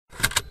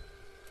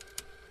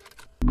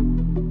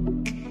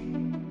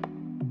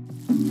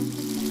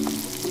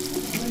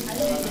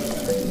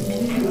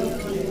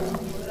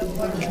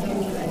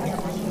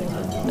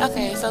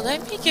Okay, so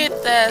let me get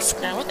the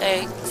scrambled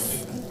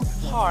eggs,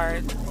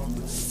 hard,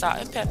 salt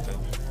and pepper,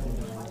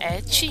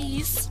 add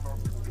cheese.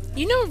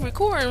 You know we're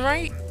recording,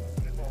 right?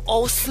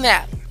 Oh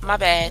snap, my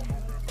bad.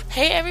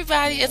 Hey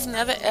everybody, it's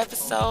another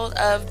episode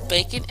of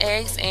Bacon,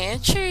 Eggs,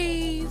 and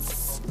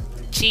Trees.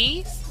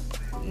 Cheese?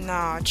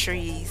 Nah,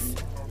 trees.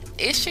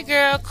 It's your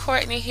girl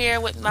Courtney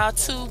here with my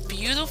two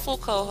beautiful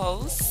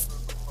co-hosts.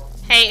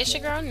 Hey, it's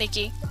your girl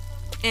Nikki.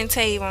 And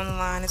Tave on the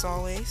line as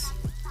always.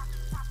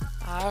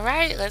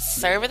 Alright, let's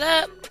serve it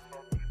up.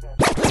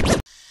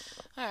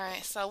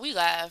 Alright, so we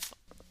live.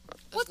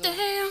 What the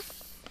hell?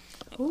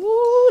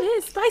 Ooh,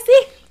 that's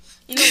spicy.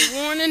 No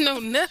warning, no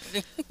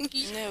nothing.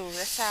 No,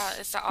 that's how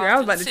it's the Girl, I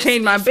was about to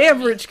change my authenticity for me.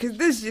 beverage because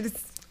this shit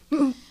is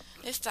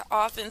It's the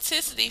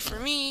authenticity for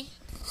me.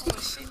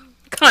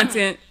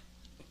 content.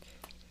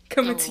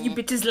 Coming to you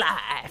bitches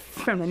live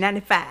from the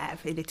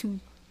 95 and the 2.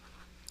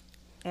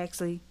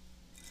 Actually,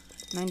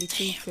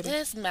 92 to the...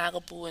 This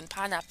Malibu and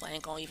pineapple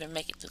ain't gonna even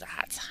make it through the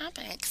hot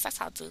topics. That's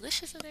how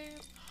delicious it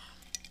is.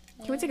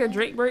 Can we take a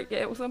drink break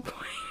at some point?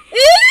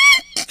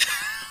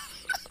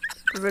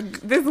 'Cause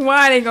this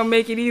wine ain't gonna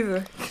make it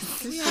either.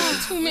 We on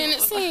 2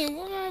 minutes in.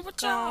 What wrong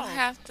with y'all? Y'all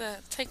have to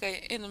take an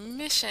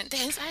intermission.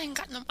 Damn, I ain't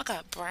got no. I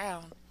got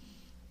brown.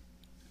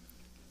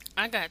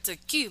 I got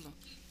tequila.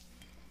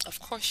 Of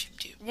course you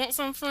do. Want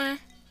some, friend?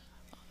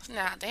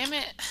 Nah, damn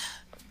it.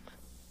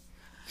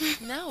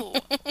 No.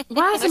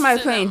 Why is somebody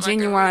Let's playing sit down,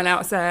 Genuine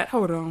outside?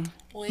 Hold on.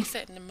 We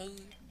setting the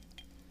mood.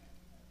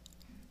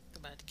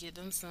 About to get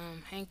them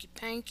some hanky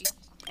panky.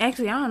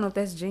 Actually, I don't know if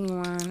that's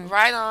Genuine.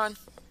 Right on.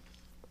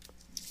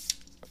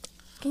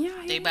 Can y'all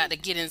hear They me? about to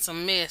get in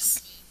some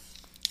mess.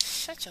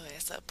 Shut your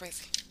ass up,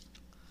 Brizzy.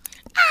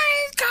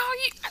 I ain't call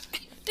you.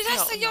 Did I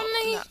say your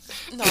name?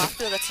 No, I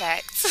feel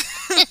attacked.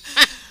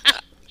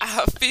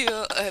 I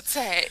feel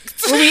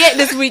attacked. Where we at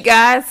this week,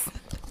 guys?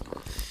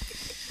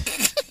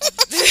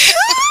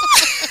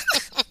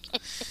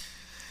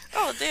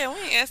 Oh damn, we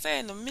ain't answered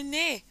in a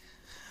minute.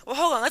 Well,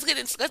 hold on. Let's do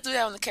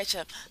that on the catch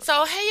up.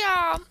 So, hey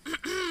y'all.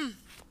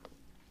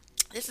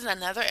 This is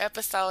another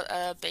episode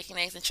of Bacon,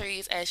 Eggs, and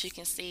Trees. As you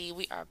can see,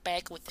 we are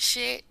back with the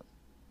shit.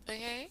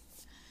 Okay.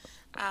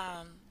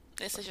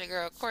 This is your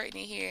girl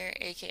Courtney here,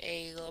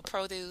 aka Lil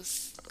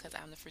Produce, because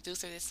I'm the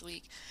producer this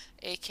week,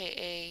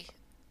 aka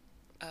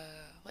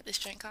what this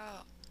drink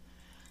called?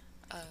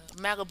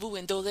 Malibu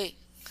and Dole.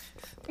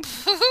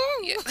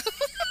 Yeah.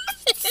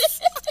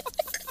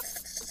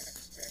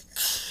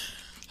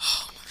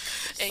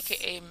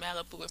 AKA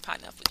Malibu and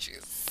pineapple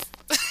juice.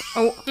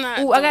 Not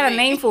Oh, I got a Dole.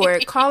 name for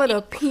it. Call it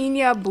a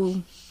pina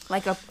boo.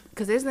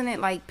 Because isn't it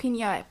like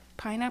pina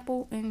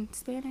pineapple in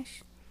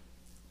Spanish?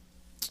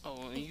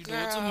 Oh, you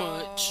doing too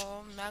much.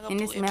 Malibu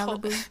And it's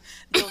Malibu.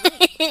 Dole.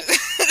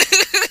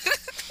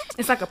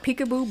 It's like a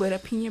peekaboo, but a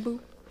pina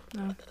boo.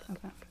 No,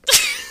 okay.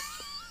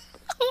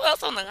 Who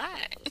else on the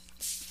line?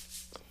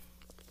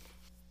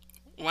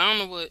 Well, I don't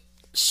know what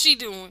she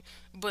doing,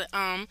 but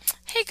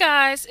hey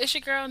guys, it's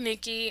your girl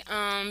Nikki.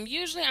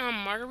 Usually I'm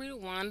Margarita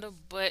Wanda,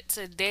 but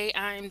today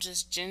I am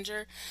just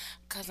ginger,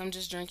 cause I'm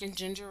just drinking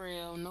ginger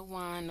ale, no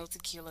wine, no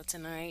tequila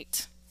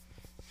tonight.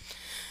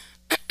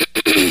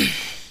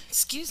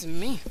 Excuse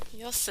me.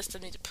 Your sister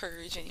need to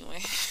purge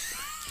anyway.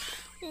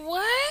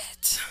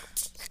 What?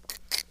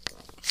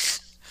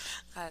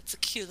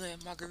 Tequila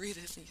and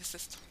margaritas in your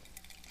system.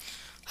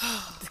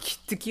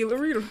 Tequila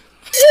Rita.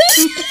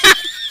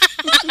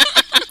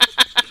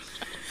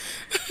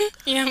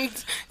 Yeah, I'm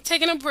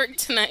taking a break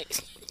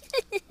tonight.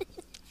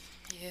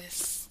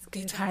 Yes.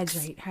 Good.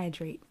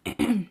 Hydrate.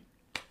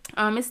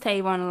 It's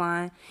Tave on the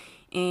line,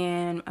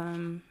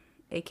 and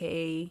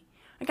AKA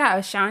I got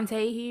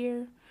Ashante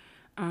here,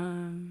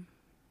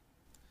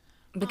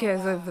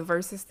 because of the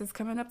verses that's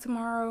coming up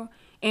tomorrow,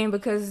 and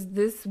because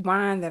this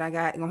wine that I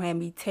got gonna have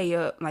me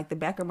tear up, like the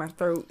back of my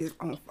throat is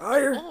on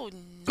fire. Oh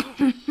no.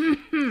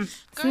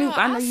 Snoop,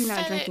 I know you're not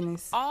said drinking it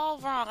this. all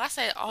wrong. I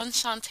said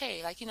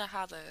enchanté. Like, you know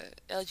how the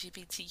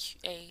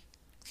LGBTQA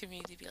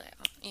community be like,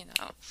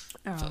 folk.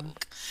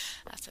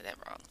 I said that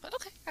wrong. But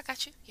okay, I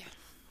got you. Yeah.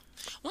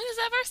 When is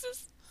that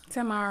versus?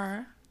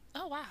 Tomorrow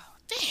Oh, wow.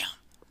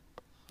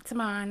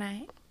 Damn.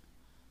 night.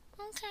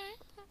 Okay.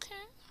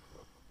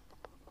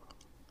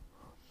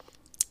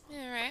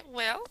 All right.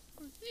 Well,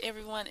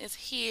 everyone is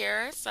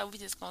here, so we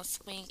just gonna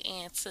swing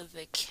into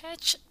the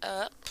catch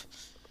up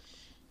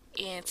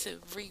and to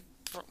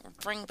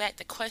bring back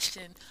the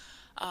question.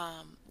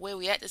 Where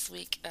we at this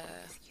week?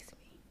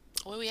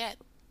 Where we at?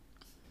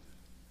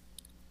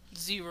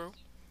 0.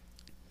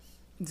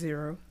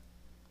 0.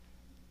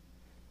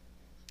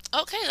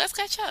 Okay, let's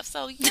catch up.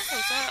 So yeah.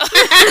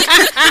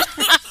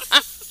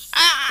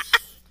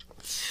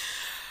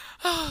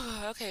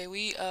 Okay,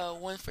 we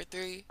 1 for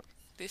 3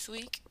 this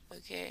week.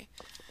 Okay.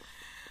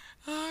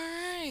 All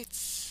right.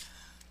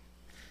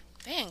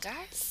 Dang,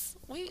 guys,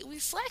 we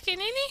slacking,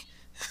 ain't he?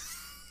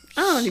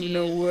 I don't even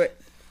know what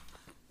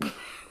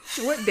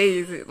day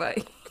is it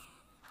like.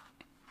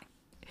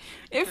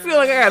 It feel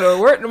like I gotta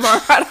work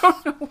tomorrow. I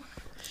don't know.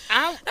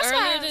 That's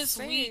why Earlier I this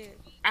said. week,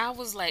 I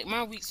was like,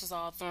 my weeks was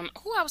all thrown.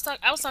 I was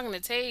talking to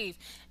Tave,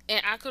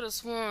 and I could have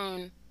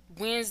sworn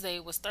Wednesday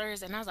was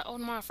Thursday, and I was like, "Oh,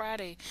 tomorrow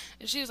Friday,"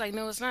 and she was like,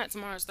 "No, it's not.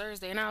 Tomorrow's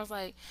Thursday," and I was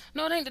like,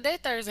 "No, it ain't today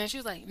Thursday," and she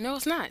was like, "No,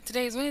 it's not.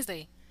 Today's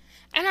Wednesday,"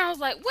 and I was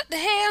like, "What the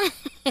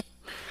hell?"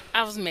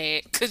 I was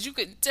mad because you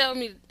couldn't tell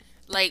me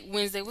like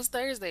Wednesday was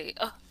Thursday.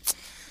 Yeah,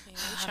 we're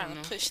I don't trying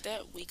know, to push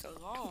that week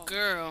along.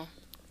 girl.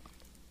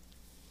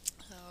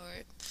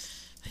 Lord.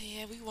 But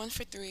yeah, we 1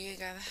 for 3.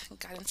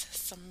 Got into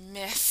some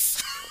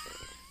mess.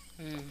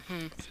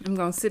 Hmm. I'm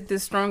gonna sip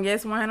this strong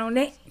ass wine on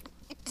that.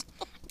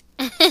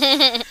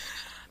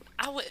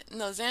 I would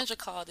no. Zandra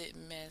called it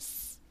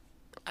mess.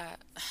 I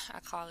I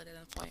call it an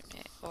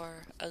appointment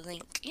or a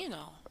link.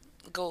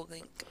 Gold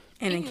link.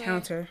 An Anyway,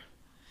 encounter.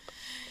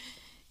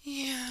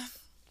 yeah.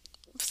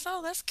 So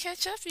let's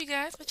catch up, you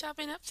guys. What y'all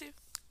been up to?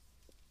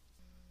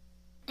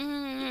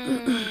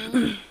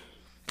 Mm,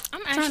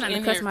 I'm Trying not actually to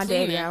in cuss here my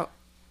daddy cleaning. out.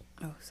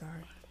 Oh,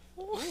 sorry.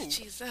 Ooh, Ooh.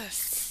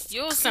 Jesus.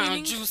 Yours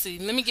sound juicy.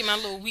 Let me get my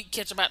little week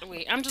ketchup out the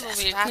way. I'm just over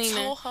That's here what I cleaning.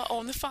 told her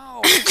on the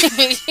phone.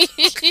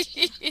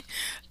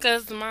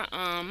 Cause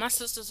my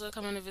sisters are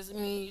coming to visit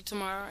me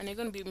tomorrow, and they're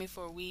gonna be with me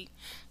for a week.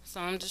 So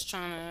I'm just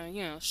trying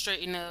to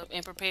straighten up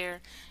and prepare.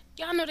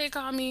 Y'all know they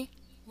call me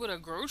with a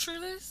grocery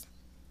list.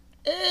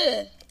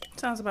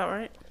 Sounds about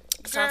right.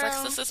 Sounds like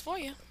Girl, sisters for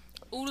you.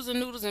 oodles and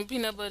noodles and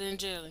peanut butter and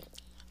jelly. The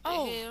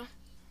Oh, hell?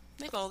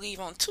 they gonna leave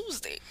on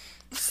Tuesday.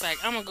 It's like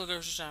I'm gonna go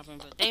grocery shopping,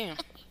 but damn,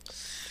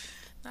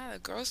 Not a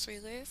grocery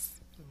list.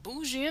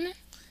 bougie in it.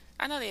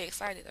 I know they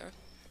excited though.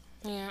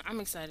 Yeah, I'm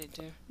excited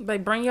too.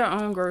 Like, bring your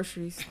own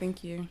groceries.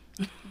 Thank you.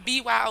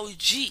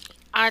 BYOG.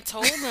 I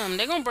told them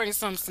they're gonna bring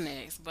some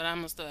snacks, but I'm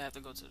gonna still have to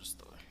go to the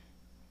store.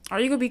 Are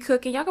you gonna be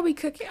cooking? Y'all gonna be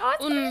cooking? Oh,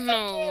 it's Oh gonna be so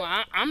no,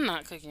 cute. I'm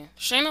not cooking.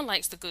 Shayna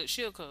likes to cook.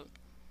 She'll cook.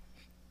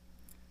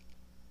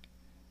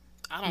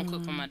 I don't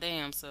cook for my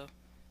damn self.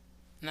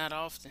 Not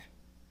often.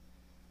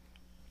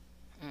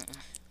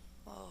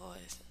 Lord.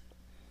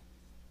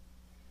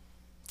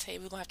 Tay,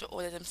 we're gonna have to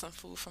order them some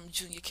food from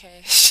Junior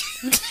Cash.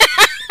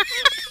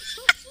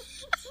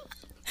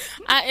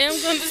 I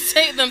am going to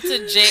take them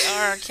to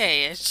JR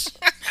Cash.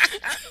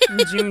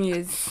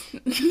 Juniors.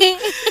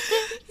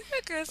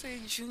 That girl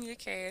said Junior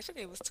Cash.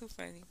 That was too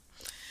funny.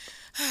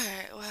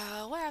 Alright,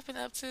 well, what I've been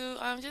up to?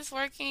 I'm just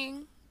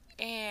working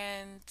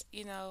and,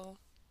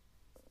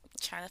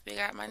 trying to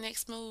figure out my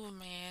next move,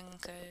 man.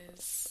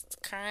 Because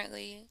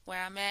currently,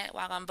 where I'm at,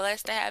 while I'm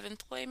blessed to have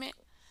employment,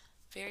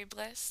 very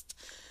blessed,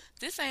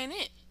 this ain't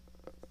it.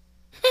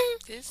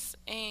 This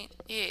ain't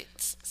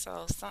it.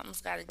 So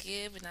something's got to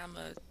give, and I'm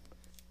going to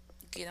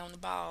get on the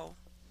ball.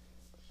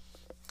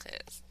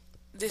 Because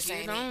this Get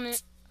ain't on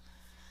it.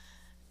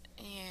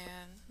 it.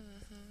 And,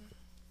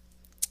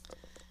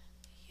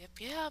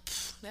 yep.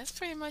 That's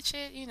pretty much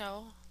it,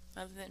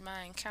 other than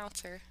my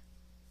encounter.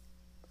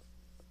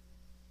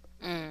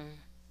 Mm.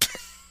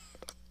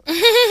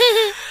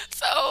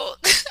 So,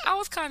 I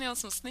was kind of on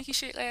some sneaky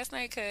shit last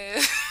night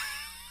because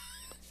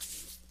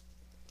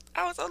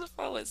I was on the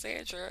phone with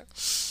Sandra.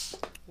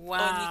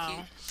 Wow.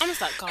 Nikki. I'm gonna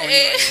start calling you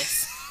And,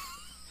 ass.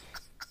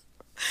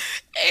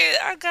 and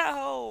I got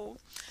home.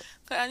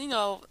 Cause,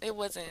 it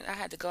wasn't, I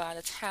had to go out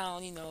of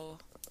town, on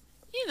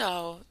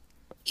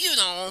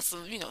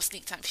some,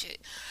 sneak time shit.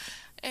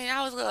 And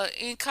I was a little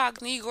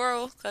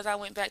incognito because I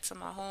went back to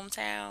my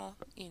hometown.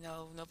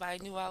 Nobody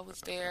knew I was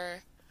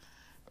there.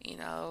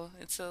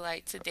 Until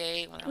like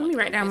today when I Let went me to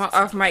write go down my visit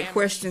some off mic family.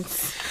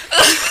 questions.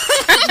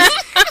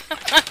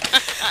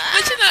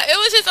 But it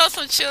was just on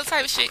some chill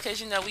type shit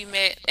because we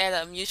met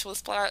at a mutual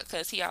spot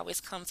because he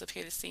always comes up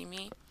here to see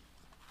me.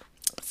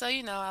 So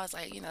I was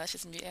like, let's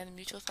just meet at a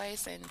mutual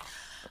place and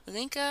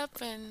link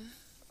up, and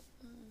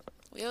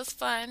it was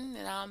fun. And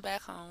now I'm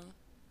back home.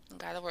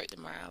 Gotta work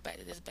tomorrow. Back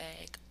to this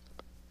bag.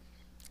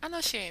 I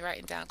know she ain't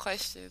writing down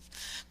questions.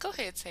 Go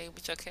ahead, Tay,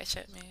 with your catch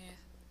up, man.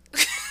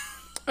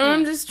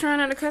 I'm just trying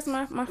not to cuss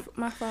my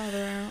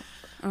father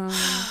out.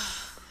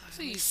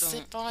 Please don't.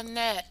 Sip on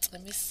that.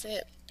 Let me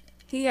sip.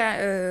 He got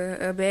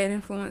a bad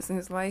influence in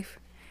his life.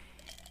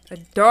 A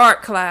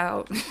dark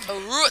cloud. A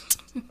root.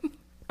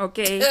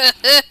 Okay.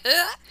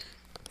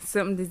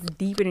 Something that's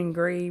deep and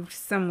engraved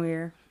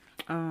somewhere.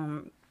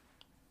 And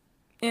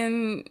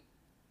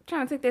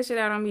trying to take that shit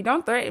out on me.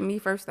 Don't threaten me,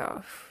 first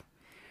off.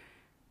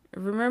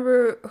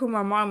 Remember who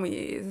my mama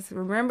is.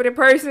 Remember the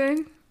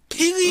person.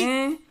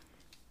 Piggy.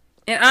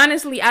 And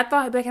honestly, I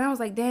thought back and I was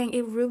like, dang,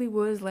 it really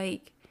was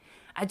like,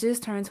 I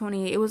just turned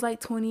 28. It was like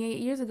 28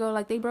 years ago.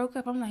 Like, they broke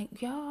up. I'm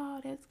like,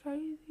 y'all, that's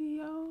crazy,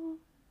 y'all.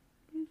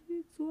 This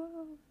shit's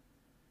wild.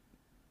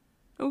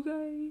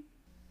 Okay.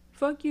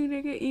 Fuck you,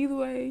 nigga, either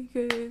way.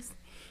 Because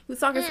he was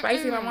talking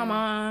spicy about my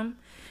mom.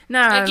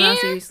 Nah, Again?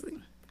 seriously.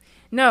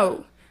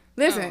 No.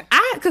 Listen,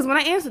 because when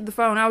I answered the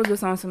phone, I was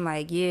just on some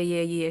like,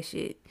 yeah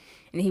shit.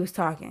 And he was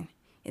talking.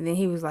 And then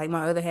he was like,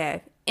 my other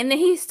half. And then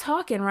he's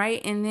talking,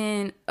 right? And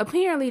then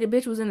apparently the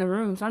bitch was in the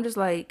room. So I'm just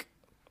like,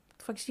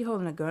 the fuck, is she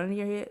holding a gun in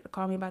your head to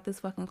call me about this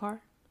fucking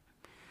car?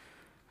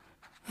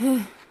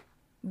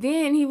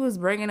 Then he was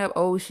bringing up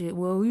old shit.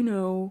 Well,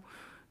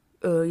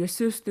 your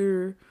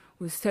sister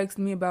was texting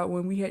me about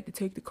when we had to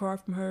take the car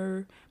from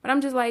her. But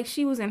I'm just like,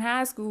 she was in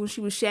high school and she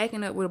was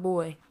shacking up with a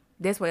boy.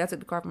 That's why I took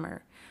the car from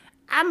her.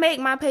 I make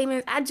my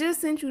payments. I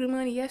just sent you the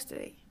money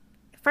yesterday.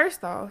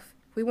 First off,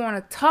 we want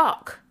to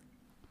talk.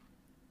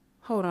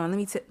 Hold on,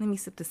 let me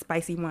sip the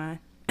spicy wine.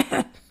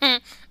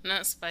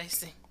 Not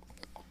spicy.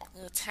 A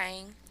little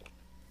tang.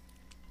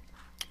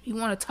 You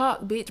want to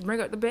talk, bitch? Bring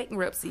up the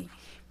bankruptcy.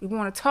 We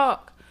want to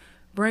talk.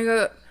 Bring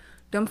up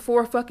them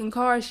 4 fucking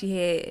cars she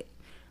had.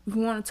 If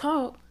we want to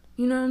talk,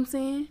 you know what I'm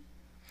saying?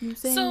 You know what I'm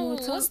saying? So We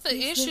wanna what's talk, the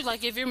bitch. issue?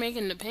 Like if you're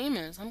making the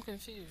payments, I'm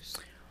confused.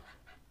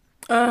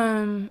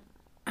 I'm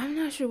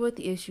not sure what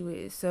the issue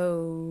is.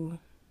 So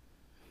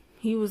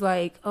he was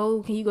like,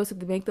 "Oh, can you go to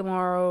the bank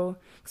tomorrow?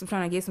 Cause I'm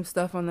trying to get some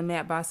stuff on the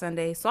map by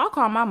Sunday." So I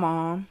called my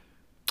mom,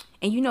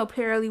 and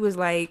Pearlie was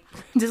like,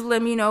 "Just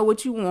let me know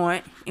what you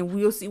want, and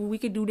we'll see what we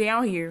can do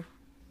down here."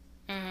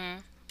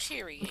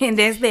 Period. And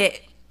that's that.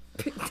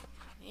 You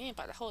ain't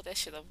about to hold that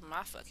shit over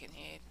my fucking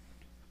head.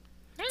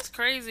 That's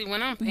crazy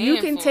when I'm paying You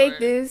can for take it.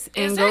 this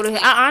and Exactly. go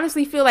to. I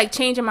honestly feel like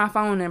changing my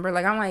phone number.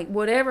 Like I'm like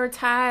whatever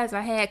ties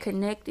I had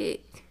connected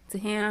to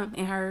him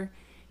and her,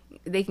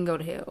 they can go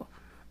to hell.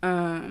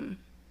 And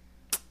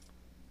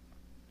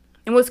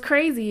what's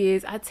crazy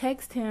is I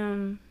text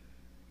him.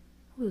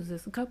 What was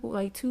this?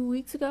 2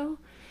 weeks ago,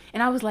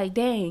 and I was like,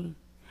 dang.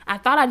 I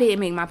thought I didn't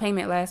make my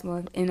payment last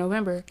month in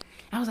November.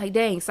 I was like,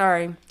 dang,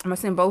 sorry. I'm gonna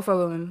send both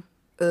of them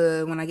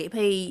when I get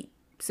paid.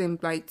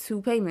 Send like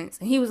 2 payments,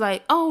 and he was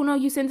like, "Oh no,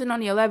 you sent it on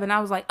the 11th." I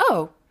was like,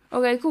 "Oh,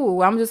 okay, cool.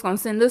 Well, I'm just gonna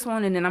send this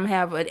one, and then I'm gonna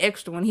have an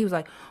extra one." He was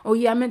like, "Oh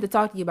yeah, I meant to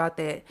talk to you about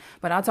that,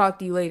 but I'll talk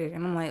to you later."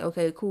 And I'm like,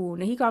 "Okay, cool."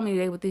 And then he called me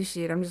today with this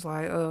shit. I'm just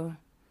like,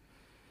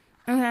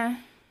 okay.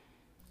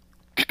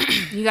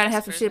 You gotta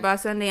have some shit by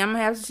Sunday. I'm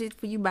gonna have some shit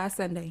for you by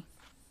Sunday.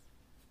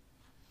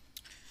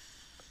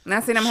 And I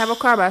said I'm gonna have a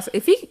car by.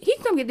 If he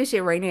can come get this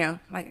shit right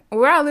now. Like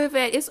where I live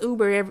at, it's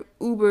Uber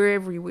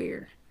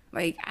everywhere.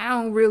 Like I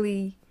don't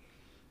really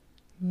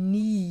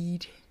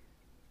need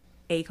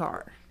a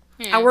car.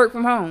 Yeah. I work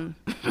from home.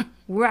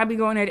 Where I be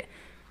going at it,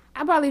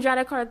 I probably drive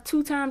that car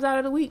 2 times out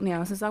of the week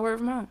now since I work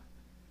from home.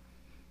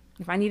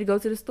 If I need to go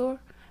to the store,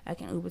 I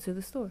can Uber to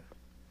the store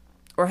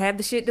or have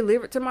the shit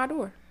delivered to my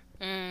door.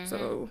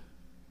 So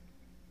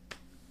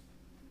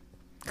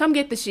come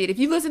get the shit. If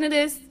you listen to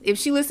this, if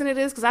she listen to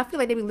this, because I feel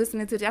like they be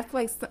listening to this. I feel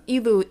like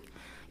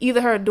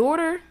either her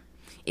daughter,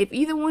 if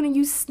either one of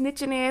you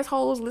snitching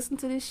assholes listen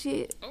to this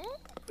shit,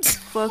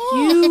 fuck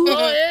you.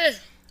 Oh, yeah.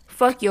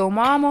 Fuck your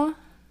mama.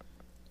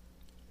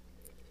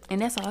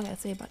 And that's all I gotta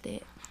say about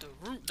that. The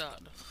root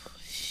doctor.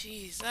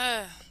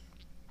 Jesus.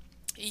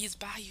 Ease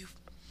by you.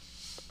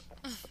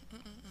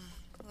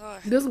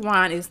 Lord. This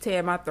wine is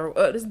tearing my throat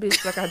up. This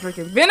bitch like I'm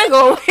drinking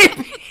vinegar.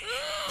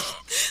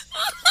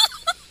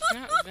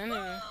 Not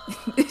vinegar.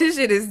 This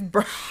shit is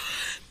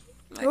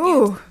Like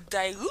ooh.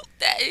 dilute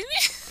that, ain't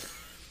it?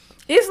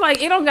 It's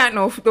like it don't got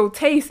no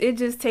taste. It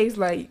just tastes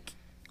like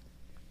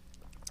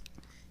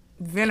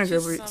vinegar.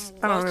 Just But some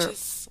I don't know.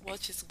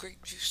 Welch's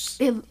grape juice.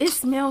 It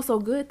smells so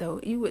good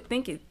though. You would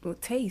think it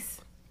would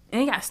taste.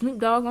 And it got Snoop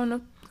Dogg on the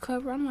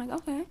cover. I'm like,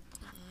 okay.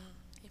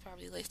 He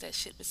probably laced that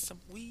shit with some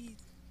weed.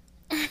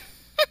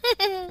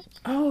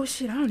 Oh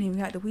shit, I don't even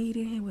got the weed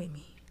in here with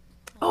me.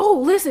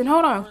 Oh, listen,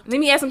 hold on. Let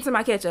me add something to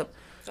my ketchup.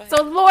 Go ahead.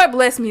 So the Lord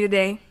blessed me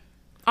today.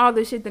 All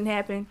this shit done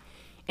happened.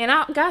 And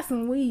I got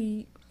some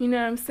weed, you know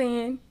what I'm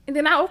saying? And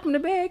then I opened the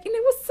bag and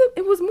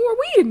it was more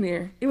weed in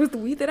there. It was the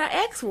weed that I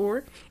asked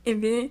for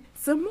and then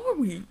some more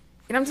weed.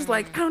 And I'm just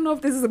like, I don't know if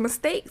this is a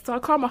mistake. So I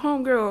called my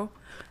homegirl,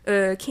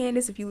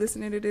 Candace, if you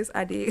listening to this,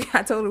 I did.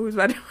 I told her we was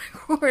about to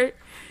record.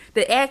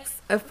 To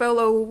ask a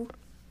fellow,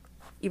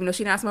 even though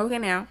she not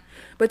smoking now,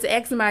 but to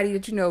ask somebody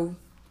that you know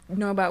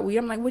about weed.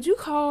 I'm like, would you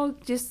call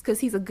just because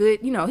he's a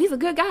good, he's a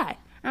good guy.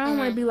 I don't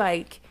want to be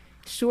like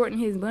shorting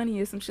his money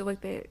or some shit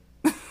like that.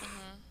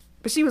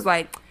 But she was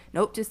like,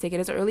 nope, just take it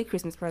as an early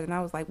Christmas present.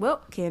 I was like,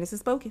 well, Candace has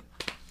spoken.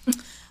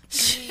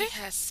 She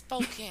has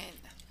spoken.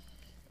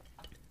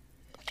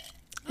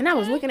 And I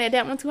was looking at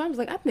that one too. I was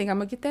like, I think I'm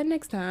going to get that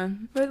next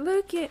time. But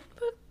look, Look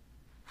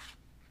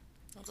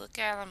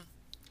at him.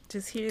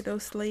 just hear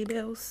those sleigh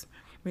bells.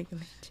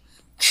 Ringing.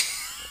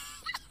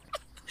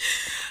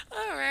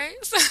 All right.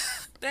 So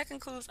that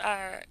concludes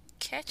our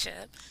catch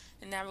up.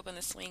 And now we're going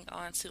to swing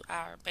on to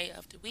our Bay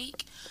of the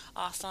Week,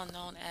 also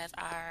known as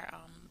our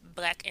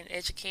Black and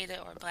Educated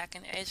or Black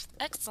and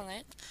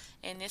Excellent.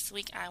 And this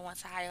week I want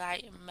to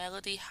highlight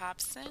Melody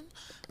Hobson.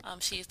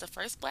 She is the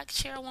first Black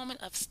chairwoman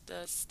of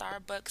the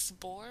Starbucks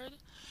board.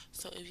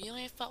 So if you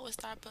ain't fucked with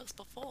Starbucks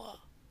before,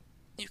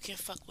 you can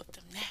fuck with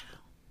them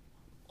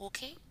now.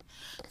 Okay?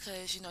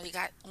 Because, you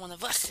got one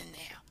of us in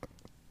there.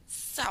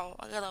 So,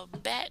 a little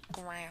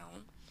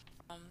background.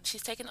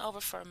 She's taken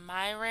over for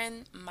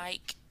Myron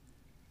Mike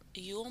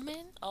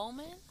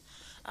Ullman.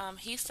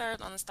 He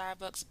served on the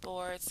Starbucks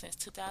board since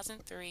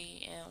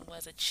 2003 and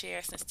was a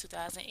chair since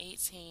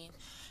 2018.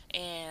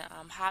 And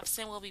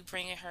Hobson will be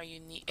bringing her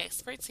unique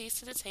expertise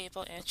to the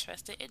table and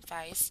trusted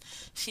advice.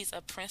 She's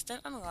a Princeton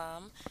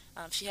alum.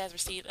 She has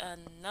received a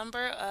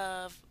number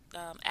of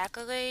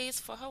accolades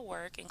for her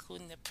work,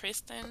 including the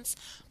Princeton's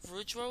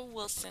Woodrow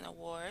Wilson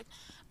Award,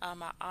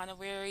 an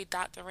honorary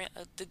doctorate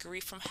degree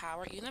from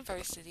Howard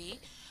University,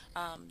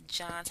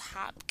 Johns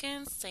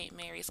Hopkins, St.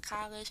 Mary's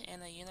College,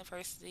 and the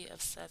University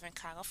of Southern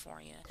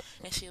California.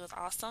 And she was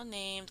also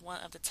named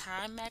one of the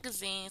Time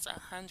magazine's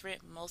 100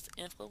 most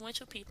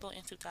influential people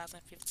in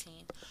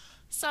 2015.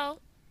 So,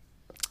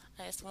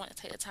 I just want to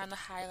take the time to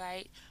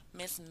highlight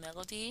Miss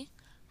Melody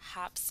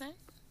Hobson.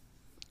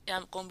 And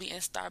I'm going to be in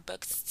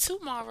Starbucks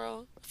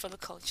tomorrow for the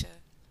culture.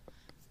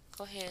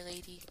 Go ahead,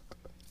 lady.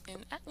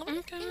 And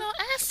Okay.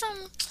 add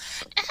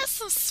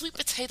some sweet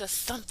potato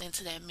something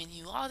to that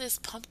menu. All this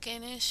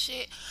pumpkin and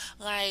shit.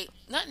 Like,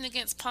 nothing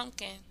against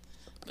pumpkin,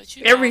 but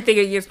Everything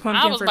against I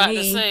pumpkin was for about to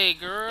me. say,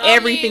 girl.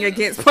 Everything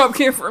against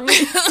pumpkin for me.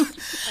 I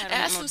don't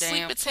add want some no sweet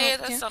damn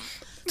potato, pumpkin.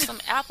 some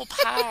apple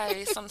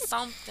pie, some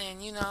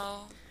something.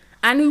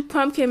 I knew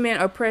pumpkin meant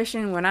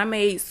oppression when I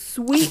made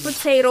sweet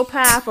potato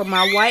pie for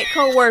my white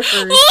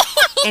coworkers,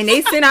 and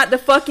they sent out the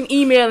fucking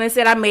email and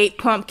said I made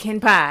pumpkin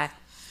pie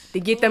to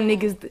get them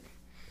niggas,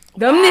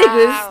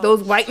 niggas,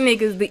 those white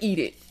niggas to eat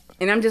it.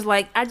 And I'm just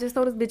like, I just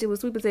told this bitch it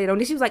was sweet potato,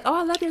 and then she was like, "Oh,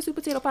 I love your sweet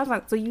potato pie." I was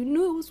like, so you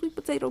knew it was sweet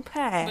potato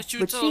pie, But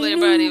you told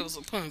everybody it was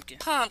a pumpkin.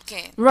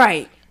 Pumpkin.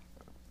 right?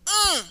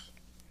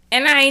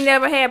 And I ain't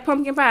never had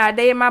pumpkin pie a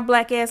day in my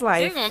black ass They're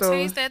life. gonna So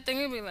taste that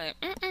thing and be like,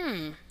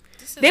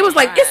 this is they was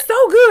like, alright. "It's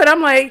so good."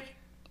 I'm like,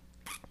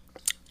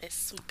 It's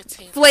sweet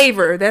potato.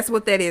 flavor. That's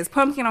what that is.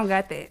 Pumpkin don't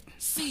got that.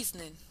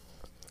 Seasoning.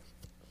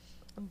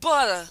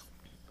 Butter.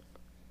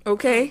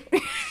 Okay.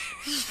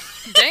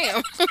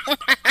 Damn.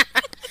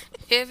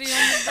 Heavy on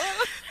the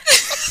butter.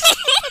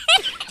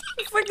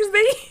 The fuck is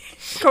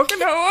they?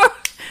 Coconut oil?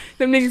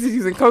 Them niggas is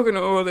using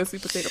coconut oil as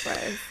sweet potato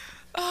pies.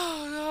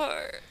 Oh,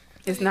 Lord.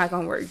 It's not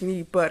gonna work. You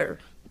need butter.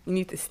 You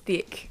need the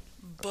stick.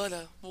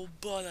 Butter. More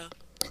butter.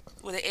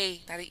 With an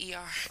A, not an ER.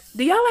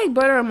 Do y'all like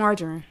butter or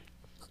margarine?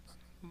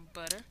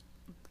 Butter.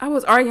 I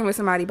was arguing with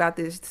somebody about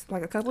this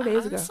like a couple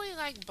days ago. Honestly,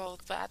 like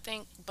both, but I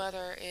think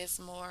butter is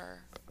more.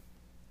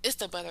 It's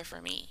the butter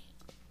for me,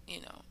 Yeah.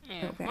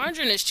 Okay.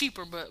 Margarine is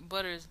cheaper, but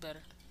butter is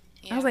better.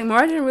 Yeah. I was like,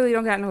 margarine really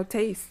don't got no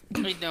taste.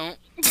 They don't.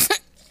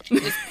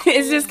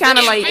 It's just kind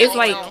of like, it's really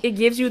like, don't. it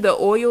gives you the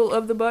oil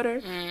of the butter.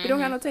 It don't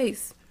got no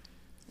taste.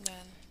 Then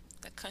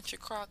the country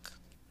crock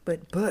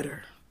But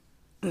butter.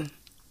 butter.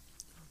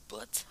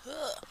 But,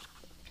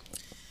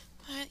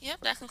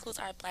 yep, that concludes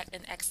our Black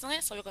and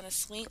Excellent. So we're going to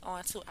swing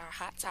on to our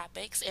hot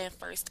topics. And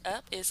first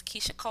up is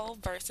Keisha Cole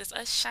versus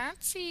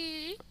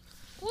Ashanti.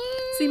 Woo!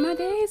 See, my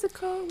days are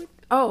cold.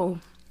 Oh.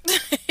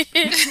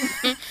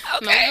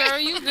 No, girl,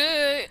 you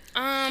good.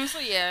 So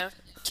yeah,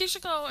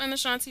 Keisha Cole and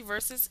Ashanti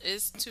versus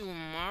is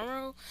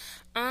tomorrow.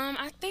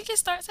 I think it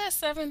starts at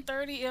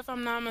 7:30 if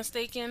I'm not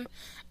mistaken.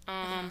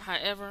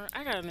 However,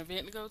 I got an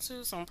event to go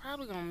to, so I'm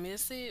probably gonna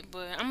miss it.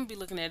 But I'm gonna be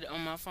looking at it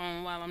on my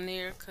phone while I'm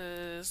there,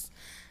 cause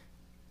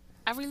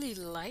I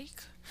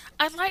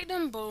like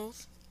them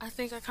both. I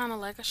think I kind of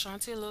like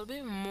Ashanti a little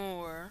bit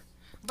more,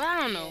 but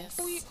I don't know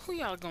Yes. who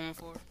y'all going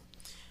for.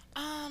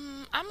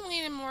 I'm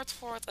leaning more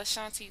towards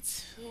Ashanti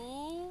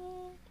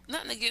too.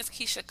 Nothing against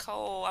Keisha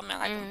Cole. I mean, I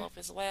like them both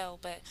as well.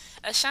 But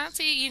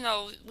Ashanti,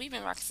 we've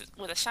been rocking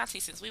with Ashanti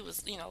since we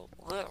was,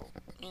 little.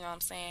 You know what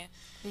I'm saying?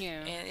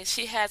 Yeah. And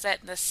she has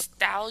that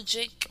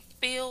nostalgic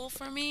feel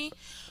for me.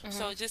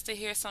 So just to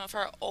hear some of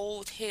her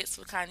old hits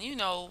would kind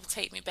of,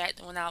 take me back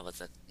to when I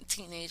was a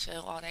teenager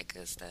and all that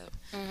good stuff.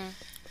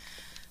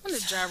 When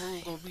is Ja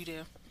Rule gonna be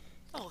there?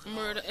 Oh,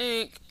 Murder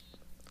Inc.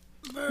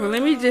 Well,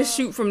 let me just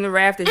shoot from the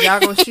rafters. Y'all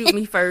gonna shoot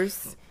me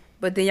first,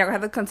 but then y'all gonna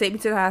have to come take me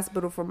to the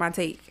hospital for my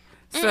take.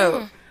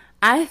 So,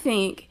 I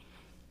think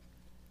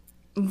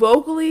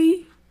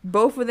vocally,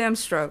 both of them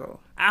struggle.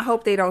 I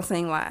hope they don't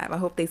sing live. I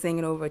hope they sing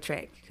it over a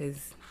track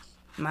because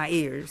my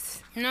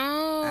ears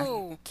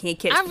No. can't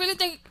catch. I really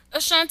think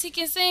Ashanti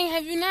can sing.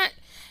 Have you not?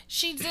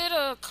 She did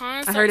a heard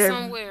concert it.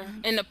 somewhere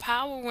and the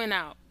power went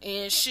out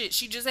and shit.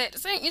 She just had to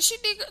sing and she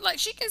did good. Like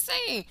she can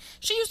sing.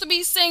 She used to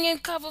be singing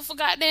cover for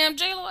goddamn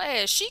J-Lo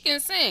ass. She can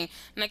sing.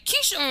 Now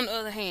Keisha on the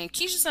other hand,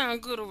 Keisha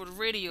sound good over the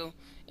radio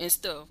and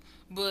stuff.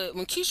 But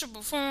when Keisha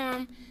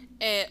performed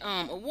at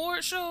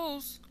award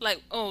shows,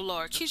 like oh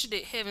lord, Keisha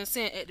did Heaven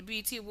Sent at the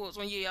BET Awards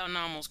one year. Y'all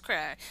know I almost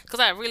cried because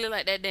I really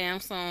like that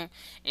damn song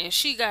and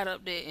she got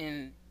up there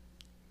and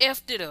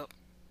effed it up.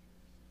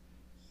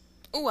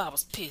 Ooh, I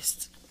was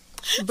pissed.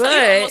 you almost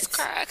But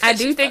cried 'cause I you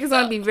do think it's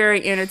fucked gonna be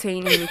very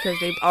entertaining because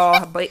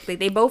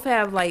they both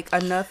have like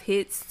enough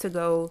hits to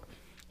go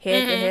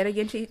head to head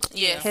against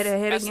Yes, head to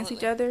head against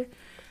each other.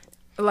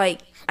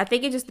 Like I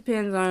think it just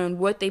depends on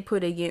what they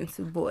put against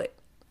what.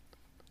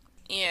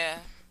 Yeah.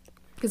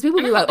 Because people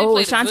And be I like, hope they "Oh,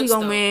 play the Ashanti good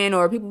gonna stuff. win,"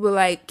 or people be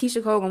like,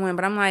 "Keisha Cole gonna win,"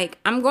 but I'm like,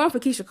 I'm going for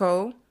Keisha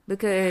Cole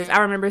because I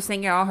remember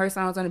singing all her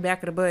songs on the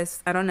back of the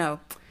bus. I don't know,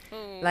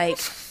 like.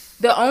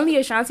 The only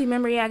Ashanti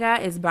memory I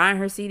got is buying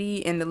her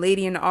CD and the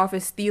lady in the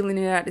office stealing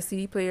it out the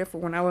CD player for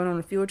when I went on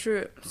a field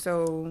trip.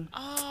 So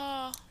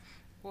Oh,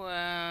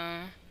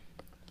 Wow.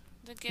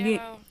 the ghetto. you,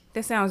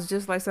 that sounds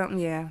just like something.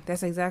 Yeah,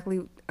 that's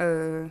exactly.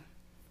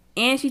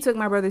 And she took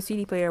my brother's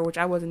CD player, which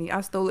I wasn't.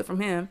 I stole it from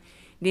him.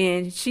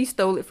 Then she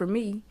stole it from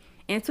me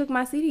and took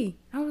my CD.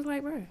 I was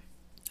like, bro.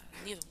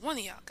 Neither one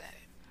of y'all got it.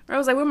 I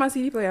was like, where's my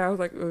CD player? I was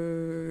like,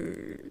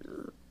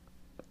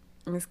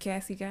 Miss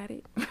Cassie got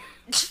it.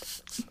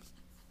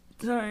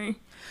 Sorry.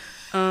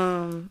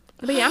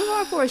 But yeah, I'm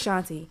going for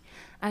Ashanti.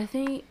 I'm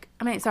going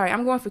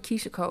for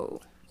Keisha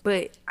Cole.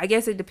 But I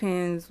guess it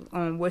depends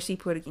on what she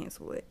put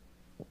against what.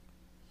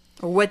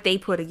 Or what they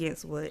put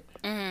against what.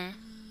 Mm-hmm.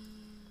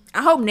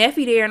 I hope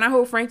Neffy there and I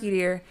hope Frankie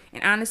there.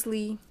 And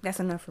honestly, that's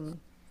enough for me.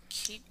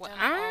 Keep Well, them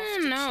I off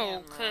don't the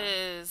know, camera.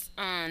 cause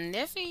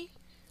Neffy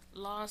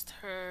lost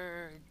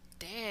her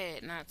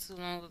dad not too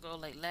long ago,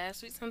 like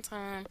last week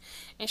sometime,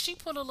 and she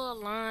put a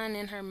little line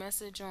in her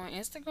message on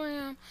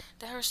Instagram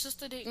that her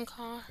sister didn't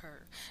call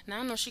her. Now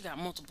I know she got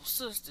multiple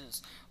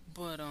sisters,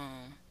 but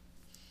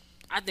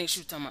I think she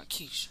was talking about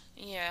Keisha.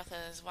 Yeah,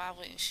 because why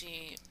wouldn't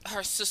she?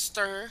 Her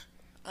sister,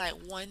 like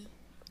the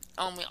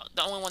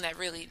only one that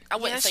really, I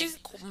wouldn't say she's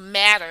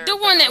matter. The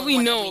but one that only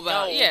we know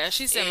about. Yeah,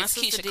 she said my is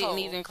sister Keisha didn't Cole.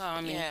 even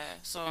call me. Yeah.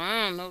 So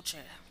I don't know,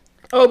 child.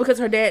 Oh, because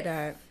her dad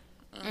died.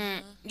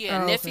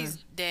 Yeah, Oh, Neffy's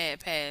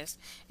dad passed,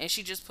 and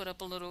she just put up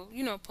a little,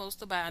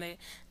 post about it,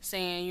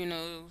 saying,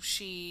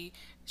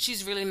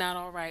 she's really not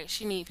all right.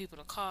 She need people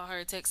to call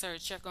her, text her,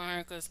 check on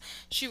her, because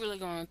she really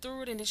going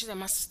through it. And then she said,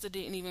 my sister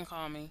didn't even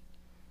call me.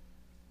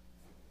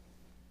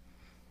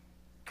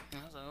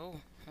 And I was like, oh.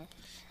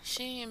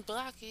 She ain't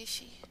black, is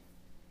she?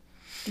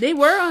 They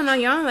were on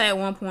Ayana at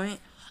one point.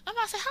 I'm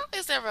about to say, how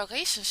is their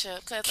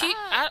relationship? Because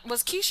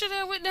Was Keisha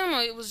there with them,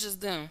 or it was just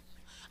them?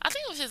 I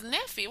think it was his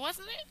nephew,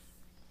 wasn't it?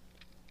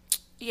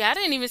 Yeah, I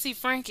didn't even see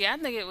Frankie. I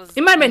think it was.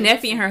 It might have been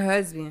Neffy and her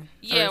husband.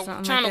 Yeah, or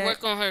trying like to that.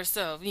 work on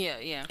herself. Yeah,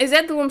 yeah. Is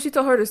that the one she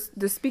told her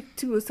to speak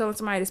to? Was telling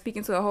somebody to speak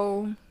into a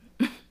hole?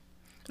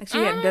 Like she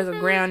does a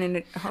ground in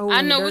the hole.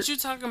 I in know the what dirt? you're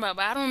talking about,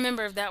 but I don't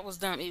remember if that was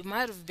them. It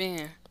might have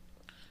been.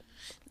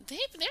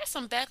 There's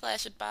some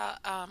backlash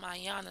about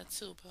Ayana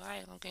too, but I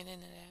ain't gonna get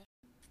into that.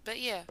 But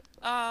yeah,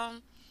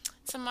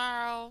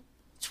 tomorrow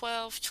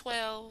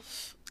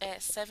 12/12 at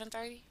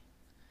 7:30.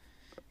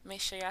 Make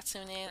sure y'all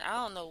tune in. I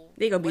don't know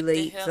They gonna be what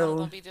late, the hell so I'm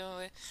gonna be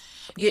doing.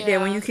 Get there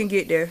when you can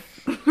get there.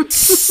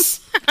 If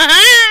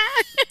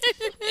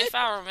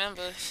I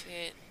remember,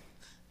 shit,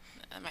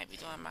 I might be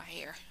doing my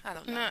hair. I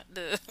don't know. Not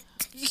the.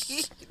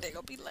 They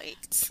gonna be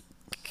late.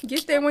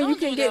 Get there when you Don't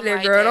can do get them there,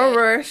 like girl. Don't that.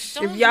 rush.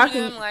 Don't If y'all do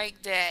can, them like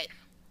that.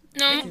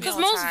 No, They because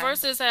be on most time.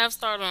 verses have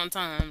started on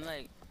time.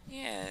 Like,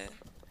 Yeah.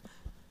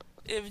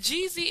 If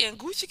Jeezy and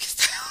Gucci can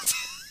stay on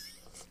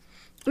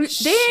time.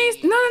 they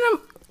ain't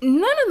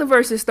none of the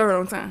verses start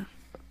on time.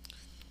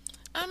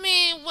 I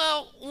mean,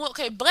 well,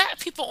 okay, black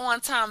people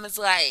on time is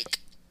like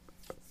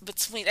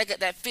between, I got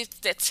that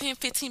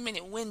 10-15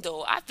 minute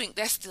window. I think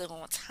that's still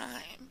on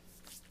time.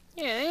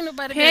 yeah, ain't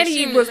nobody been Hattie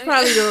shooting was it.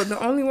 probably the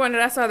only one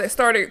that I saw that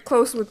started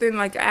close within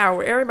like an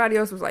hour. Everybody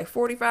else was like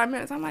 45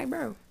 minutes. I'm like,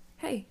 bro,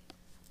 hey,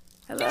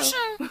 hello. You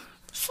sure?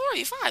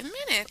 45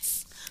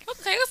 minutes.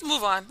 Okay, let's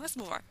move on.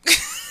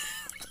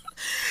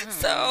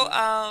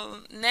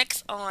 So,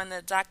 next on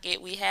the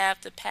docket, we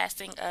have the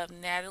passing of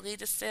Natalie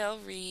DeSalle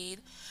Reed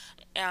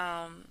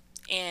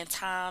and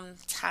Tom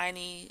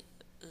Tiny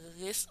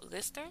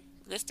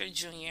Lister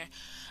Jr.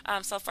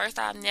 So first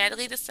off,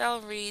 Natalie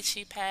DeSalle Reed,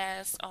 she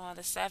passed on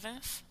the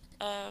 7th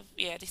of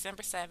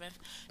December 7th.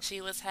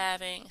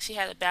 She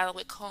had a battle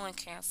with colon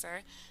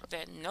cancer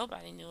that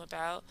nobody knew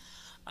about,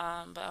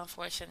 but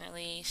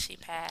unfortunately she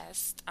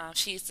passed.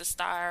 She's the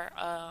star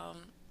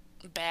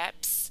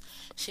Baps.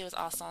 She was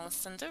also on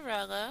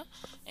Cinderella,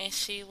 and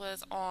she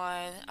was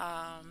on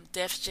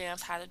Def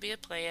Jam's How to Be a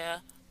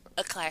Player,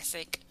 a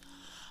classic,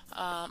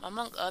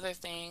 among other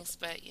things.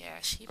 But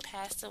yeah, she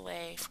passed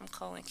away from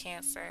colon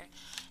cancer.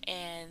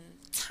 And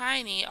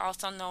Tiny,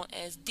 also known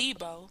as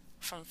Debo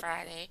from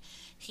Friday,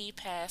 he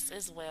passed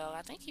as well.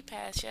 I think he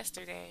passed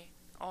yesterday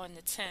on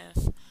the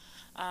 10th.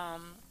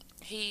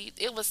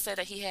 It was said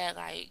that he had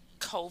like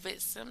COVID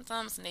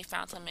symptoms, and they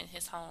found him in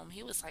his home.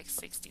 He was like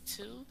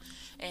 62,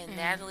 and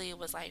Natalie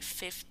was like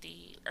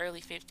 50, early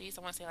 50s.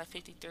 I want to say like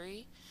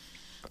 53.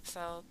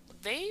 So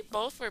they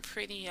both were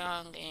pretty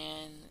young,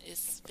 and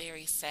it's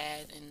very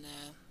sad in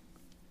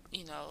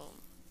the,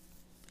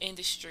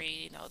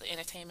 industry, the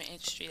entertainment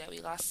industry, that we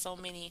lost so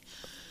many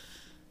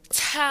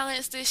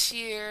talents this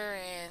year,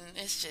 and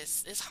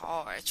it's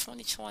hard.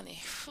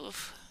 2020. Whew.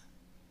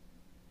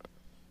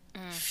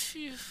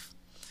 Phew.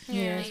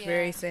 Yeah, it's Yeah.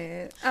 very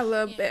sad. I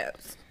love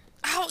Babs.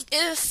 Oh, it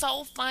is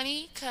so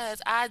funny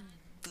because I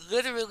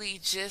literally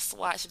just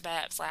watched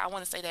Babs. Like, I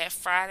want to say that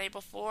Friday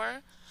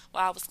before,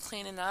 while I was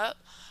cleaning up.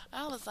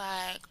 I was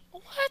like,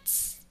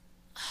 what?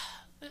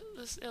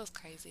 It was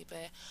crazy,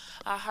 but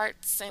our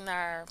hearts and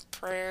our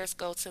prayers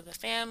go to the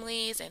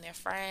families and their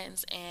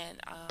friends and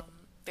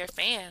their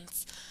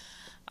fans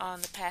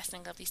on the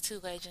passing of these two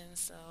legends.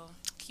 So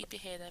keep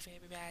your head up,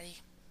 everybody.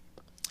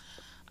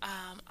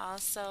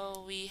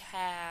 Also, we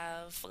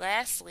have,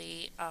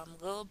 lastly,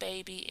 Lil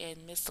Baby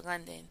and Miss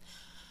London.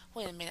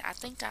 Wait a minute, I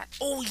think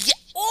oh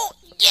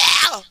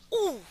yeah,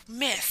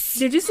 Mess.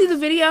 Did you see the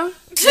video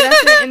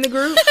that I sent in the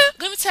group?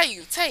 Let me tell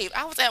you, Tape,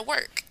 I was at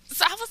work.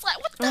 So I was like,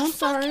 what the I'm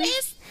fuck sorry.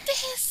 is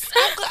this?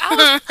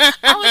 I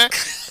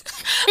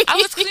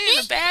was cleaning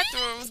the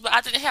bathrooms, but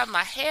I didn't have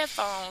my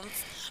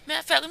headphones. Matter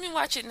of fact, let me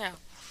watch it now.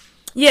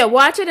 Yeah,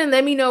 watch it and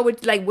let me know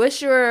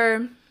what's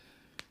your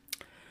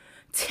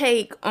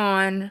take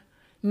on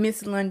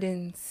Miss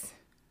London's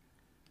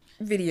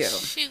video.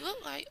 She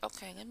looked like,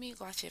 okay, let me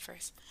watch it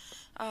first.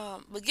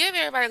 But give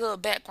everybody a little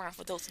background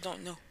for those who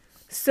don't know.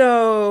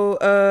 So,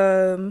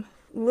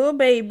 Lil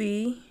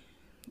Baby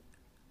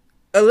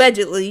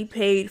allegedly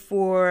paid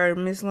for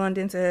Miss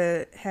London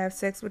to have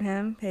sex with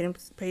him. Paid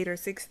her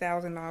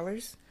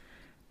 $6,000.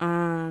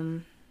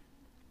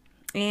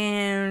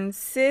 And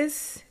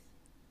sis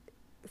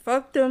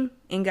fucked him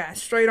and got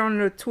straight on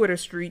the Twitter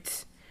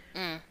streets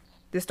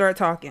to start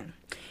talking.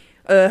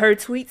 Her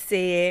tweet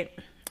said,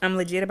 "I'm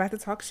legit about to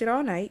talk shit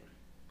all night.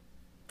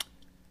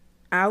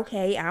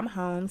 Okay, I'm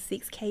home,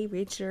 6K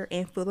richer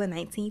and full of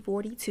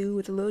 1942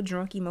 with a little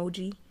drunk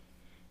emoji.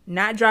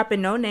 Not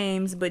dropping no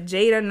names, but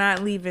Jada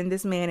not leaving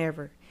this man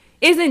ever."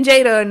 Isn't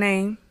Jada a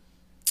name?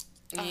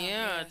 Yeah,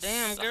 Yes,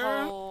 damn the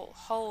girl.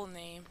 whole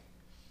name.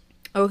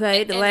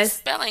 Okay, And the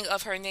spelling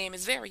of her name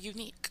is very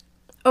unique.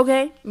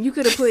 Okay, you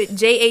could have put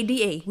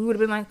Jada. We would have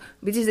been like,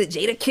 bitch, is it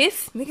Jada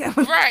Kiss? Nigga.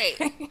 Right.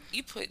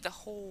 You put the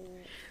whole...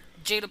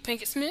 Jada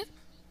Pinkett Smith.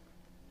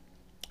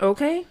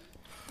 Okay.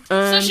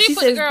 So she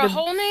put the says girl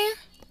whole name.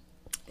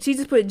 She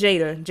just put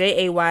Jada,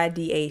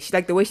 Jayda. She,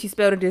 like the way she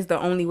spelled it is the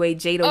only way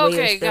Jada Ware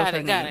Okay, spells got her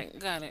it, name.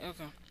 got it.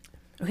 Okay.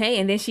 Okay,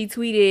 and then she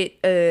tweeted,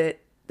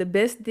 "The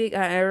best dick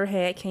I ever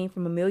had came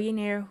from a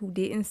millionaire who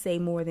didn't say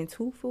more than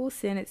 2 full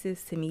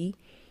sentences to me.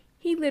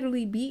 He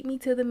literally beat me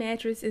to the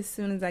mattress as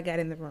soon as I got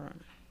in the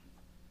room."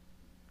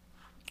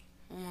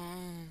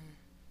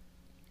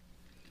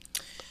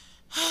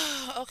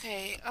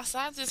 Okay, so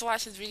I just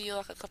watched this video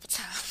like a couple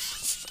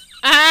times.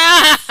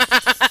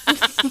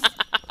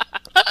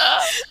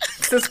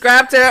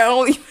 Subscribe to her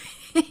only.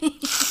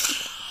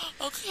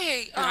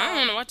 Okay, I don't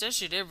want to watch that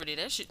shit every day.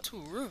 That shit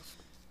too rough.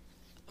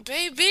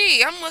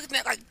 baby, I'm looking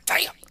at like,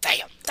 damn.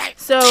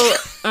 So,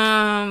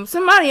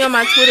 somebody on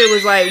my Twitter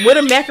was like, "What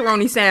are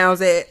macaroni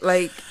sounds at?"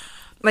 Like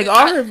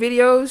all her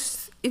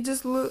videos, it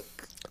just look.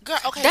 Girl,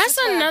 okay, That's this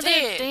is what I another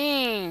did.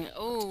 thing.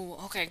 Oh,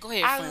 okay, go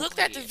ahead. I friend, looked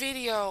go at the ahead.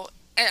 video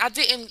and I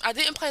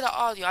didn't play the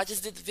audio. I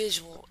just did the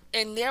visual,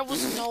 and there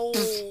was no,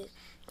 No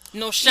you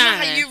know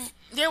shine. how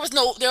there was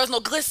no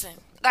glisten.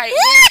 Like,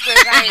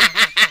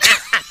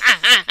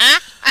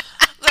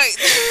 like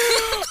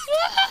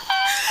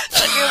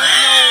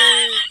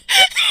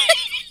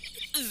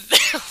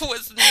there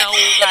was no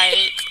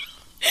like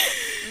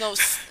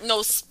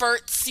no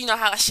spurts. You know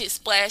how shit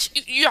splash.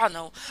 Y'all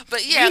know,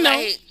 but yeah, You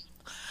know.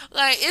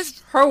 like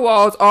it's Her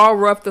walls all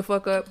rough the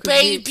fuck up. 'Cause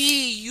baby.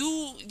 bitch,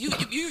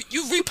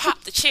 You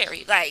repop the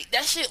cherry. Like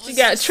that shit was. She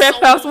got just trap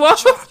so house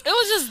walls. dry. It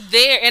was just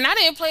there, and I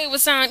didn't play it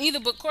with sound either.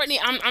 But Courtney,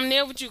 I'm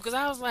there with you because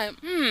I was like,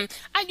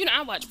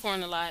 I watch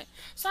porn a lot,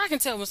 so I can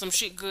tell when some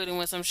shit good and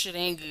when some shit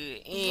ain't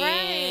good. And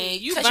Right.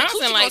 you 'Cause your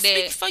bouncing coochie like gonna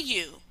speak that. for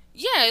you.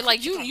 Yeah,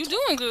 like you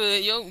doing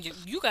good. Yo,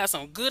 you got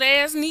some good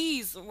ass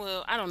knees.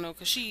 Well, I don't know,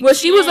 cause she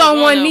She was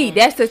on one knee. of 'em.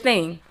 That's the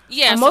thing.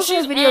 Yeah, On so most of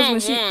she's her videos on when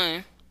she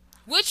one,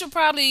 which will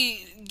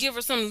probably give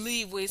her some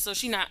leeway, so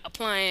she not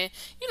applying,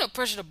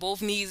 pressure to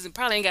both knees, and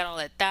probably ain't got all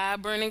that thigh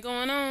burning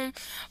going on.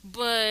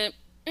 But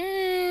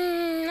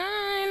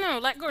I don't know.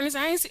 Like Courtney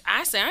said,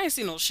 I ain't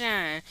see no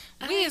shine.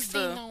 Where's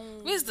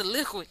the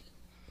liquid?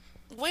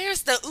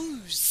 Where's the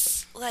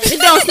ooze? Like it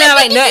don't sound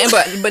like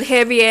nothing but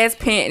heavy ass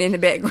panting in the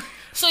background.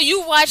 So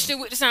you watched it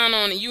with the sound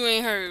on, and you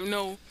ain't heard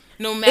no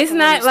macaroni It's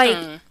not like,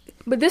 stirring.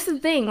 but this is the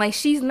thing. Like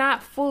she's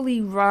not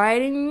fully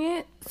riding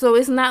it, so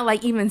it's not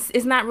like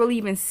it's not really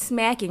even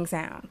smacking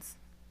sounds,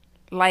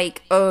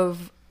 like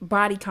of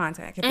body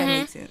contact. If that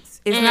makes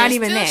sense, it's not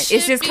even Still that. It's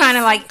should just be kind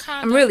of some like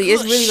kind I'm of really.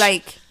 It's push. really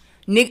like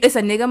it's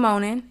a nigga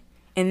moaning,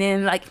 and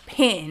then like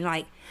panting,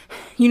 like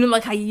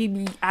like how you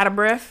be out of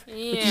breath. But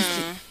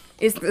Yeah.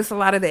 it's a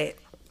lot of that.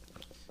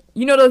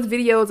 You know those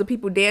videos of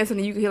people dancing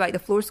and you can hear like the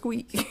floor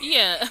squeak?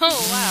 Yeah.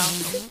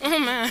 Oh wow. Oh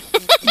man.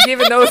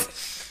 Giving those.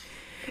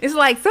 It's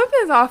like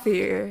something's off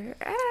here.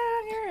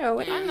 Girl,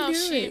 what I are know you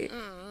shit.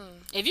 doing?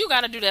 If you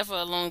gotta do that for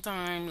a long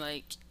time,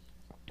 like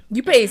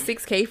You paid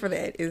 $6K for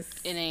that. Is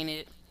it ain't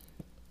it.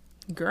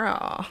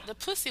 girl. The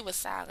pussy was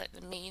silent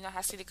to me. You know how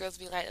I see the girls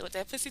be like with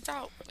that pussy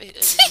talk. It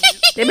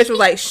That bitch was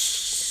like,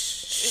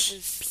 shh.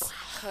 was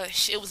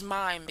hush. It was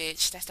mine,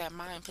 bitch. That's that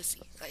mine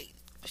pussy. Like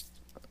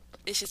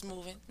it's just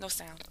moving, no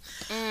sound.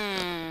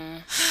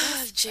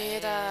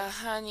 Jada,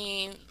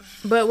 honey.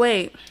 But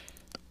wait.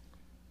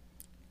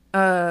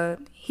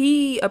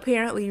 He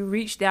apparently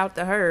reached out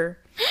to her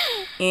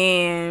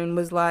and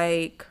was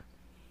like,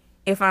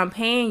 if I'm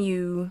paying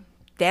you,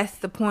 that's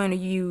the point of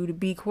you to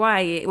be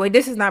quiet. Well,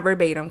 this is not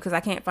verbatim because I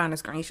can't find the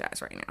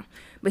screenshots right now.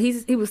 But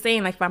he was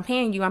saying, like, if I'm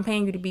paying you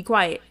to be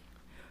quiet.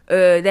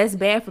 That's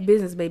bad for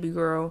business, baby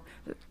girl.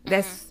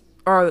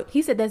 Or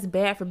he said that's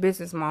bad for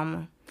business,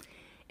 mama.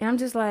 And I'm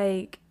just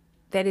like,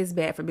 that is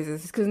bad for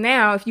business. Because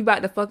now, if you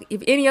about to fuck,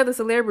 if any other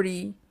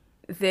celebrity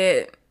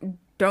that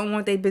don't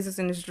want their business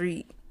in the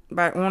street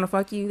but want to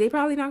fuck you, they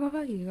probably not gonna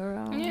fuck you,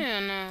 girl. Yeah,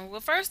 no.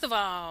 Well, first of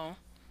all,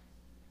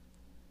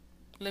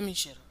 let me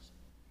shut up.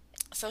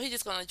 So he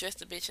just gonna address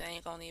the bitch and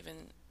ain't gonna even.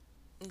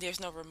 There's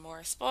no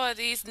remorse. Boy,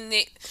 these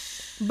Nick.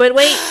 But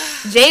wait,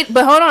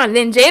 but hold on.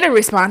 Then Jada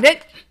responded.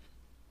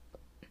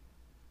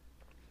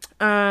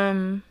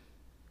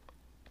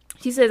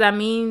 She says, I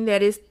mean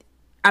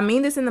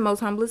this in the most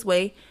humblest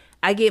way.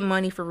 I get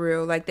money for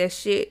real. Like that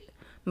shit,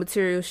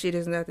 material shit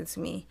is nothing to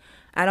me.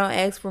 I don't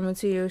ask for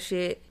material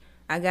shit.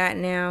 I got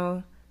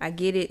now. I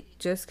get it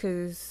just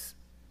cause.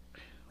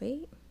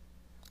 Wait.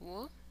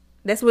 What?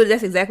 That's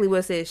exactly what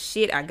it says.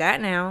 Shit, I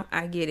got now.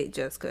 I get it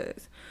just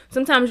cause.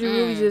 Sometimes you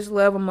really just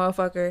love a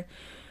motherfucker.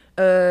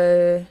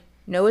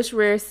 No, it's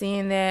rare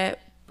seeing that,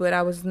 but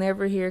I was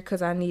never here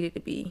cause I needed to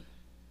be.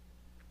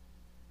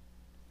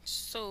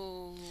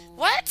 So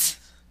What?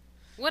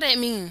 what that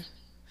mean?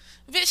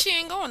 Bitch, she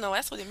ain't going nowhere.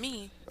 That's what it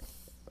mean.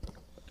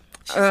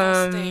 She's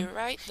gonna stay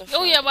right the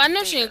Oh yeah, fuck but I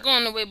know she there. ain't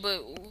going nowhere. But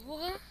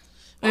what?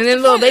 And then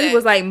the Lil point of Baby that?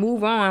 was like,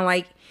 move on.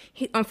 Like,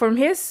 from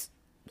his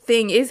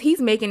thing,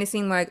 he's making it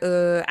seem like,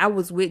 I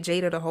was with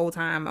Jada the whole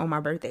time on my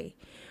birthday.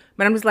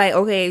 But I'm just like,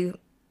 okay,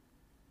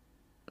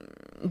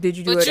 did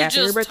you do But it you after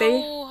your just birthday?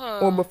 told her.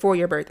 Or before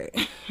your birthday?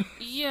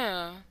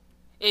 Yeah.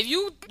 If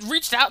you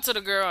reached out to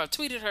the girl or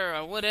tweeted her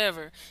or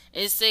whatever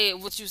and said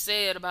what you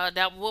said about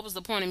that, what was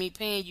the point of me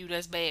paying you?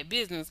 That's bad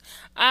business.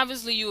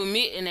 Obviously, you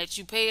admitting that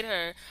you paid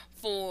her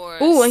for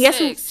Ooh, and guess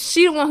who? sex.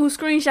 She the one who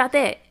screenshot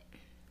that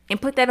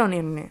and put that on the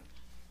internet.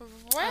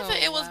 Whether Oh,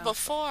 it was wow.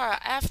 before or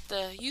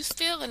after, you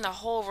still in the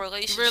whole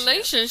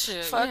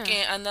Relationship. fucking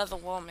Yeah. another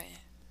woman.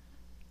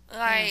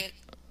 Like,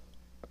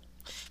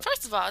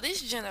 first of all,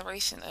 this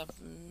generation of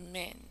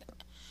men.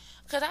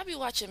 Cause I be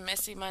watching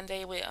Messy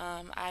Monday with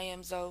I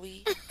Am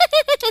Zoe,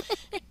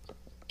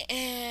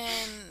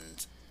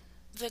 and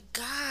the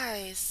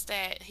guys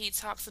that he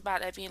talks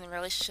about that being in a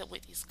relationship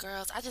with these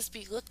girls, I just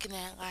be looking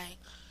at like,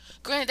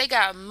 granted they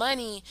got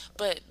money,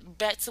 but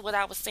back to what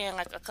I was saying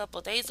like a couple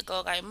of days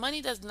ago, like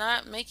money does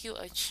not make you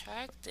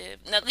attractive.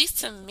 And at least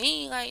to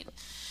me, like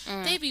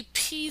they be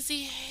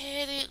peasy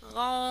headed,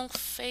 long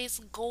face,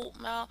 gold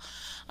mouth.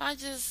 I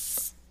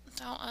just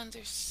don't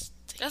understand.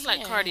 That's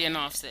like Cardi and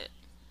Offset.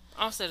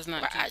 Offset is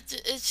not Right,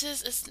 cute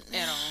it's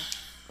at all.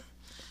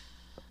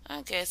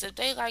 I guess if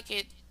they like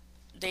it,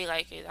 they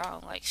like it. I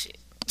don't like shit.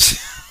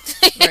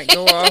 Right,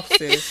 go off,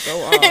 sis. Go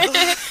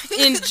off.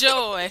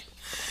 Enjoy.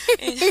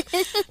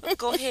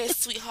 Go ahead,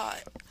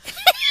 sweetheart.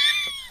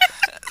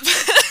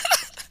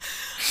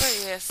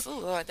 But yes, ooh,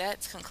 Lord,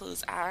 that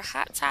concludes our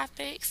hot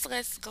topics.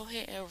 Let's go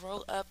ahead and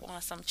roll up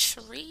on some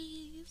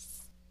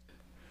trees.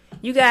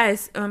 You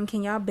guys,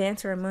 can y'all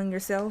banter among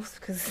yourselves?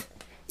 Because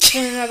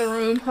in another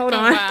room. Hold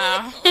on.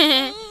 Wow.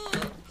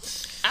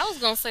 I was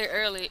gonna say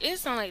earlier, it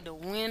sounded like the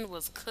wind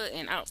was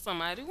cutting out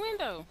somebody's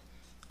window.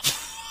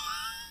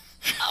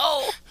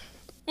 Oh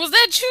Was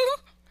that you?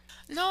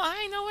 no,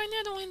 I ain't nowhere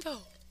near the window.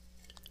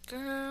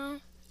 Girl,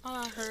 all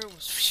I heard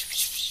was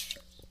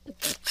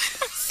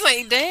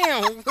say,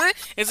 damn, what?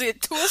 Is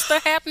it Twister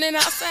happening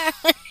outside?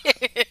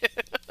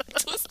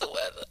 Twist the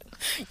weather.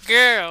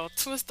 Girl,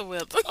 Twister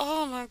weather.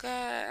 Oh my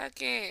god, I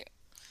can't.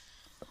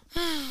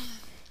 I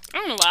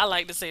don't know why I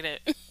like to say that.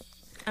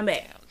 I'm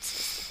back.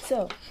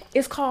 So,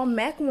 it's called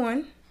Mac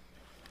 1.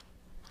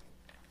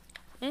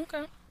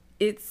 Okay.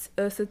 It's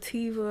a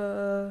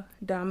sativa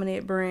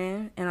dominant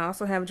brand, and I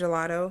also have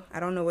gelato. I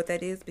don't know what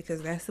that is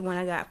because that's the one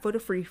I got for the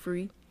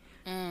free.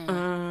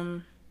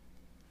 And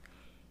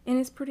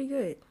it's pretty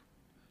good.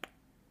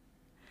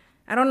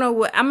 I don't know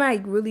what I'm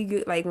like really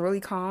good, like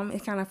really calm.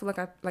 It kind of feel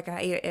like I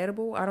ate an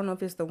edible. I don't know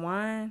if it's the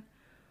wine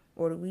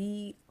or the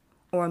weed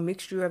or a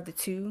mixture of the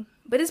two,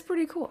 but it's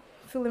pretty cool.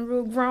 Feeling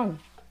real grown.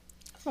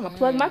 I'm gonna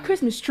plug my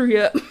Christmas tree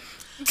up.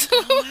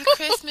 My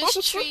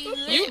Christmas tree.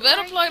 You lit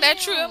better right plug that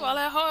now. tree up, all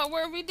that hard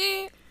work we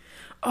did.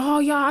 Oh,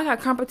 y'all, I got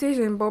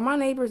competition, bro. My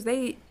neighbors,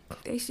 they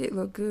shit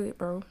look good,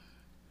 bro.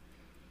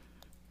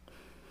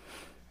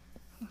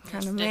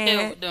 Kind of The hell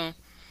mad. with them.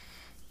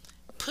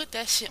 Put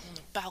that shit on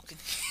the balcony.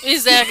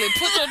 Exactly.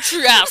 Put your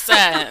tree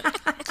outside.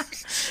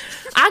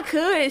 I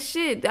could,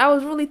 shit. I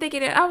was really thinking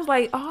that. I was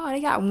like, oh,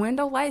 they got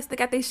window lights. They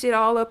got their shit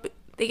all up.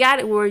 They got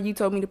it where you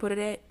told me to put it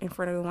at, in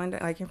front of the window,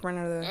 like in front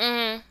of the.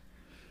 Mm-hmm.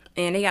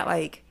 And they got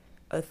like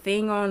a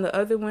thing on the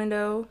other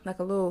window, like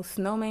a little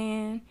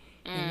snowman.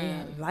 And they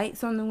got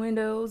lights on the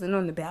windows and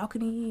on the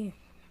balcony.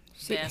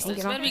 Shit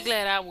Bastards. hanging Better off. be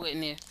glad I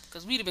wasn't there,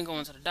 because we'd have been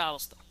going to the dollar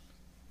store.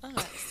 I'm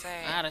not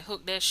saying. I'd have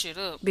hooked that shit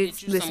up. Bitch,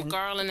 Get you listen. some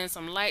garland and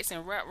some lights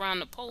and wrap around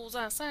the poles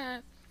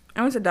outside.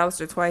 I went to Dollar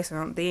Store twice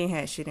and they ain't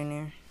had shit in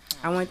there.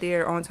 I went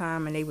there on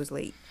time and they was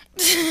late.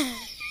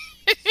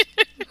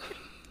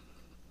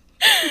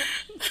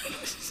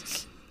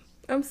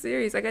 I'm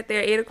serious. I got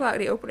there at 8 o'clock.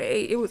 They opened at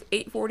 8. It was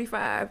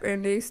 8:45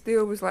 and they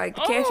still was like,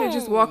 the cashier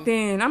just Oh. walked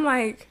in. I'm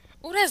like,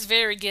 Oh, that's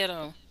very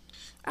ghetto.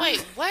 Wait,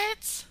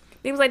 what?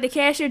 they was like, the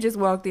cashier just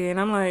walked in.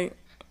 I'm like,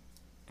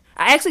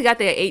 I actually got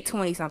there at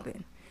 8:20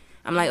 something.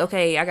 I'm like,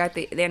 okay, I got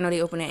they know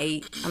they open at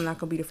 8. I'm not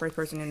gonna be the first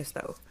person in the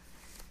stove.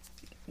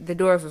 The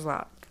doors was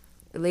locked.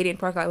 The lady in the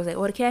parking lot was like,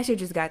 "Oh, the cashier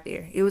just got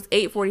there." It was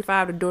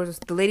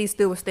 8:45. The lady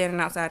still was standing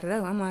outside the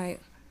door. I'm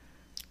like,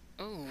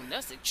 Oh,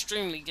 that's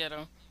extremely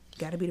ghetto.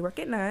 gotta be to work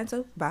at 9,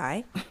 so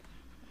bye.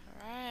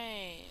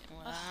 Right.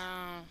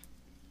 Wow.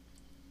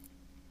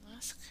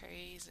 That's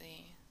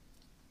crazy.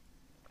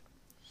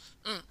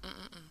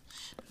 Mm-mm-mm.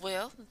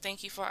 Well,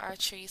 thank you for our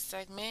tree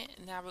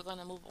segment. Now we're going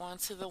to move on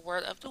to the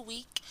word of the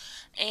week.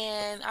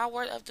 And our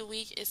word of the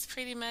week is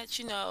pretty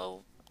much,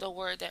 the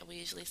word that we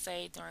usually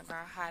say during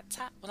our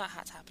not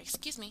hot topic,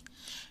 excuse me,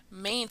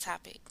 main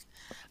topic,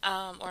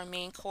 or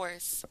main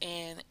course.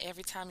 And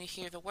every time you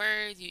hear the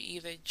word, you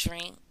either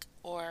drink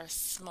or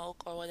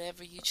smoke or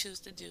whatever you choose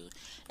to do,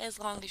 as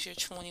long as you're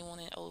 21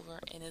 and over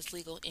and is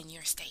legal in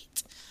your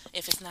state.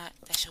 If it's not,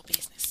 that's your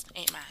business,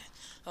 ain't mine.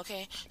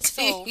 Okay?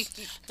 So,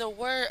 the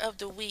word of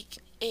the week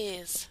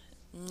is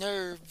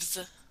nerves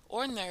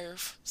or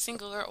nerve,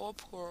 singular or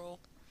plural.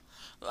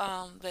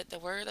 But the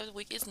word of the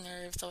week is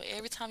nerves. So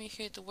every time you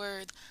hear the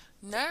word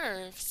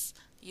nerves,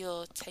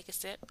 you'll take a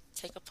sip,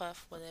 take a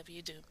puff, whatever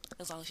you do,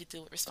 as long as you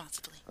do it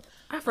responsibly.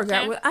 I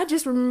forgot Okay. what. I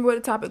just remember what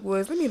the topic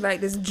was. Let me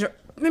like this.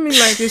 Let me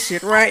like this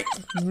shit right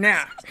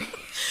now.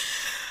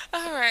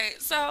 All right.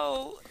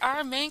 So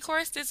our main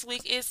course this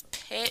week is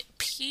pet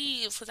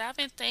peeves. Because I've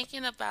been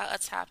thinking about a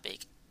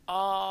topic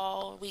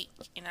all week,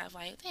 and I was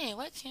like, dang,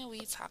 what can we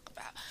talk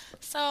about?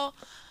 So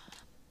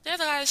there's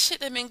a lot of shit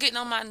that been getting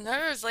on my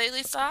nerves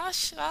lately. So I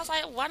was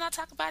like, why not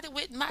talk about it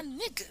with my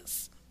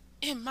niggas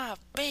in my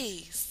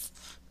base?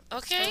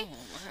 Okay. Oh,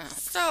 wow.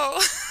 So,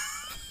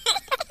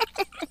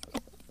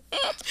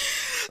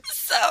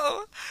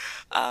 so,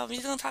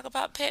 we're gonna talk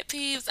about pet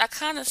peeves. I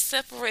kind of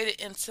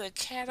separated into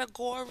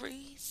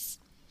categories.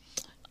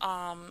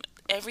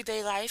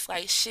 Everyday life,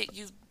 like shit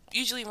you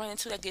usually run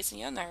into that gets in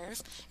your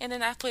nerves, and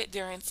then I put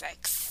during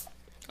sex.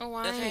 Oh, wow.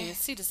 I didn't Okay. even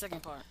see the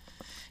second part.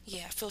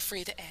 Yeah, feel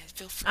free to add.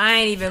 Feel free. I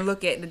ain't even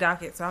look at the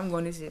docket, so I'm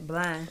going this shit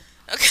blind.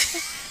 Okay.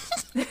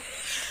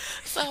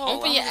 So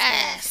Open your I'm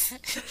ass.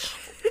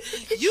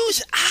 use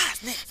your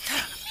eyes next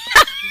time.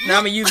 Now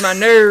I'm gonna use my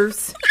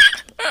nerves.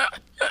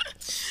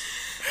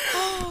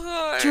 Oh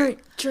Lord.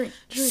 Drink.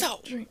 So-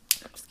 drink.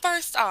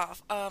 First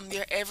off,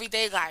 your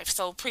everyday life.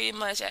 So pretty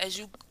much as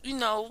you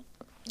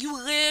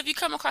live, you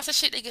come across a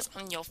shit that gets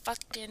on your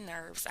fucking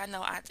nerves. I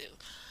know I do.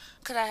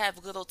 Cause I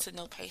have little to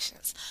no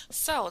patience.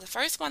 So the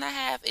first one I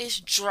have is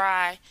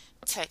dry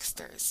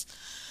texters.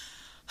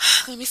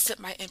 Let me sip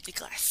my empty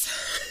glass.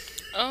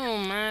 Oh,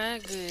 my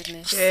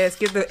goodness. Yes,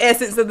 get the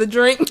essence of the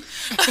drink.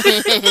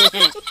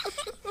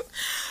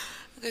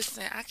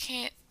 Listen, I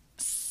can't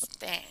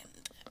stand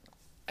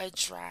a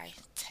dry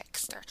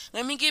texter.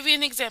 Let me give you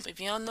an example. If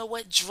you don't know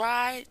what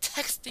dry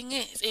texting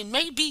is, it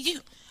may be you.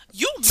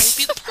 You may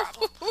be the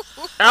problem.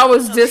 I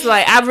was just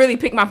like, I really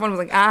picked my phone. I was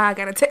like, I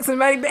gotta text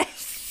somebody back.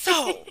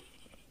 So,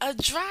 a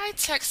dry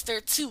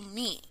texter to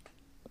me,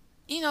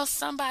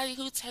 somebody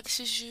who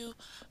texts you,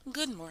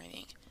 good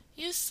morning.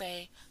 You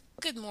say,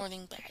 good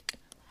morning back.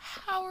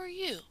 How are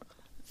you?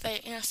 They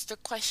answer the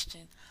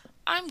question,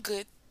 I'm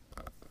good.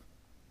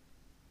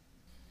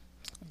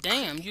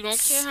 Damn, you don't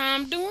care how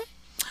I'm doing?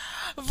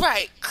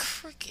 Right,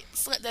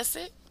 crickets. That's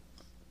it.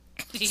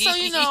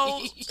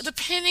 So,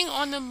 depending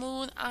on the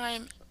mood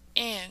I'm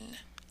in,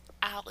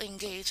 I'll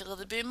engage a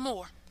little bit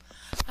more.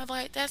 I'm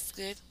like, that's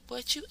good.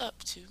 What you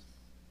up to?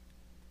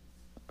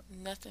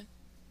 Nothing.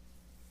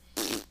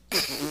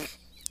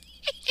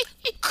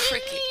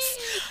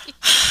 Crickets.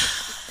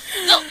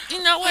 No,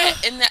 you know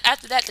what? And then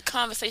after that, the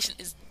conversation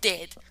is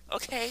dead.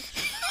 Okay,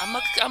 I'm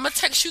gonna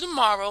text you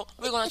tomorrow.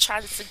 We're gonna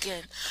try this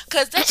again,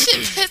 cause that shit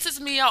pisses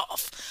me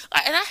off.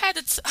 Like, and I had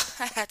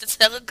I had to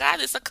tell a guy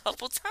this a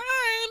couple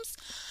times.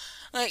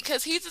 Like,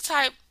 cause he's the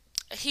type,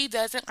 he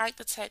doesn't like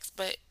the text,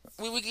 but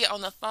when we get on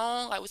the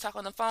phone, like we talk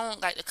on the phone,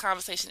 like the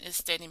conversation is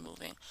steady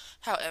moving.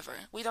 However,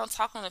 we don't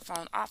talk on the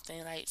phone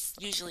often. Like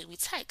usually we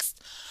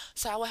text.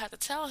 So I would have to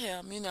tell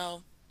him,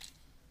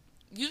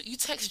 you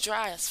text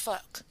dry as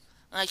fuck.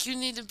 Like you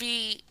need to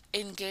be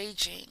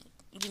engaging.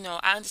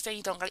 I understand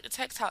you don't like the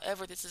text.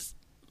 However, this is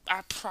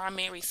our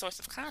primary source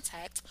of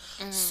contact.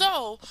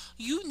 So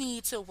you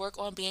need to work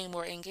on being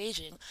more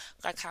engaging,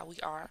 like how we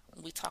are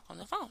when we talk on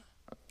the phone.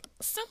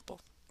 Simple.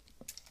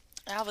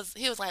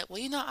 He was like, well,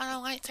 I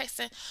don't like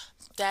texting.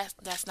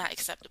 That's not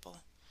acceptable.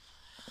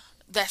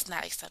 That's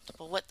not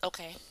acceptable. What?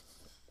 Okay.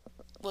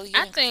 Well, you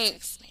I ain't gonna think,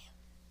 text me.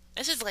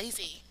 It's just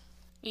lazy.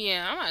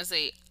 yeah, I'm gonna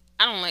say,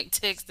 I don't like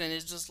texting.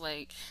 It's just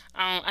like,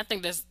 I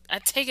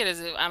take it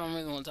as if I don't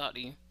really want to talk to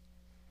you.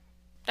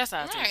 That's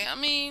how I take Right. it. I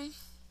mean,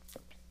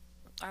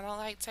 I don't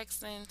like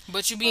texting.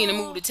 But you be in the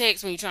mood to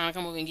text when you're trying to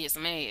come over and get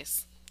some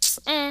ass.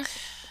 Mm.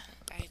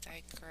 I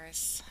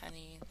digress,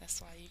 honey. That's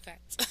why you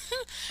got.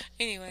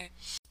 Anyway.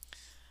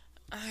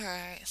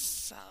 Alright,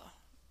 so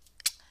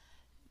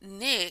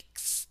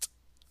next,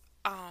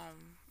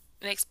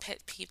 next pet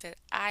peeve that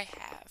I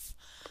have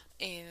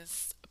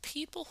is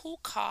people who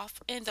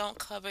cough and don't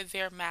cover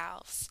their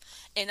mouths.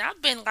 And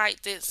I've been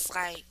like this,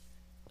 like,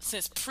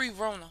 since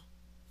pre-Rona.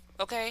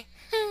 Okay?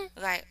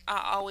 Like,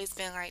 I always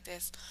been like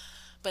this.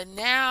 But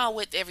now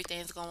with everything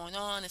that's going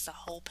on, it's a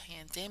whole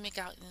pandemic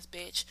out in this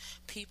bitch.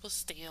 People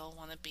still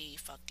want to be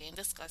fucking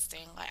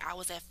disgusting. Like, I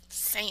was at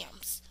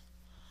Sam's.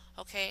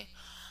 Okay?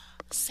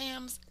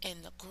 Sam's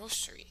in the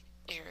grocery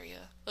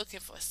area looking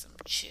for some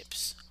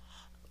chips.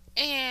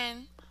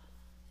 And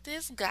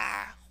this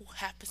guy, who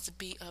happens to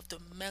be of the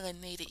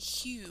melanated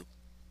hue,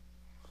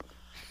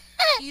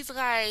 he's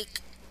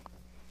like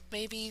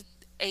maybe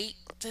 8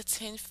 to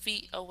 10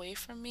 feet away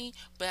from me,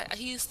 but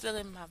he's still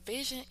in my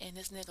vision. And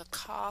this nigga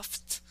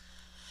coughed.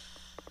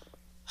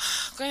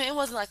 Granted, it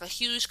wasn't like a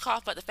huge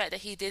cough, but the fact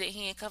that he did it,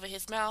 he ain't covered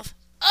his mouth.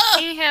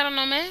 He ain't had on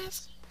no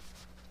mask.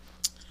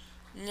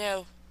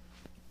 No,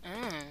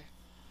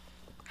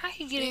 How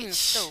he get in the bitch.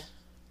 store?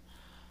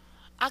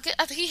 I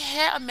think he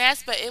had a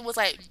mask, but it was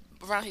like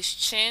around his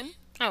chin.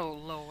 Oh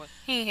Lord,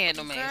 he ain't had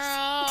no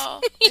mask.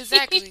 Girl,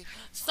 exactly.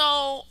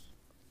 So,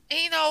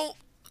 you know,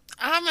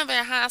 I remember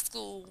in high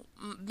school,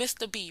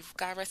 Mr. B,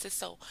 God rest his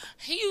soul,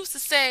 he used to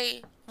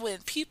say when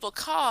people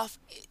cough,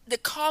 the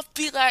cough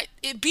be like,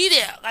 it be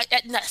there, like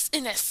in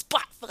that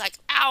spot for like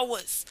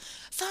hours.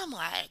 So I'm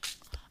like,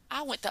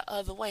 I went the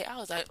other way. I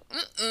was like,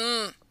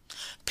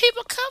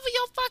 people cover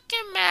your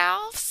fucking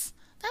mouths.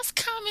 That's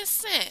common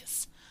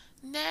sense.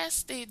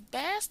 Nasty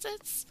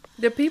bastards.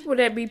 The people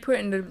that be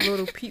putting the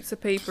little pizza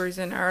papers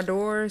in our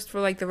doors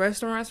for like the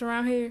restaurants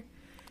around here,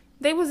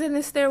 they was in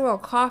the stairwell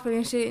coughing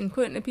and shit and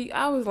putting the pizza.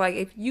 I was like,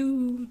 if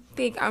you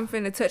think I'm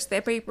finna touch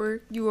that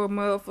paper, you a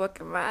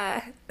motherfucking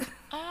lie.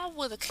 I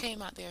would have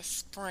came out there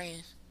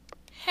spraying.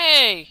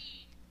 Hey,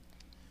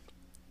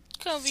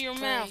 cover your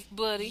Spray. mouth,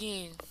 buddy.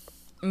 Yeah.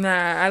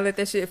 Nah, I let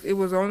that shit. It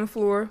was on the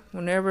floor.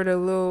 Whenever the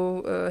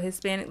little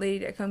Hispanic lady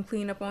that come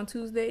clean up on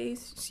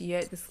Tuesdays, she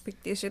had to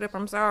pick this shit up.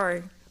 I'm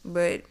sorry,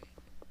 but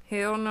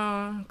hell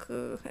no,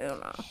 hell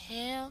no.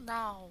 Hell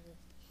no.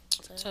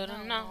 To the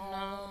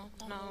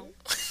no.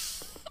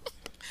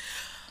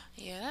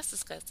 Yeah, that's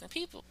disgusting.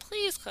 People,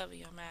 please cover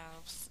your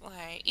mouths.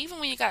 Like, even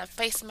when you got a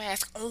face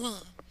mask on,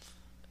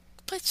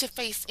 put your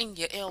face in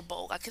your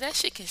elbow. Like, that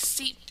shit can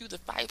seep through the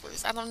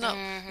fibers. I don't know.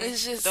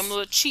 It's just... Them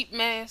little cheap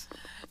masks.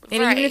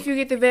 And right. even if you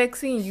get the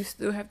vaccine, you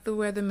still have to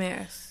wear the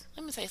mask.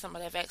 Let me tell you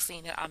something about that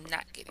vaccine that I'm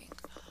not getting.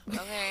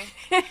 Okay?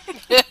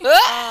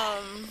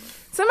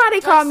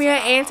 Somebody called me an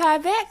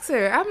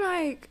anti-vaxxer. I'm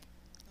like,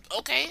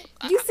 Okay?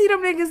 you see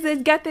them niggas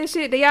that got that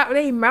shit?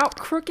 They mouth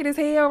crooked as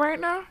hell right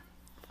now.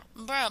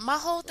 Bruh, my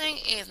whole thing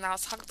is, and I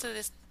was talking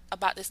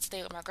about this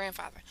today with my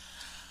grandfather.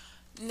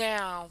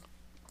 Now,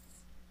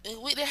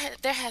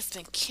 there has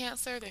been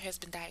cancer, there has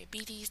been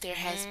diabetes, there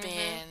has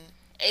been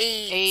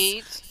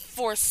AIDS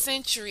for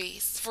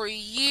centuries, for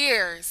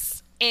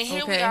years. And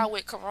here we Okay. are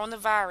with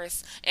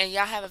coronavirus, and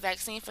y'all have a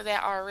vaccine for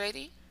that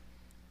already?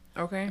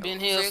 Okay. Been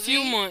here a few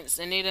Really? months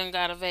and they done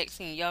got a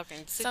vaccine. Y'all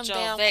can sit Some your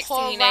damn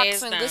vaccine Clorox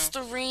ass and down.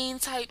 Listerine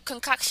type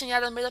concoction y'all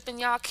done made up in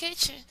y'all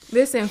kitchen.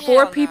 Listen, Hell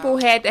 4 no. people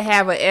had to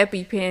have an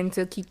EpiPen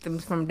to keep them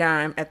from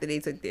dying after they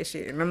took this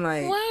shit. And I'm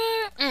like,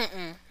 What?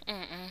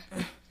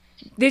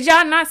 did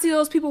y'all not see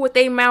those people with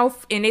their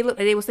mouth and they looked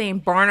like they were saying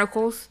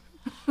barnacles?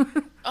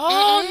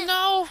 Oh,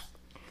 no.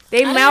 They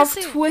didn't mouth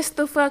see it. twist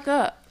the fuck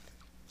up.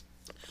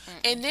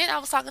 And then I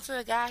was talking to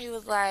the guy, he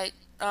was like,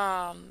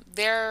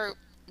 they're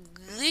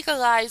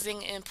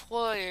legalizing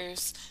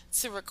employers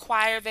to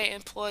require their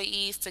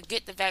employees to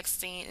get the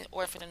vaccine in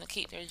order for them to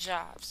keep their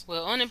jobs.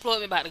 Well,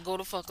 unemployment about to go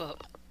the fuck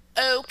up.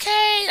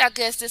 Okay, I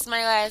guess this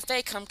my last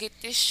day. Come get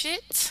this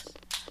shit.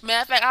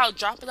 Matter of fact, I'll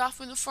drop it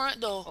off in the front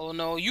door. Oh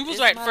no, you was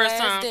It's right the my first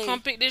last time. day.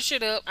 Come pick this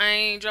shit up. I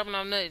ain't dropping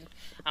off nothing.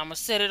 I'ma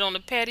set it on the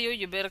patio.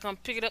 You better come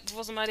pick it up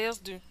before somebody else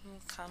do.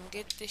 Come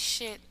get this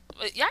shit.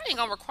 But y'all ain't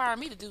gonna require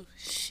me to do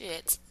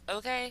shit,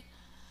 okay?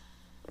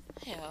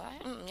 Hell,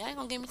 y'all ain't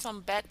gonna give me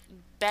some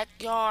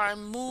backyard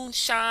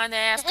moonshine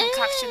ass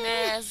concoction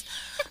ass.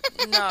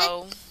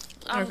 No,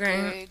 I'm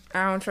Okay. good.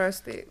 I don't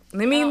trust it.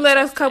 Let me don't let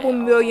a trust it couple at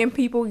all. million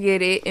people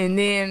get it and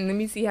then let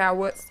me see how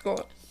what's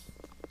going.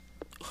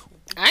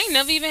 I ain't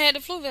never even had the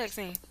flu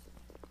vaccine.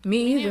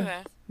 Me either.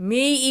 Neither.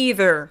 Me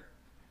either.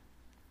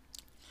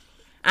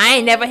 I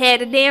ain't never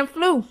had the damn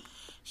flu.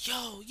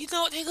 Yo, you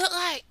know what they look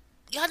like?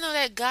 Y'all know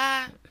that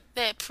guy,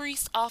 that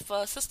priest off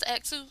of Sister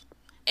Act 2?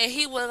 And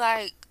he would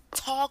like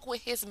talk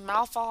with his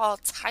mouth all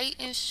tight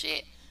and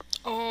shit.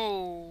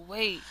 Oh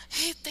wait,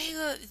 They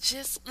look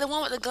just the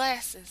one with the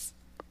glasses.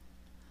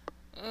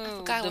 oh,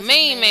 forgot the what his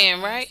main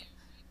name man, was. right?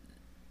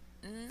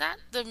 Not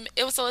the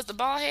it's the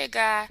bald head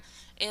guy,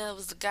 and it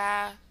was the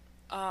guy,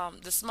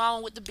 the small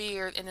one with the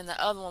beard, and then the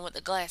other one with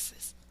the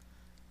glasses.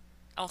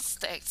 On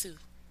Sister Act 2.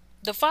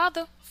 The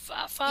father,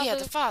 father. Yeah,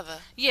 the father.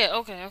 Yeah,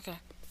 okay.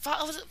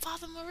 Was it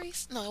Father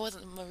Maurice? No, it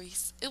wasn't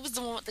Maurice. It was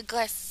the one with the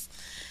glasses.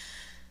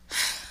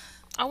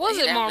 I was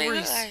He it definitely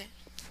looked Maurice. like-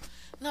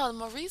 No,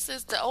 Maurice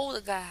is the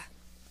older guy.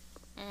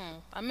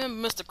 I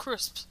remember Mr.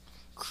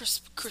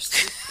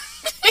 Crispy.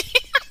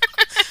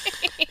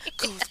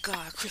 Good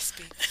God,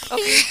 crispy.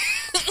 Okay,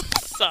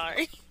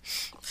 sorry.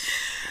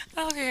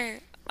 Okay.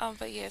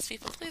 But yes,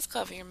 people, please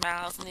cover your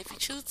mouths, and if you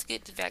choose to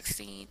get the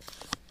vaccine,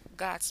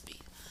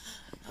 Godspeed.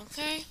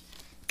 Okay.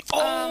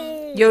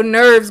 Oh. Your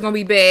nerves gonna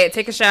be bad.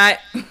 Take a shot.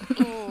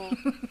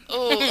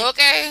 Ooh,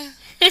 okay.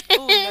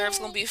 Ooh, nerves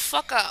gonna be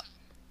fuck up.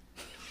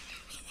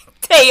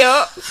 Tay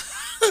up.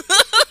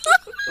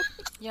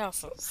 Y'all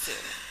so silly.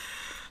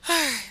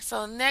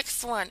 So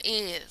next one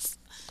is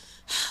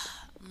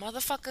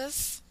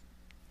motherfuckers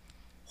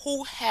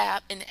who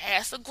have an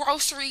ass of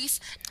groceries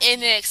in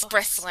the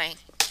express lane.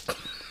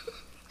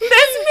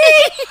 That's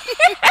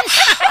me.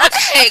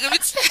 Okay, let me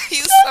tell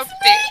you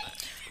something.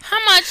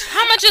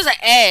 How much is an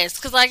ass?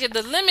 Cause like if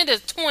the limit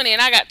is 20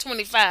 and I got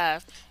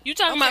 25. You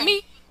talking about Okay.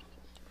 me?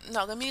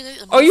 No, let me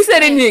Oh, you said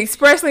in explain. the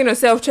express lane or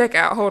self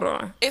checkout? Hold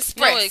on.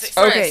 Express. No, Express.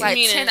 express. Okay. Like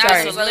Meaning 10 there's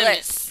items a or limit.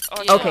 less. Or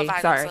Yeah. 12 Okay,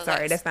 items sorry. or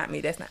less. That's not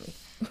me. That's not me.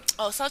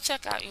 Oh, so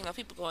check out,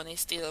 people go and they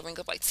still ring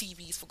up like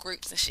TVs for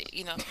grapes and shit.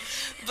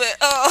 But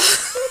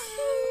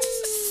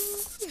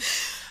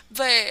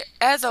but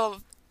as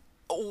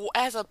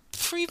a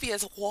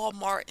previous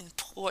Walmart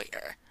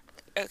employer,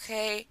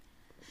 okay,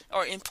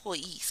 or employee,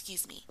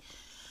 excuse me,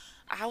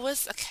 I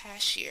was a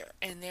cashier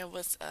and there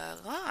was a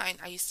line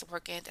I used to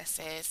work in that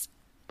says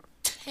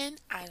 10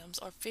 items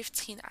or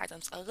 15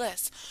 items or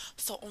less.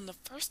 So on the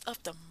first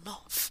of the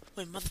month,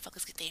 when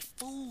motherfuckers get their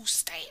food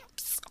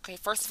stamps, okay,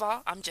 first of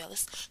all, I'm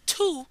jealous.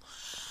 Two,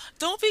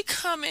 don't be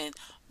coming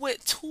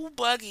with 2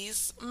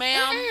 buggies,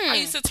 ma'am. I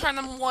used to turn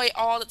them away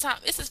all the time.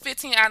 This is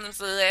 15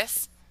 items or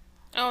less.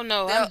 Oh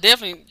no, They'll- I'm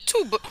definitely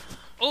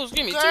oh,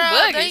 excuse me, Girl,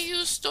 2 they buggies.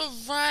 used to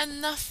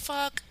run the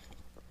fuck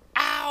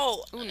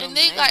out. Ooh, no, And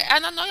they man.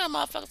 and I know y'all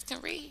motherfuckers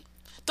can read.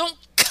 Don't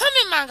come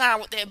in my line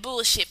with that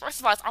bullshit. First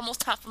of all, it's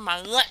almost time for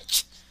my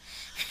lunch.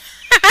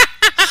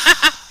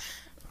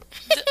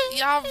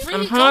 Y'all really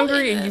I'm go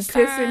hungry in and you the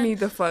pissing sign. me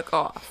the fuck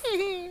off.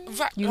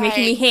 Right, You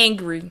making me like,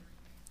 hangry.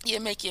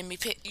 You're making me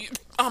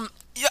I'm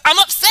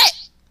upset.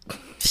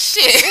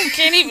 Shit.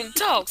 Can't even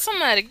talk.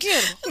 Somebody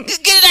get him. Get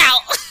it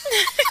out.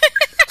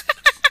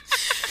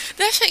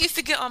 That shit used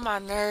to get on my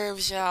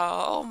nerves,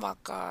 y'all. Oh my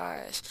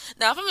gosh.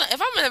 Now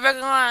if I'm in a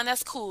regular line,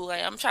 that's cool.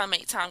 Like I'm trying to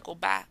make time go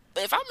by.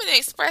 But if I'm in the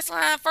express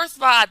line, first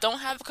of all, I don't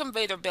have a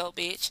conveyor belt,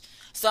 bitch.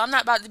 So I'm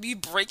not about to be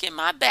breaking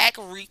my back,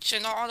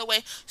 reaching all the way,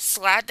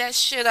 slide that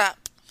shit up.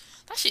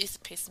 That shit used to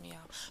piss me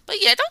off.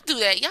 But yeah, don't do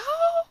that, y'all.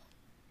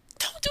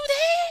 Don't do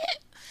that.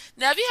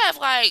 Now if you have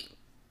like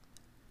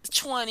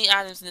 20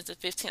 items and it's a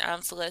 15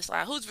 items to less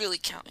line, who's really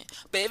counting?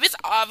 But if it's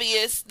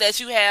obvious that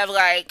you have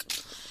like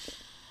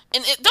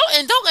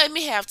don't let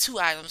me have 2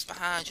 items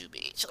behind you,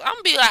 bitch. I'm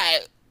gonna be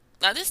like,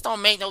 now this don't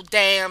make no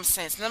damn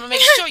sense. And I'm gonna make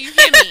sure you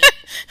hear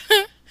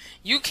me.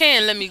 You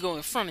can let me go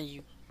in front of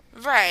you.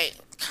 Right.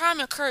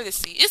 Common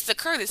courtesy. It's the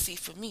courtesy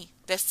for me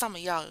that some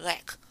of y'all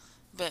lack.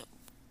 But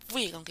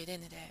we ain't gonna get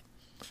into that.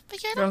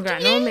 But yeah, Don't do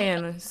got no that.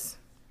 manners.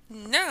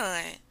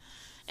 None.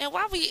 And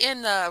while we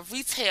in the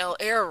retail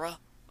era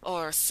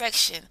or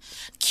section,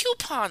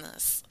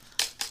 couponers.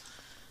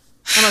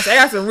 I'm gonna say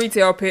I got some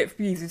retail pet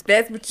peeves.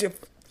 That's what you.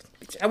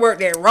 I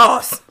worked at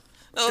Ross.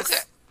 Okay.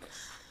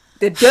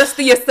 The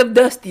dustiest of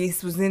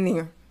dusties was in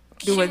there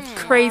doing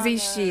crazy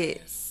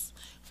shit.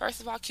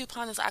 First of all,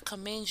 couponers, I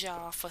commend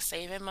y'all for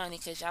saving money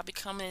because y'all be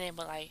coming in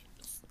with like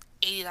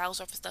 $80 worth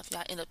of stuff.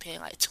 Y'all end up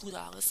paying like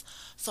 $2.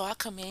 So I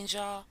commend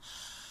y'all.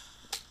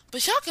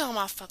 But y'all get on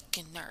my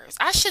fucking nerves.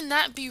 I should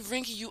not be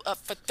ringing you up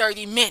for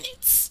 30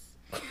 minutes.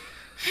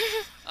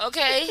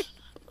 Okay?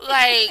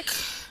 Like,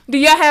 Do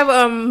y'all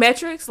have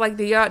metrics? Like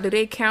do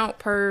they count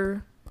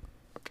per?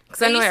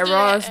 Because I They know used at to do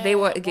Ross that they at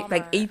would get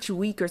like Walmart. each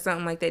week or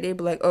something like that. They'd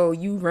be like, oh,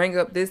 you rang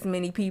up this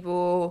many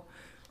people,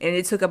 and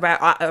it took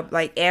about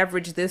like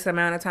average this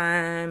amount of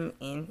time,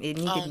 and it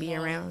needed Oh, to be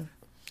no. around.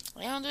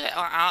 they don't do that.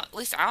 Or at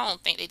least I don't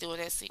think they do it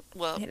at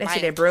well, That my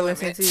shit at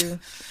Burlington employment. too.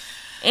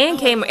 And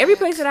Oh, Kmart. Every Lord.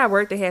 place that I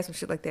worked, they had some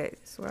shit like that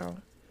as well.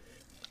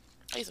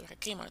 I used to work at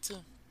Kmart too.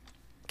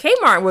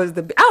 Kmart was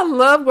I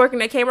loved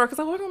working at Kmart because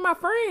I worked with my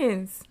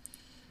friends.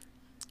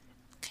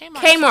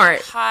 Kmart.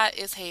 is hot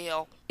as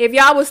hell. If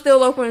y'all was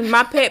still open,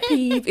 my pet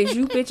peeve is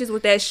you bitches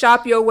with that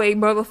shop your way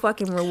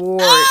motherfucking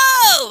reward.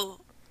 Oh!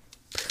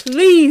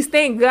 Please,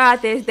 thank God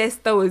that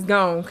store is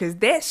gone, cause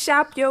that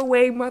shop your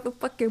way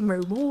motherfucking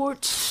reward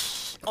Or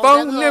that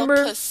phone little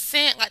number.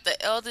 percent, like the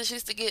elders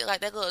used to get,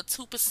 like that little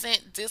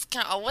 2%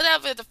 discount or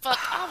whatever the fuck.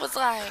 I was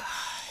like,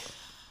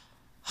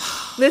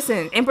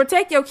 Listen, and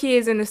protect your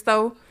kids in the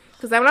store.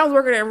 Cause when I was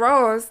working at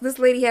Ross, this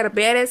lady had a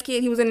badass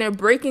kid. He was in there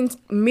breaking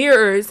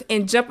mirrors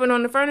and jumping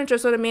on the furniture.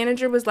 So the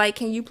manager was like,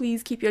 "Can you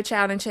please keep your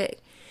child in check?"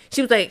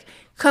 She was like,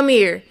 "Come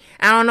here.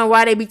 I don't know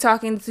why they be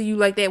talking to you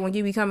like that when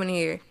you be coming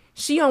here."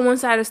 She on one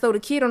side of the store, the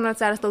kid on the other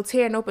side of the store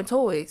tearing open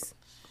toys.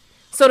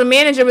 So the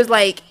manager was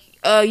like,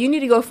 you need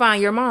to go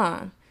find your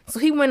mom. So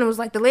he went and was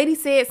like, the lady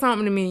said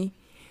something to me.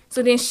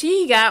 So then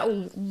she got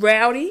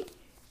rowdy.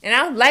 And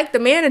I liked the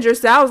manager,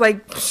 so I was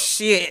like,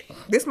 shit,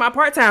 this is my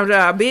part-time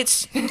job,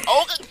 bitch.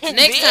 oh,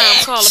 Next bitch.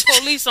 time, call the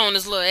police on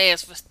this little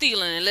ass for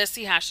stealing, and let's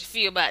see how she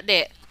feel about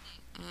that.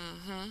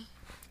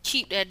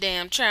 Keep that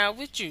damn child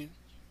with you.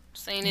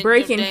 Saying in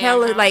Breaking the damn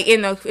hella, house. like,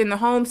 in the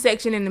home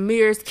section, in the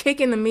mirrors,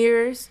 kicking the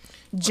mirrors,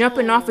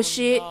 jumping off of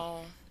shit.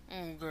 No.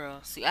 Oh, girl. girl.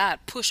 See,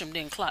 I'd push him,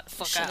 then clock the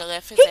fuck Should have out.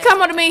 left his He ass come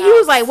at up to the me. He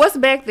was house. like, "What's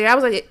back there?" I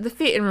was like, "The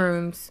fitting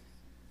rooms."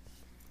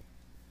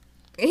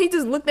 And he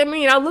just looked at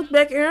me, and I looked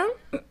back at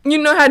him. You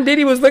know how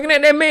Diddy was looking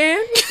at that man?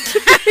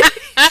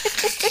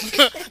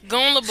 Go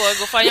on, little boy.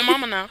 Go find your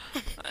mama now.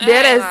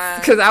 That ass,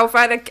 because I would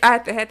find I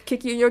had to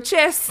kick you in your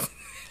chest.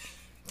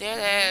 Dead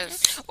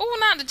ass. Oh,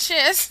 not the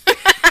chest.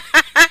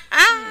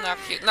 Knock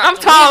you, knock I'm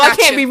the tall. wind I out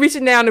can't you. be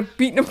reaching down and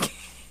beating them.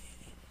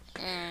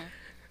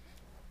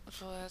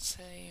 That's what I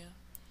tell you.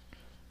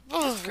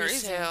 Oh,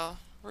 crazy.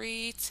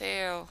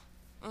 retail.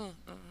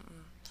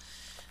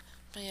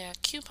 But yeah,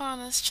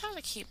 couponers, try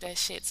to keep that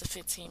shit to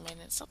 15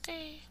 minutes,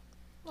 okay?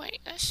 Like,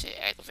 that shit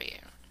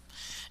aggravating.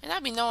 And I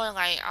be knowing,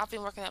 like, I've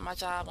been working at my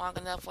job long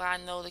enough where I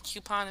know the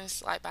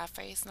couponers, like, by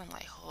face, and I'm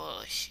like,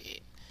 oh,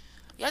 shit.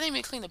 Y'all didn't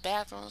even clean the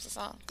bathrooms or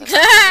something? 'Cause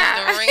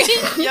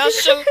I Yo,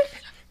 shoot.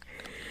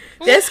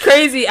 That's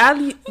crazy.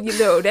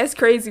 That's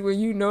crazy when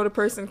you know the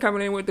person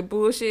coming in with the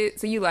bullshit.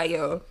 So you like,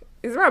 yo,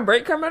 is my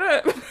break coming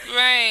up?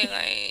 Right,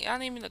 like, y'all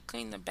need me to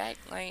clean the back.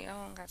 Like, I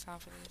don't got time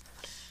for this.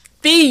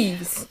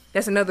 Thieves.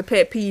 That's another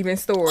pet peeve in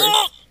stores.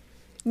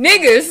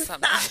 Niggas.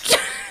 Something.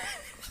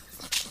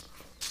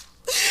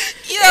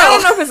 I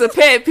don't know if it's a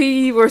pet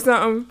peeve or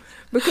something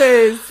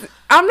because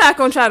I'm not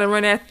gonna try to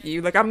run after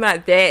you. Like I'm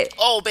not that.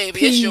 Oh, baby,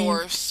 it's peeve.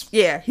 yours.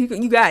 Yeah,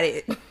 you got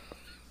it.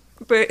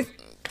 But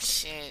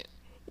Shit.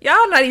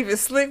 y'all not even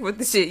slick with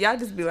the shit. Y'all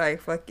just be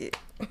like, fuck it.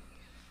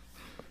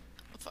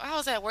 I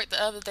was at work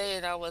the other day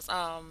and I was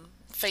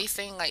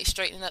facing like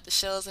straightening up the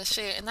shelves and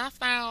shit, and I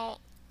found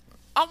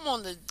I'm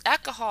on the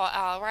alcohol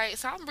aisle, right?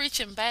 So I'm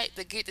reaching back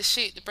to get the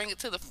shit to bring it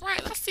to the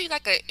front. I see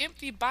like an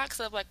empty box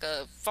of like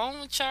a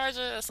phone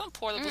charger or some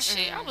portable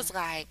shit. I was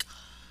like,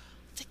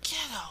 the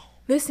ghetto.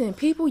 Listen,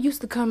 people used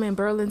to come in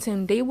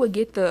Burlington. They would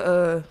get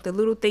the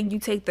little thing you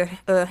take the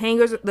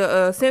hangers,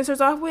 the sensors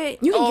off with.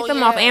 You can get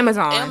them off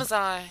Amazon.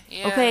 Amazon,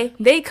 yeah. Okay,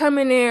 they come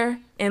in there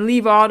and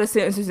leave all the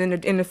sensors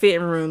in the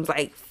fitting rooms,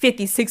 like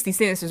 50, 60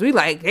 sensors. We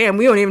like, damn,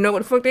 we don't even know what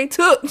the fuck they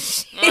took.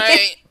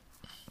 Right.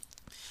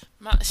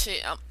 My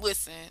shit.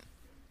 Listen.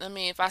 I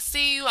mean, if I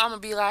see you, I'm gonna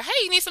be like, "Hey,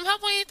 you need some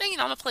help with anything?" You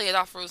know, I'm gonna play it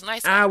off real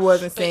nice. I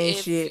wasn't But saying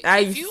if- shit. I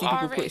if used to you see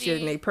people put shit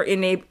already- in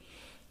they.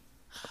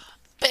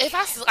 But if I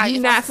like, You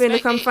if not I finna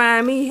suspect come it-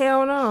 find me?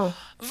 Hell no.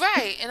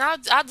 Right, and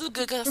I do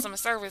good customer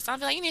service. I'll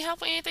be like, "You need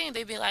help with anything?"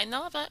 They be like,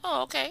 "No." I'm like,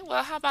 "Oh, okay.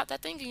 Well, how about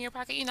that thing in your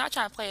pocket?" You know, I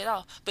try to play it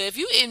off. But if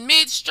you in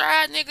mid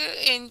stride,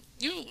 nigga, and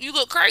you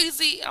look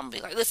crazy, I'm gonna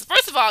be like, "Listen,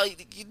 first of all,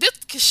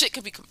 this shit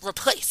can be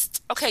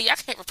replaced. Okay, y'all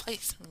can't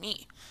replace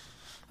me.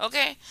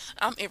 Okay,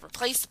 I'm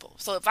irreplaceable.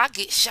 So if I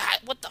get shot,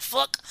 what the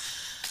fuck?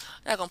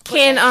 They're gonna put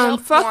Can that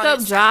help fucked on up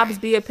its jobs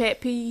side. be a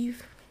pet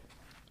peeve?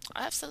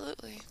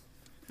 Absolutely.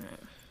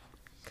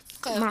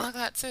 Cause I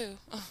got two.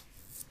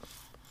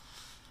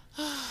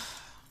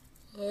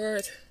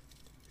 Lord.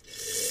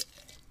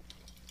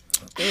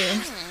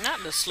 Damn.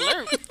 Not the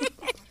slurp.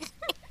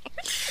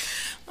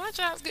 My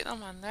job's getting on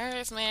my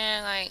nerves,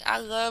 man. Like I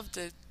love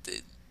the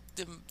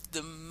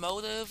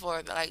motive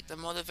or like the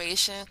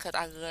motivation because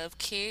I love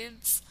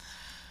kids,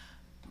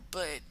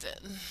 but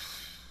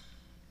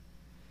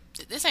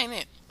this ain't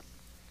it.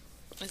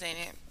 This ain't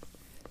it.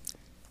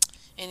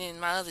 And then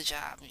my other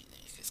job,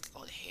 just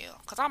go to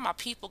hell. Cause all my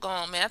people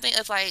gone, man. I think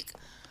it's like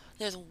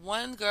there's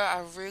one girl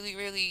I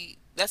really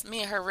that's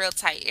me and her real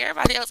tight.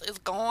 Everybody else is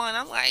gone.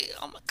 I'm like,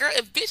 oh my girl,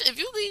 if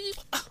you leave,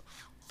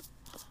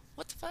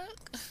 what the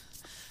fuck?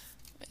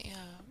 But yeah,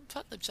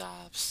 fucked up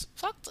jobs,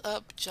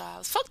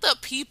 fucked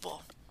up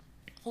people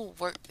who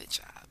work the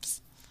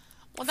jobs.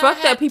 When I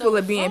Fucked had up people the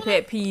are being Rona-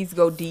 pet peeves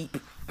go deep.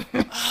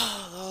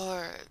 Oh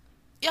Lord,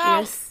 y'all.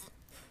 Yes.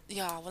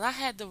 Y'all, when I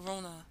had the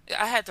Rona,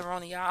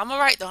 y'all. I'm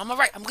alright though. I'm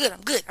alright. I'm good.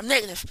 I'm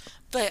negative.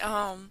 But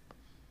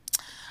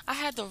I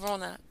had the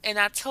Rona, and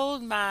I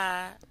told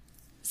my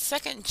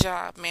second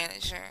job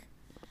manager.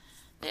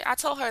 I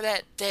told her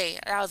that day.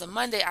 That was a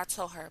Monday. I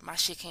told her my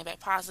shit came back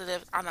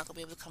positive. I'm not gonna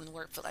be able to come to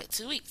work for like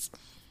 2 weeks.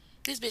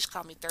 This bitch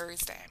called me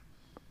Thursday.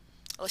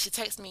 Oh, she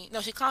texted me.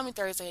 No, she called me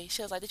Thursday.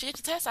 She was like, "Did you get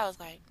your test?" I was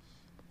like,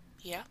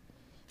 "Yeah."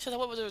 She was like,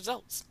 "What were the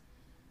results?"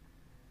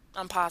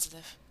 "I'm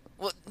positive."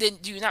 "Well, then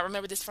do you not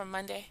remember this from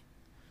Monday?"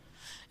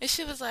 And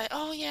she was like,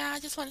 "Oh yeah, I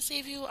just want to see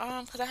if you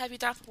because I have you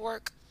down for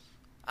work."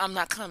 "I'm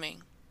not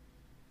coming."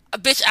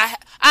 Bitch, I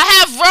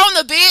have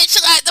Rona,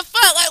 bitch. Like the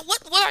fuck? Like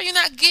what are you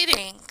not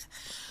getting?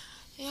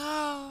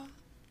 Yo,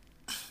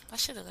 I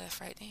should have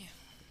left right then.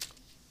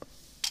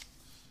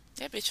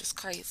 That bitch was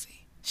crazy.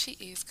 She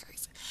is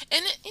crazy.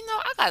 And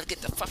I gotta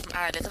get the fuck from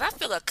out of there because I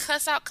feel a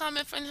cuss out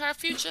coming from her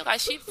future. Like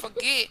she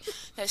forget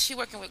that she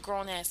working with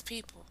grown ass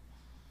people.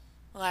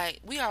 Like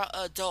we are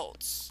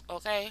adults,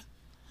 okay?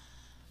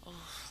 Oh,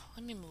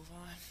 let me move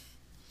on.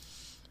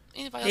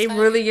 Anybody else They got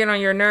really get on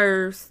your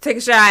nerves. Take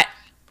a shot.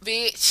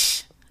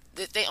 bitch?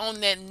 That they own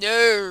that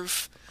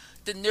nerve.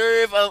 The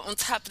nerve on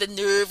top of the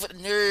nerve with the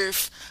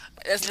nerve.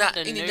 There's not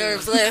The any nerve.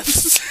 nerves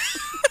left.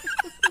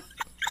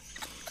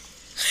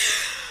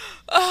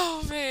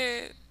 Oh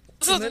man.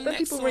 So the Let the next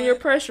people one, bring your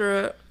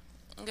pressure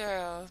up.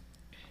 girl.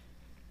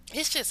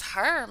 It's just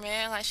her,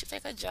 man. Like she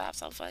take her job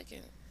so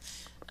fucking.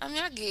 I mean,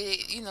 I get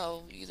it. You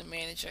know, you the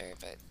manager,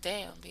 but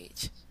damn,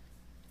 bitch.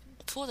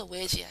 Pull the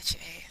wedgie out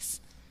your ass.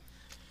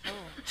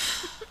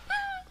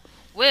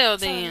 Well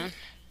then,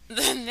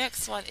 The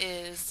next one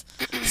is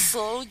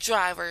slow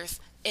drivers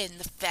in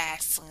the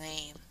fast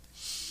lane.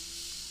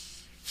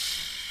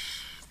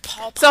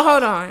 Paw So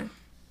hold on.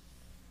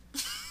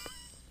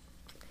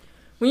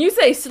 When you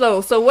say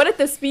slow, so what if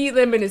the speed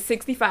limit is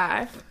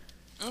 65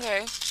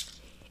 Okay.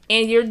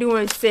 and you're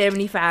doing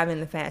 75 in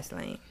the fast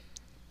lane?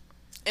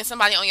 And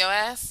somebody on your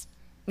ass?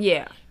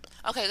 Yeah.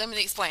 Okay, let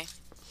me explain.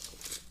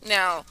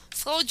 Now,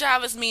 slow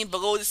drivers mean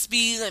below the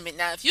speed limit.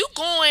 Now, if you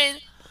going,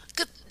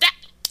 cause that,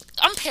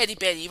 I'm petty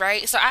Betty,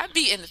 right? So I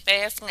be in the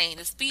fast lane.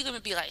 The speed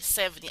limit be like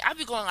 70. I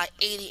be going like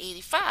 80,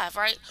 85,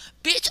 right?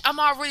 Bitch, I'm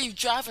already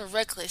driving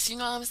reckless. You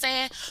know what I'm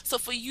saying? So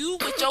for you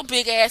with your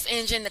big ass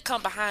engine to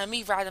come behind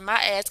me riding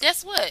my ass,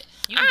 guess what?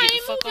 You can I get the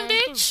ain't fuck moving,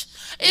 on, too.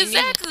 bitch. Me neither.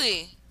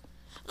 Exactly.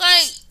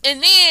 Like,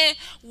 and then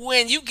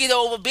when you get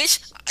over,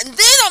 bitch, and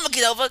then I'm gonna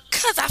get over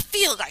because I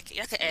feel like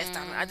it. I could ask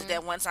Donna. I did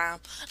that one time.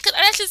 Because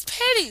that's just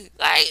petty.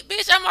 Like,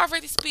 bitch, I'm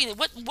already speeding.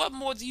 What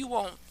more do you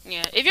want?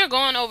 yeah, if you're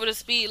going over the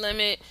speed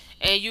limit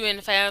and you in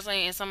the fast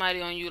lane and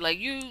somebody on you, like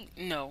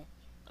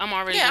I'm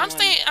already. Yeah,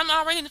 going. I'm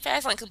already in the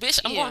fast lane because,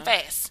 bitch, I'm Yeah. going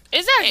fast.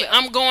 Exactly. Yeah.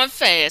 I'm going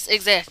fast.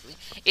 Exactly.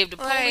 If the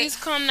Like- police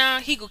come now,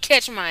 he could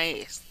catch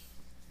my ass.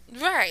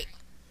 Right.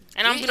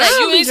 And I'm be I like,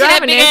 don't you be ain't see that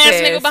driving big ass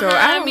that nigga fast, so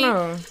I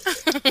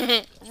behind don't me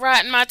know.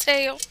 riding my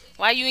tail?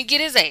 Why you ain't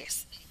get his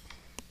ass?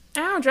 I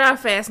don't drive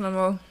fast no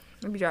more.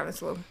 I be driving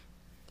slow.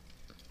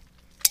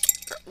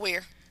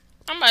 Where?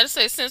 I'm about to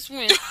say since when?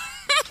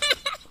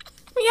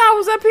 When y'all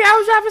was up here, I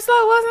was driving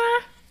slow,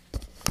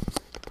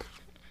 wasn't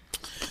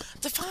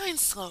I? Define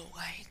slow,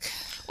 like.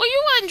 Well,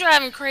 you wasn't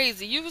driving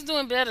crazy. You was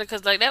doing better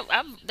because like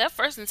that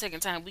first and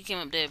second time we came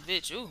up that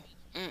bitch. Ooh.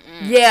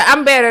 Yeah,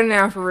 I'm better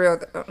now for real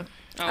though.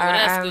 Oh, well,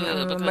 that's I'm good.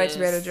 a because much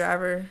better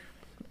driver.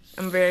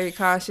 I'm very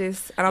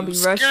cautious. I don't be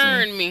rushing.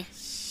 scaring me. You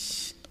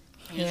was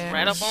Yeah.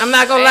 right up on I'm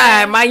not gonna my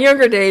lie. ass. My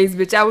younger days,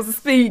 bitch, I was a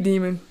speed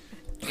demon.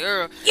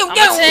 Girl, Yo, I'm yo.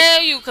 gonna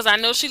tell you because I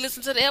know she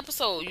listened to the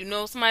episode. You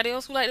know somebody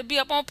else who like to be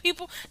up on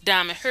people?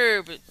 Diamond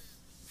Herbert.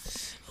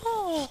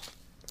 Oh,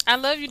 I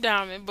love you,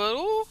 Diamond. But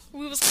ooh,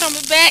 we was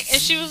coming back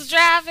and she was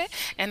driving,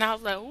 and I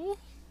was like, ooh,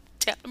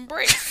 tap them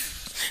brakes.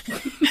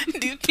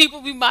 These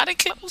people be mighty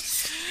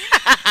close.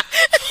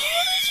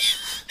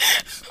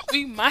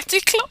 We mighty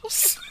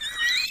close.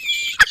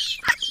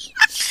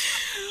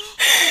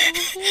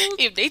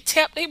 If they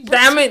tap they brakes,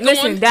 Diamond, we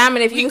listen, going,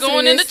 Diamond. If we you listen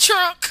going to in the this,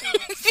 trunk.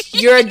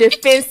 you're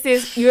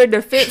defensive. You're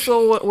defensive.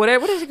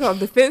 Whatever. What is it called?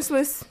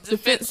 Defenseless.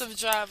 Defensive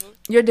driver.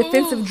 You're a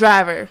defensive Ooh.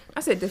 driver. I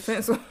said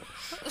defensive.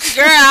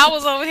 Girl, I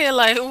was over here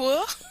like,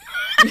 what?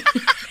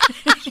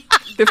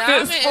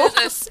 Diamond Defensive.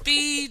 is a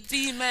speed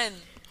demon.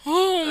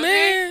 Oh,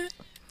 man.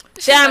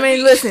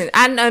 Diamond, listen.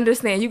 I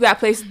understand. You got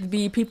places to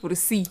be, people to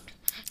see.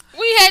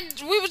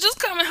 We were just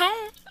coming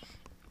home.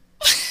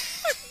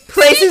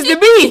 Places to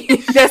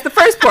be. That's the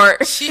first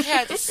part. She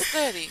had to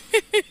study.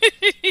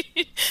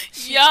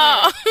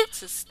 Y'all.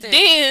 To study.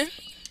 Then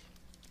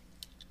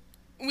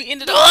we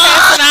ended up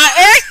passing our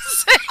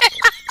ex.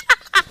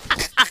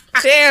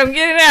 Damn,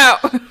 get it out.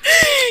 Yeah,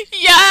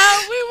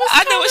 we was.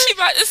 I know what she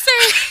about to say.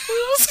 We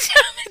was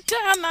coming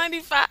down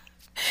 95,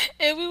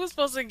 and we was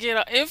supposed to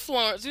get in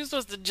Florence. We was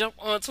supposed to jump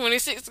on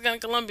 26 to go to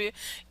Columbia.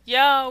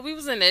 Y'all, we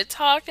was in there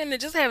talking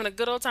and just having a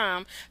good old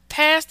time.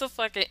 Past the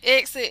fucking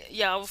exit,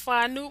 y'all. Before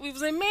I knew it, we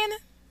was in Manning.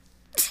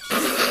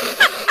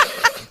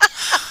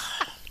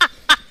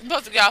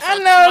 Supposed to get off I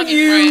on know 20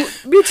 you. grand.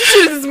 Bitch, you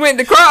should have just went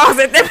to cross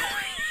at that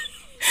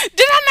point.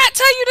 Did I not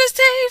tell you this,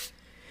 Dave?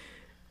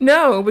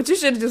 No, but you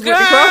should have just Girl,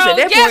 went to cross at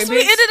that yes, point,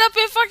 we bitch. ended up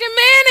in fucking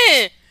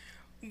Manning.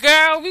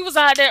 Girl, we was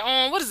out there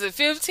on, what is it,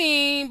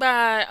 15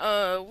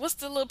 by, what's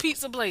the little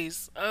pizza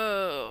place?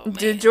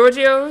 The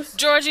Giorgio's?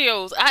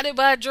 Giorgio's. Out there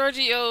by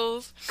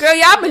Giorgio's. Girl,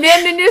 y'all been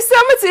ending this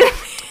summer to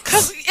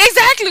Cause,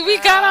 exactly, we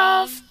got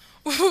off.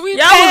 We y'all was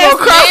passed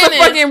gonna cross the Manning.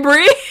 fucking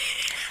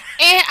bridge.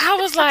 And I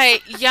was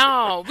like,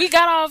 y'all, we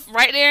got off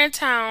right there in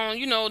town,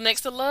 you know,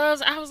 next to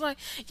Love's. I was like,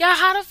 y'all,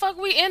 how the fuck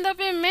we end up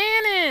in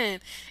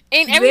Manning?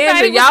 And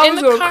everybody Then y'all was in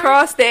was the gonna car.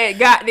 cross that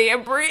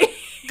goddamn bridge.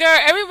 Girl,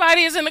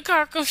 everybody is in the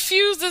car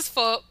confused as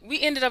fuck.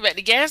 We ended up at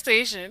the gas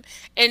station,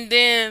 and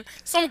then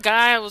some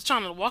guy was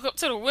trying to walk up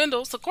to the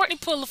window, so Courtney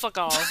pulled the fuck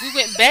off. We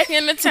went back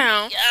into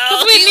town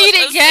because we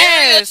needed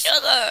gas.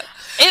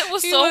 It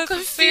was so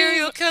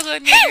serial confused. killer.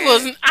 He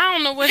wasn't. I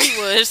don't know what he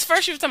was.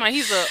 First, you were talking about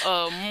he's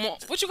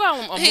what you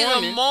call him? A He's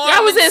Mormon. a Mormon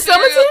Y'all was in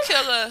serial Somerton?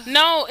 killer.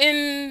 No,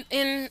 in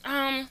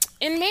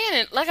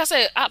Manning. Like I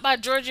said, out by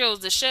Giorgio's,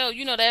 the Shell.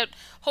 You know that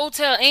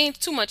hotel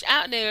ain't too much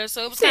out there,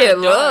 so it was kind Said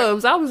of dark.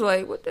 Loves. I was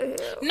like, what the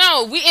hell?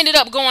 No, we ended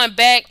up going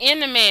back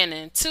into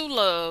Manning to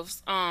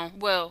Love's.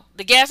 Well,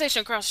 the gas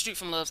station across the street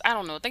from Love's. I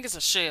don't know. I think it's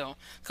a Shell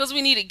because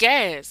we needed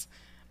gas.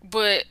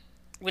 But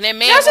when that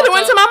man, Y'all should have walked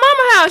went to up- my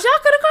mama's house.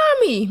 Y'all could have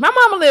called me. My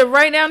mama lived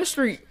right down the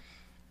street.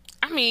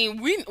 I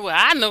mean,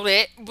 I know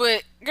that,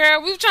 but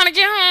girl, we were trying to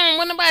get home.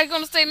 When nobody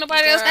gonna stay at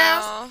nobody else's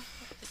house.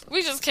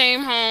 We just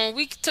came home.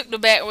 We took the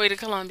back way to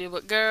Columbia,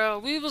 but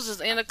girl, we was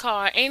just in the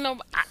car. Ain't no.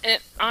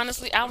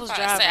 Honestly, I was I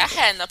driving. say I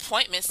had an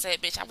appointment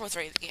set, bitch. I was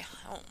ready to get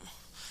home.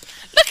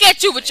 Look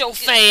at you with your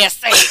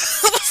fast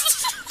ass.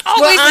 Well,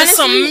 Always in honestly,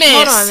 some mess.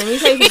 hold on, let me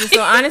tell you something.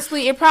 So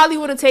honestly, it probably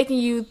would have taken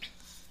you.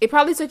 It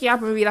probably took you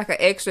out maybe like an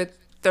extra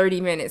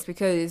 30 minutes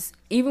because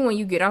even when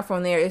you get off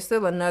on there, it's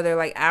still another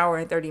like hour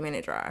and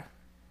 30-minute drive.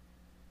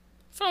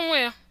 From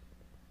where?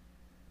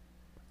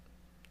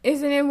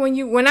 Isn't it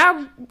when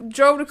I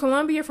drove to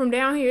Columbia from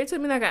down here? It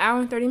took me like an hour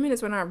and 30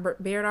 minutes when I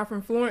bared off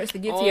from Florence to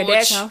get to your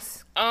dad's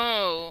house.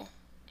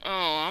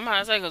 I'm about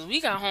to say because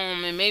we got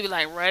home and maybe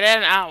like right at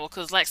an hour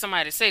because like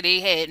somebody said they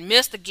had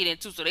missed to get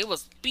into, so they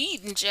was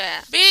speeding,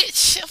 child.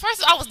 Bitch, first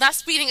of all, I was not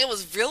speeding. It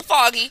was real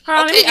foggy. Hold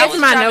on, let me I get was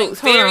to my driving notes.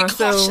 Hold very on.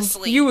 So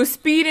cautiously. you was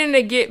speeding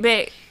to get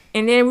back,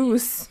 and then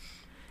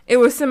it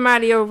was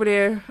somebody over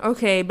there.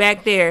 Okay,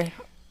 back there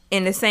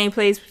in the same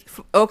place.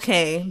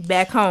 Okay,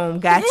 back home.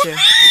 Gotcha.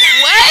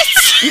 What?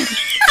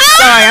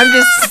 Sorry, I'm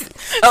just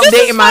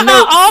updating my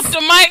notes. Off the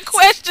mic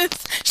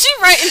questions. She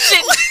writing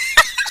shit.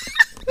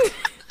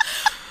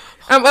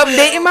 I'm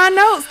updating my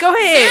notes. Go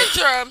ahead.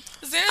 Zandra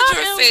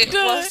am said, good.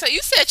 well, so you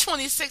said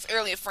 26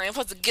 earlier, friend. I'm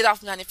supposed to get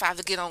off 95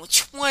 to get on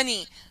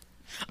 20.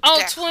 Oh,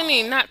 Back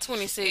 20, home. not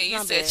 26. Yeah, you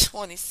my said bad.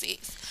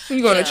 26. You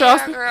going to Yeah,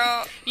 Charleston?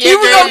 girl. Yeah, You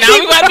was girl, gonna now keep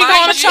we gotta be mind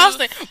going to you.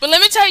 Charleston. But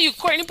let me tell you,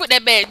 Courtney put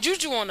that bad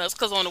juju on us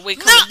because on the way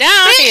coming No,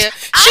 down bitch, here,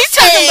 I she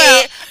talking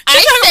about.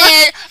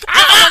 said,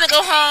 I want to go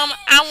home.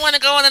 I want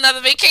to go on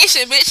another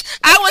vacation, bitch.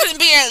 I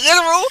wasn't being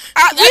literal.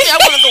 I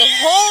want to go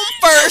home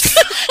first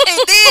and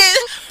then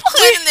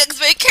plan the next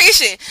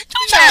vacation.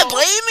 Don't try to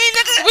blame me,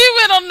 nigga. We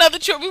went on another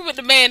trip. We went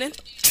to Manning.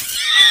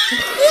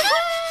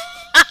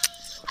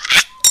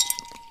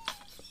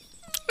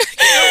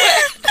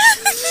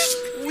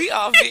 We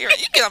are very.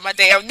 You get on my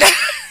damn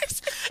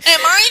nerves.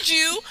 And mind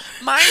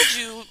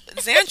you,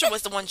 Zandra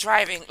was the one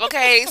driving.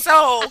 Okay,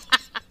 so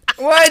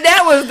Well,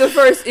 that was the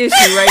first issue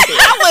right there.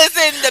 I was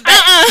in the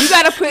back. You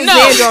gotta put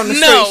Xander on the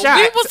straight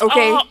we shots, was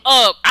okay? all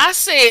up. I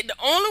said the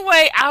only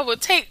way I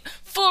would take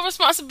full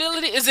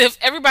responsibility is if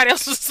everybody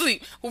else was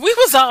asleep. We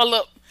was all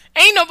up.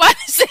 Ain't nobody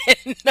said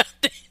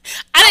nothing.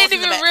 I was didn't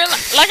in the even back.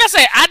 realize. Like I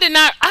said, I did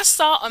not. I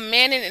saw a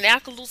Manning and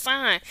Alkaloo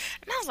sign,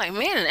 and I was like,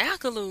 Manning and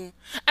Alkaloo,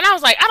 and I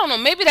was like, I don't know,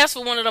 maybe that's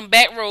for one of them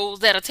back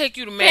roads that'll take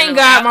you to Manning. Thank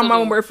God my Alkaloo.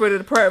 mom worked for the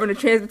Department of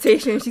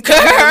Transportation. She told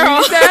me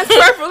how to read signs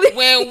properly.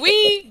 when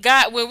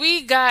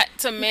we got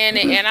to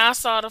Manning and I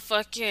saw the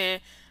fucking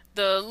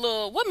the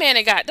little what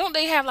Manning got? Don't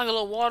they have like a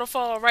little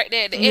waterfall right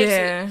there at the exit?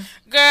 Yeah.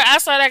 Girl, I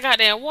saw that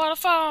goddamn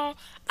waterfall.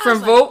 I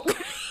From was like, Volk.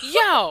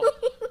 yo,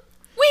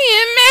 we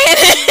in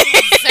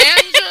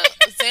Manning.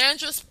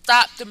 Sandra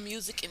stopped the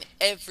music and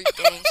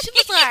everything. She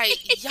was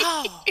like,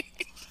 "Y'all,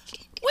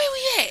 where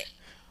we at?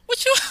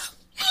 What you?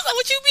 I was like,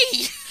 what you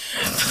mean?"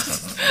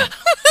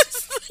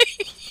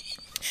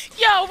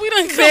 Yo, we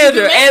done come to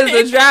Sandra, as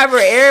Manning. the driver,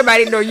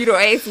 everybody know you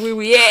don't ask where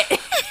we at.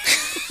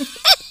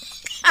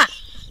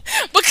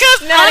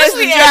 Because No, that's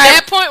honestly, the at driver.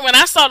 that point when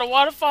I saw the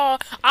waterfall,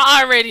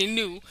 I already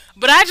knew.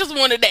 But I just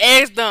wanted to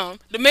ask them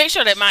to make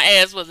sure that my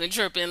ass wasn't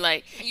tripping.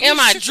 Like, You am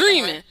I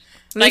tripping, dreaming?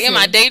 Like, am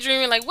I Listen.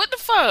 daydreaming? Like, what the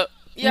fuck?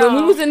 When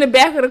we was in the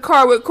back of the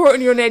car with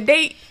Courtney on that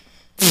date,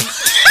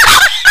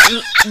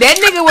 that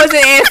nigga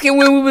wasn't asking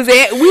when we was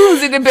at. We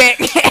was in the back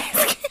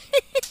asking.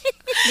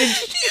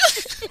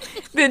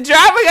 The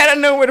driver gotta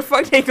know where the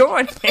fuck they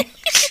going.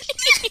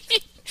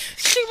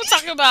 She was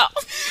talking about.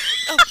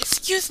 Oh,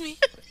 excuse me.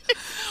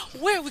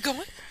 Where are we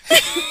going?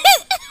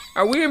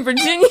 Are we in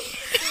Virginia?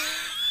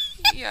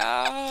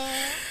 Y'all.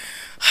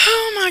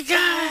 Oh my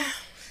god.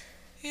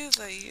 He was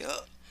like, yo.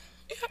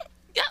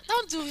 Yeah,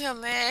 don't do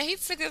him, man. He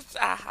took us to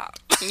IHOP.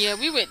 Yeah,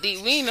 we went deep.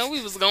 We didn't know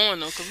we was going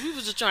though, cause we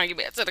was just trying to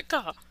get back to the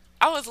car.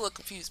 I was a little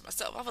confused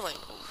myself. I was like,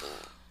 oh.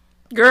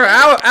 Girl,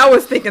 I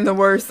was thinking the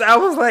worst. I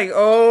was like,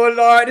 oh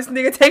Lord, this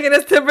nigga taking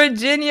us to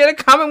Virginia, the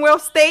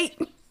Commonwealth state.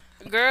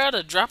 Girl,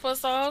 to drop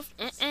us off.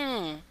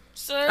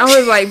 Sir. I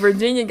was like,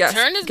 Virginia got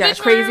Turn this got bitch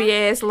crazy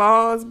ass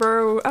laws,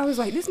 bro. I was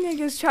like, this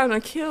nigga's trying to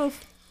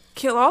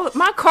kill all of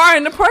my car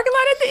in the parking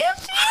lot at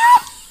the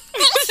MGM.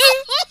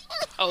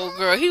 Oh,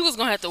 girl, he was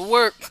gonna have to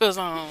work, cause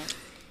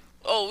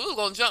Oh, we was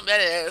gonna jump that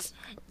ass.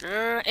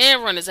 girl,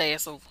 and run his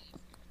ass over.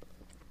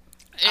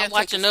 And I'm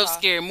watching take his enough car.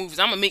 scary movies.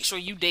 I'm gonna make sure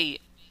you dead.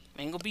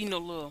 Ain't gonna be no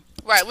little.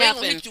 Right, we ain't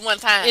gonna Happen. hit you one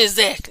time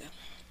Exactly.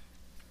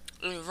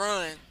 and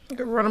run. You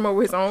could run him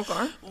over his own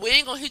car. We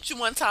ain't gonna hit you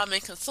one time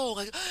and console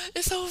like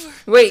it's over.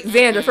 Wait,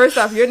 Xander, first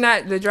off, you're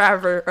not the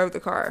driver of the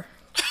car.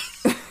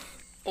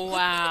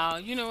 Wow.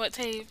 You know what,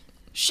 Tave?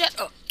 Shut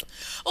up.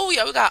 Oh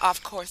yeah, we got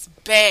off course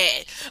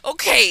bad.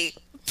 Okay,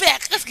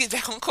 back. Let's get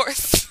back on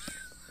course.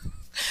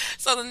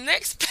 So the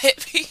next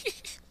pet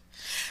peeve,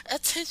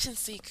 attention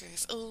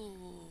seekers. Ooh,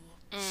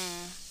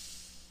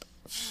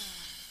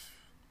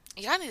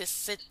 y'all need to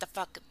sit the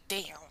fuck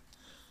down.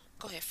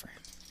 Go ahead, friend.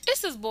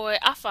 It's this boy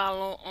I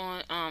follow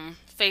on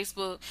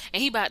Facebook,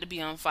 and he about to be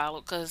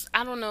unfollowed because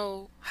I don't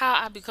know how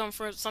I become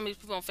friends with some of these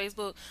people on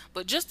Facebook,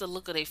 but just the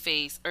look of their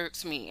face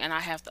irks me, and I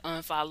have to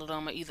unfollow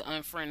them or either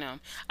unfriend them.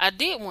 I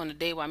did one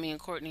today while me and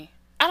Courtney.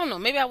 I don't know.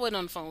 Maybe I wasn't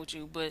on the phone with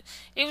you, but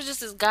it was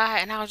just this guy,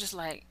 and I was just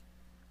like,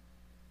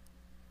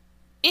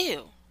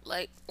 ew.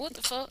 Like, what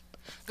the fuck?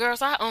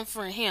 Girls, I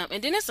unfriend him.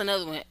 And then it's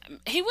another one.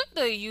 He went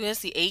to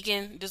UNC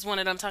Aiken, this one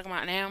that I'm talking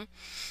about now.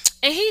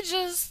 And he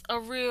just a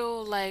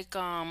real like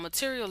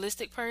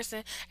materialistic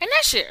person. And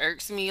that shit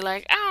irks me.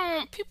 Like, I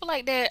don't people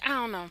like that, I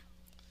don't know.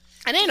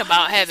 It ain't Do I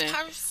about know this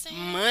having person?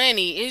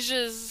 money. It's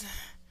just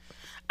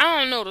I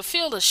don't know, to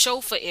feel the show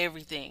for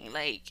everything.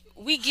 Like,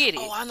 we get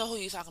Oh, it. I know who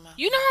you talking about.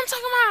 You know what I'm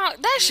talking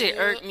about? That shit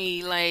Yeah. irked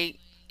me. Like,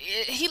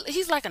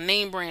 he's like a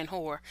name brand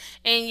whore,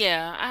 and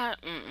yeah,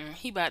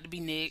 he about to be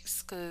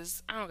next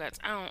because I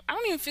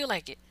don't even feel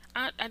like it.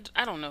 I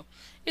don't know.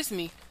 It's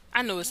me.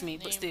 I know it's me,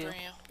 but Name still,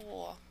 brand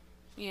whore.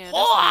 yeah, that's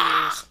what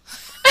Whore!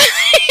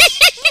 it is.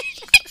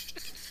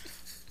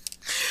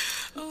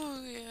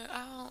 Oh yeah.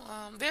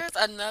 I don't, there's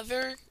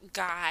another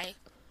guy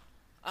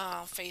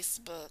on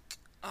Facebook.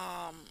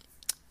 Um,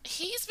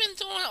 he's been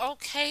doing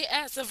okay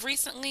as of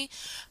recently,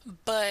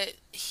 but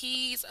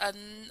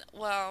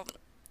well,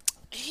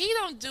 he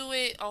don't do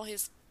it on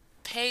his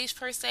page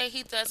per se.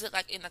 He does it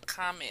like in the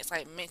comments,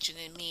 like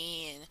mentioning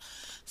me and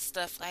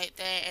stuff like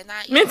that. And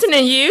I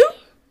Mentioning you?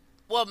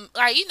 well,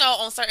 like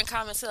on certain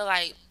comments, he'll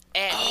like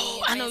add me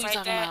Oh, and I know things what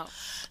you're like talking that. about.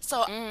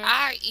 So Mm.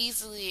 I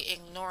easily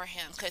ignore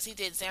him because he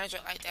did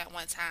Xandra like that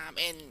one time,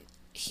 and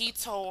he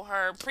told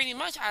her pretty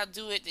much I'll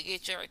do it to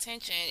get your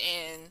attention,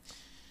 and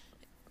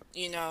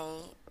you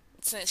know.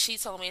 Since she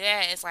told me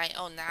that, it's like,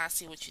 oh, now I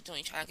see what you're doing.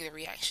 You're trying to get a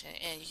reaction.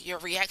 And your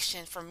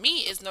reaction from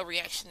me is no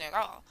reaction at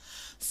all.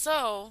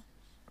 So,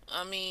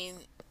 I mean,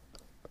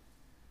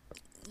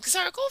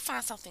 sir, go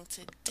find something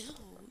to do.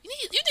 You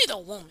need a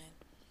woman.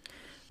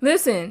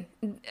 Listen,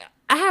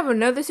 I have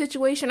another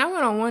situation. I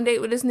went on one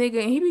date with this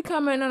nigga and he be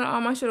commenting on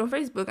all my shit on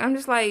Facebook. I'm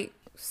just like,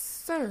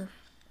 sir,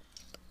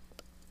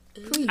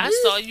 please. I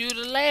saw you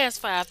the last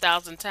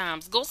 5,000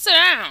 times. Go sit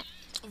down.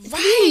 Right,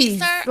 Please,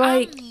 sir.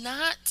 like- I'm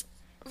not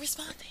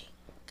responding.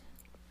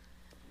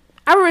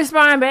 I would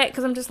respond back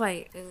because I'm just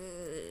like,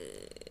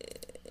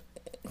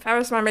 if I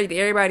respond back to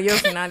everybody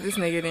else and not this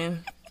nigga,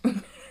 then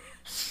I'm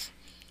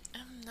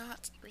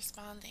not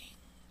responding.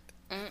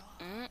 Mm.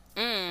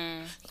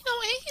 And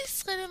he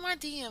slid in my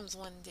DMs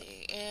one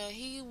day, and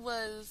he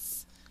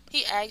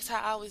asked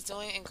how I was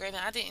doing, and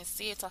granted, I didn't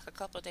see it till like a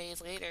couple of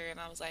days later, and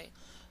I was like,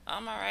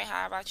 I'm alright,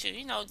 how about you?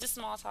 Just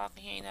small talk,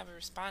 and he ain't never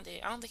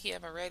responded. I don't think he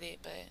ever read it,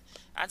 but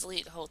I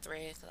deleted the whole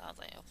thread, because I was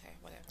like, okay,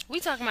 whatever. We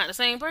talking about the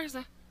same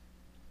person?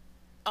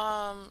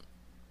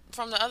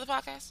 From the other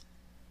podcast?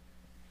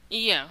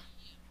 Yeah.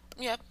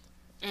 Yep.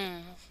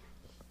 Mm.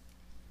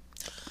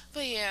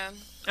 But yeah.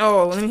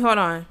 oh, let me hold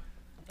on.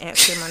 Add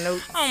to my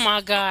notes. Oh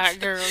my God,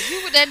 girl,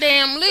 you with that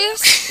damn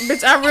list?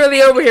 Bitch, I'm really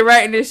over here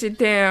writing this shit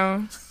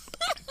down.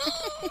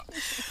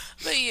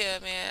 But yeah,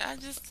 man,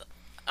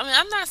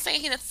 I'm not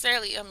saying he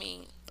necessarily,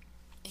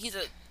 he's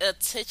a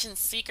attention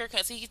seeker,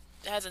 because he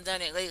hasn't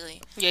done it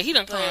lately. Yeah, he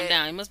done calmed But-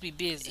 down. He must be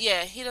busy.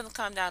 Yeah, he doesn't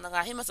calm down a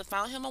lot. He must have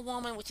found him a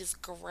woman, which is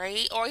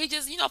great. Or he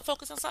just,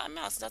 focus on something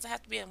else. It doesn't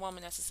have to be a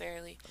woman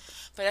necessarily.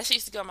 But that shit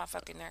used to get on my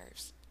fucking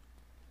nerves.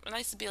 And I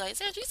used to be like,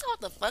 Sandra, you saw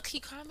what the fuck he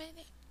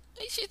commented?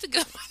 That shit used to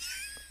get on my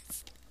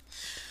nerves.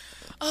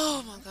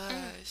 Oh my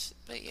gosh.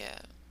 But yeah.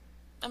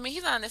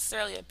 He's not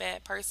necessarily a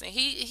bad person.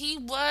 He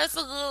was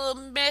a little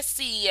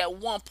messy at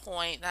one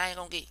point. I ain't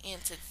gonna get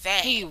into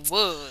that. He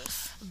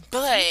was.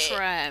 but He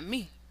tried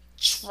me.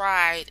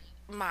 tried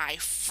my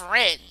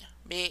friend,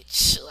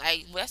 bitch.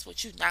 Like, that's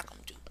what you not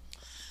gonna do.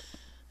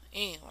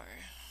 Anyway,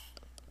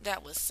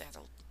 that was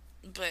settled.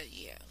 But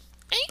yeah.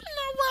 And you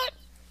know what?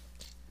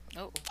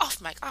 Oh,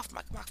 Off mic.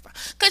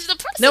 Because the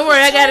person Don't worry,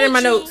 who I got it in told my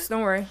you- notes.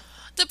 Don't worry.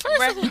 The person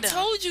Write who it down.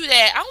 told you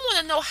that, I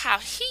want to know how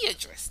he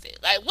addressed it.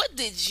 Like, what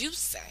did you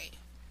say?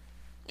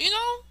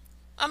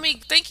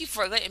 Thank you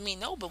for letting me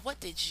know, but what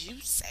did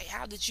you say?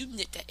 How did you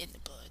nip that in the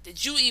bud?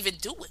 Did you even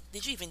do it?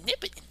 Did you even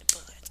nip it in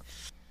the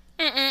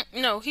bud?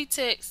 no, he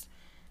text.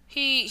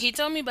 He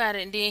told me about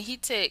it, and then he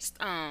text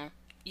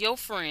your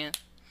friend,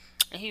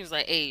 and he was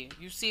like, "Hey,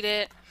 you see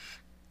that?"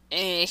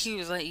 And he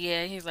was like,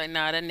 "Yeah." He was like,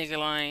 "Nah, that nigga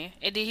lying."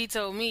 And then he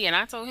told me, and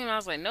I told him, I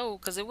was like, "No,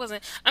 because it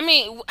wasn't."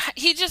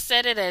 He just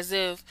said it as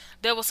if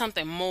there was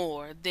something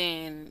more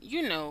than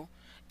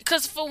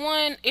Because for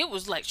one, it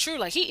was like true.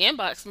 Like, he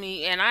inboxed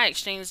me, and I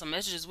exchanged some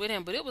messages with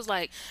him, but it was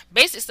like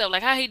basic stuff,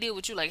 like how he did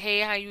with you, like,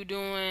 "Hey, how you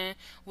doing?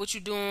 What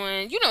you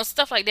doing?"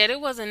 Stuff like that. It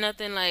wasn't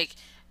nothing like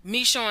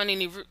me showing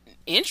any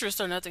interest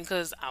or nothing,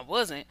 because I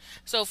wasn't.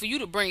 So for you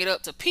to bring it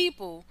up to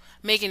people,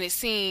 making it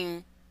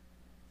seem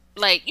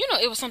like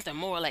it was something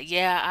more, like,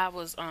 yeah,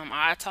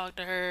 I talked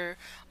to her,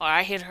 or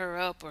I hit her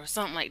up, or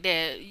something like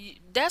that.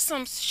 That's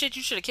some shit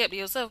you should have kept to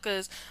yourself,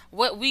 because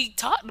what we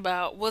talked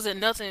about wasn't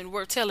nothing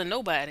worth telling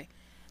nobody.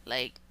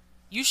 Like,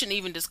 you shouldn't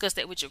even discuss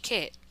that with your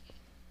cat.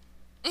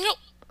 Nope.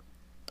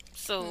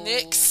 So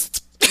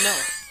Next. no.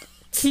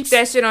 Keep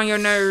that shit on your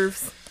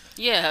nerves.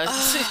 Yeah.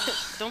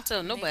 Don't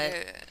tell nobody.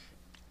 Yeah.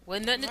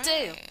 Wasn't nothing to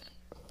tell. Right.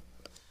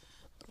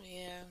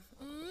 Yeah.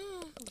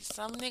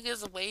 Some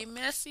niggas are way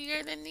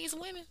messier than these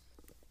women.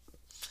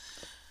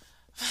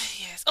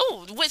 Yes.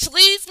 Oh, which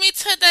leads me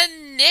to the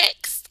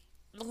next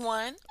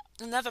one,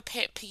 another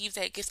pet peeve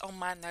that gets on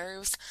my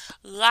nerves: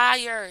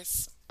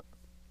 liars.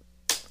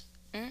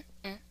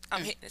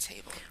 I'm hitting the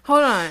table.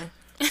 Hold on.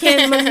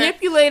 Can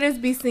manipulators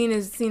be seen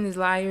as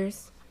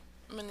liars?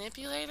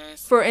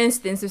 Manipulators, For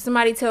instance, if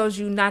somebody tells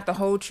you not the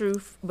whole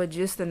truth, but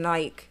just the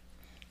like,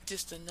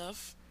 just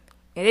enough.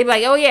 and they be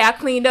like, "Oh yeah, I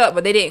cleaned up,"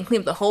 but they didn't clean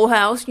up the whole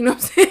house. You know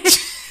what I'm saying?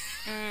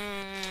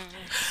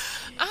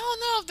 I don't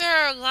know if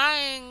they're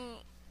lying.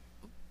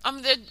 I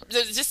mean,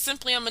 they're just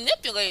simply a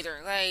manipulator.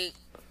 Like,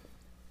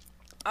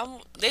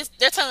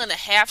 they're telling the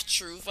half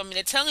truth. I mean,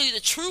 they're telling you the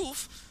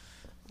truth,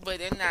 but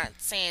they're not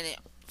saying it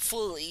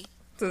fully.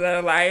 So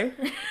that a liar?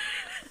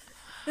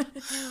 I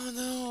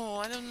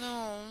don't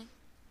know.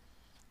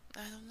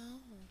 I don't know.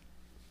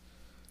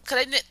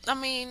 Cause I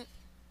mean,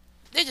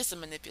 they're just a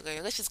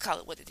manipulator. Let's just call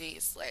it what it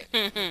is. Like,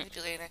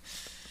 manipulator.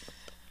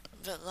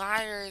 But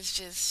liars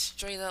just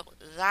straight up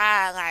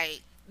lie.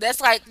 Like,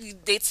 that's like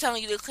they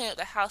telling you to clean up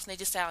the house and they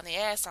just out on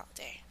their ass all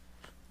day.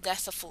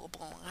 That's a full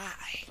blown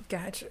lie.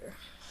 Gotcha.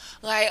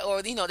 Like,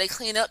 or they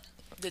clean up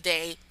the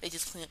day. They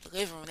just clean up the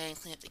living room. They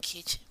didn't clean up the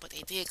kitchen, but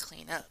they did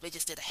clean up. They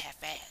just did a half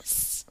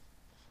ass.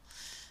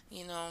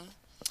 You know.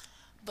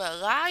 But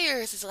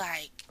liars is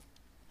like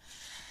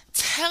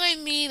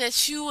telling me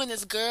that you and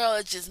this girl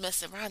are just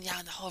messing around. Y'all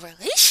in the whole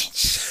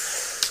relationship.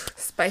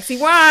 Spicy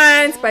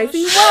wine.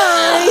 Spicy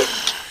wine.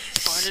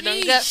 Party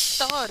done got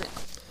started.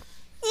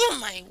 Oh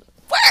my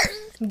word.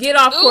 Get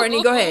off,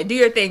 Courtney. Go ahead. Do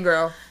your thing,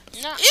 girl.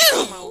 Not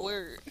Ew. my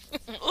word.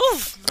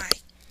 Oh my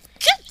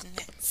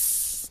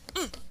goodness.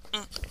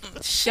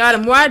 Y'all, the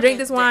more I drink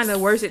this wine, the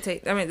worse it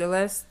tastes. I mean, the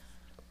less.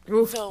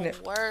 Oof. The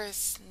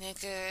worst,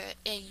 nigga.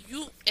 And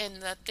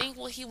the thing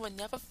what he would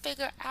never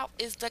figure out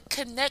is the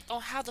connect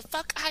on how the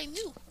fuck I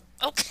knew.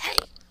 Okay.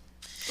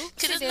 Cause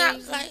it's not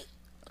like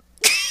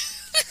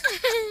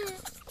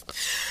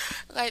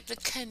like the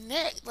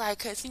connect, like,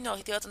 cause there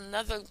was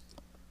another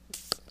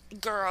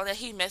girl that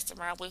he messed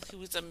around with who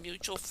was a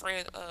mutual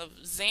friend of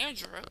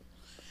Xandra,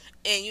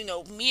 and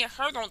me and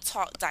her don't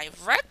talk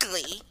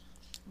directly.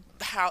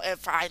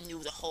 However, I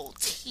knew the whole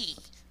tea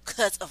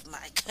because of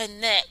my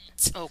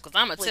connect. Oh, because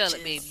I'm going to tell Which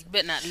it, baby. is- You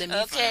better not let me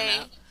Okay,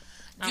 find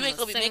out. you ain't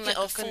gonna be sing making like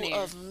a fool canary.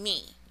 of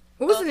me.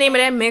 What was the name of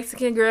that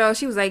Mexican girl?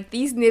 She was like,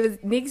 these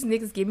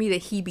niggas give me the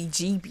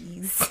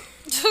heebie-jeebies.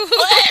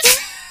 What?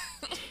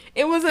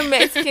 It was a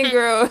Mexican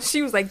girl.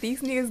 She was like,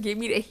 these niggas give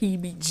me the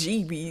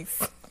heebie-jeebies.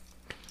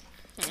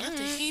 Not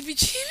the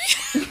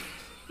heebie-jeebie.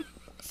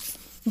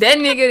 That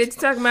nigga that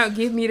you talking about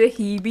give me the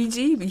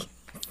heebie-jeebie.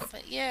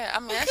 But yeah, I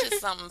mean, that's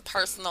just something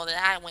personal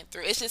that I went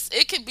through.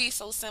 It could be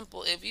so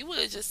simple. If you would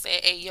have just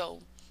said, hey, yo,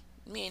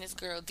 me and this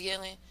girl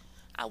dealing,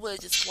 I would have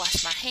just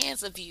washed my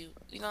hands of you.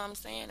 You know what I'm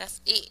saying?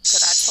 That's it.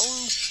 Because I told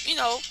him,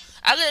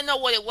 I didn't know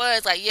what it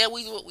was. Like, yeah,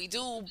 we do what we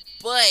do.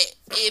 But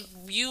if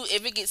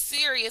it gets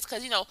serious,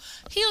 because, he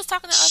was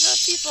talking to other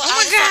people. Oh,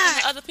 my God.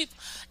 Talking to other people.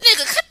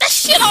 Nigga, cut that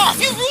shit off.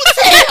 You rude as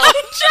hell.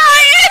 I'm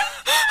trying.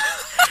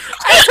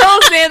 I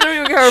told Sandra we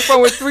would get her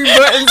phone with 3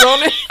 buttons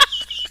on it.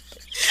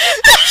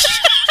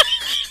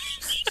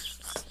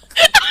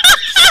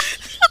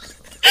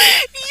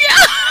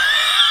 Yeah.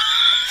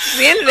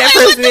 Sandra, that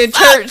person in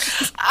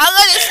church. I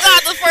let it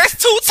slide the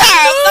first 2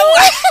 times. I'm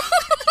like,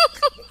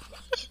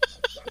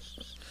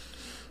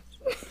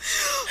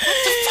 what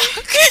the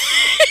fuck?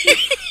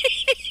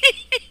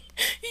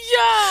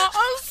 Y'all,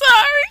 I'm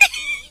sorry.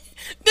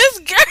 This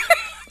girl.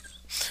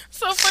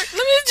 So let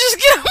me just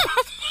get on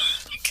my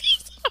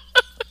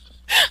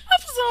I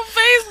was on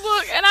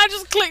Facebook and I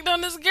just clicked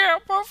on this girl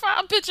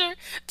profile picture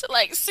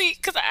to see,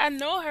 because I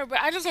know her, but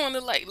I just want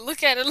to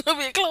look at it a little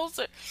bit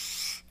closer.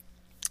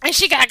 And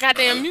she got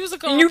goddamn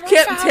music on. You her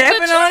kept profile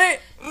tapping picture. on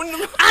it?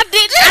 I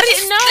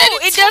didn't know.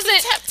 It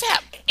doesn't.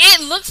 Tap.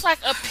 It looks like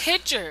a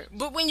picture,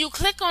 but when you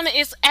click on it,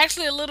 it's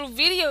actually a little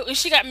video, and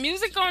she got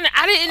music on it.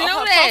 I didn't know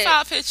Her that.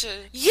 profile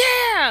picture.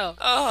 Yeah.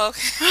 Oh,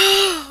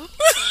 okay.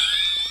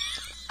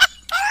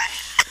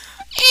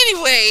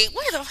 Anyway,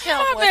 where the hell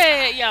My was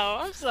bad, I?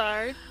 y'all. I'm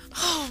sorry.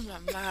 Oh my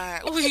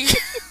mind.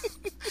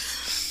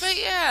 But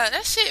yeah,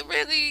 that shit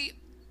really,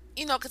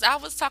 because I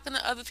was talking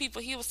to other people,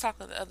 he was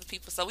talking to other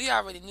people, so we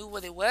already knew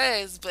what it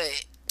was.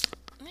 But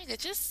nigga,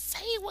 just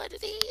say what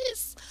it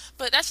is.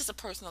 But that's just a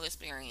personal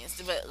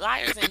experience. But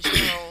liars in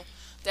general,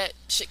 that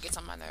shit gets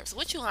on my nerves.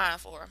 What you lying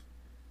for?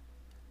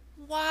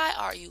 Why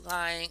are you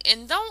lying?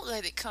 And don't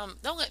let me come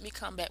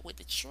back with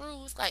the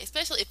truth. Like,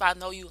 especially if I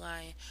know you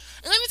lying.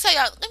 And let me tell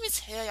y'all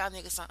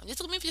niggas something.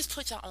 Let me just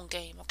put y'all on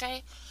game,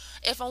 okay?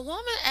 If a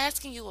woman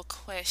asking you a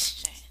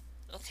question,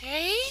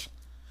 okay,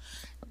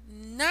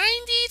 90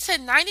 to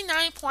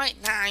 99.9%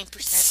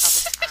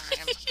 of the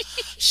time,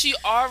 she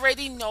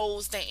already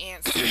knows the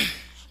answer.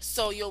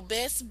 So your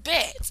best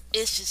bet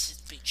is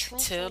just be truthful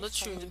Tell the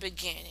from the truth.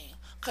 beginning.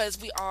 Because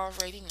we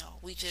already know.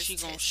 We just She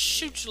gonna tested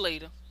shoot you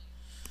later.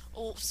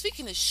 Oh,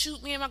 speaking of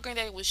shoot, me and my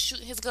granddaddy was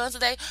shooting his guns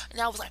today,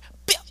 and I was like,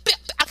 "Bip, bip,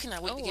 bip." I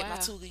cannot wait Oh, to get my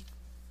wow. Toolie.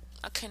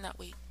 I cannot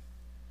wait.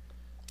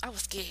 I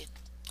was scared.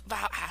 But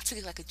I took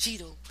it like a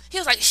Cheeto. He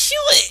was like, shoot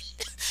it!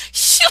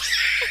 Shoot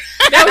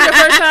it! That was your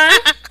first time?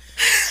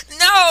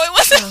 No, it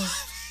wasn't.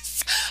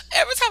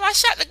 Every time I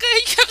shot the gun,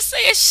 he kept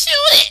saying,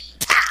 "Shoot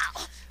it,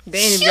 pow." They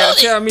ain't even gotta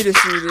tell me to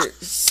shoot it.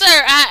 Sir,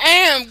 I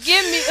am.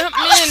 Give me a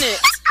minute.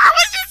 I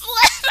was just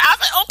laughing. I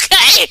was like,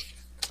 okay.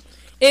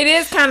 It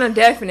is kind of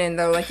deafening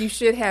though. Like you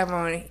should have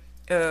on,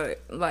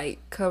 like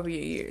cover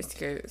your ears,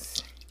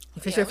 because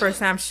if it's your first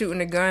time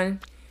shooting a gun,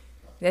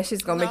 that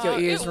shit's gonna make your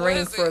ears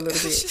ring for a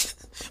little bit.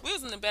 We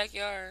was in the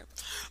backyard,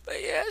 but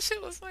yeah, that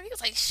shit was funny. He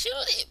was like, "Shoot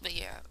it," but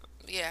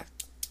yeah,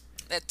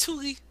 that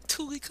Thule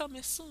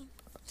coming soon.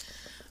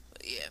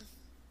 But yeah,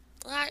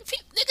 like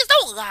niggas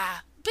don't lie,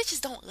 bitches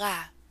don't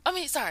lie. I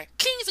mean, sorry,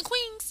 kings and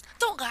queens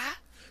don't lie.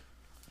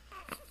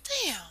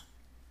 Damn.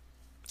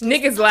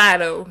 Niggas lie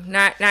though,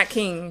 not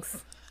kings.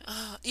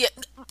 Yeah,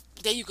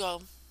 there you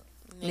go.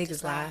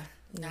 Niggas lie.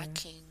 Not Yeah.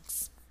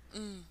 kings.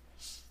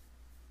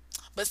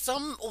 But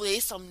some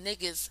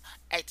niggas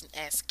acting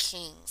as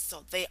kings,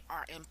 so they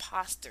are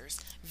imposters.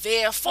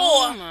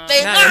 Therefore,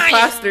 they Not lying.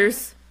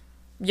 imposters.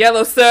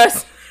 Yellow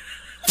sus.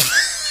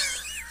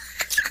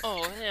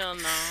 Oh, hell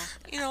no.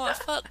 You know what?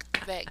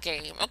 Fuck that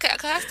game. Okay,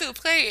 cause I still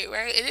play it,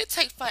 right? And it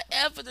takes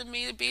forever to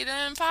me to be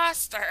the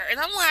imposter, and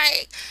I'm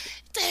like,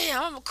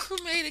 damn, I'm a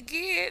crewmate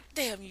again.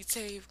 Damn you,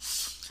 Tave.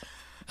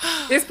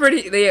 It's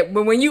pretty. Yeah,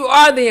 but when you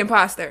are the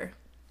imposter,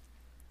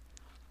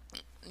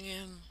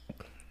 Yeah,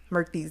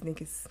 murk these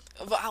niggas.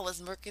 but I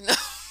was murking them.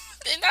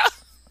 You know,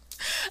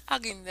 I'll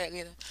get into that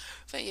later.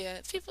 But yeah,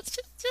 people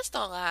just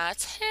don't lie.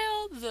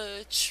 Tell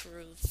the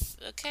truth,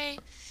 okay?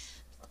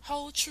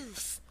 Whole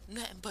truth,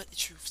 nothing but the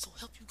truth. So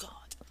help you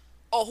God,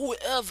 or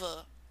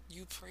whoever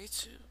you pray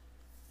to.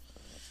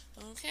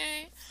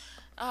 Okay.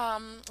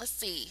 Let's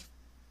see.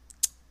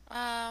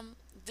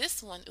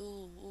 This one.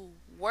 Ooh.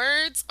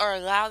 Words are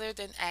louder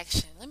than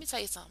action. Let me tell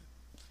you something.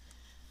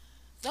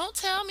 Don't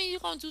tell me you're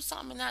gonna do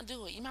something and not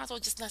do it. You might as well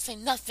just not say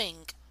nothing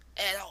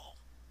at all.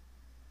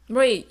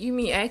 Wait, you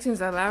mean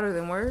actions are louder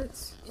than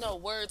words? No,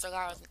 words are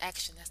louder than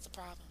action. That's the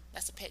problem.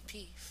 That's a pet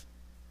peeve.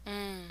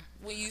 Mm.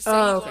 When you say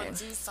Oh, you're okay. gonna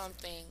do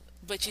something,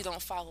 but you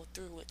don't follow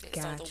through with it.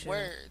 So Gotcha. the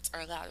words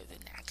are louder than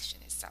the action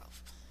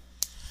itself.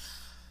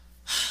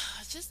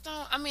 I just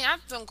don't. I mean,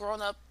 I've been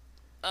grown up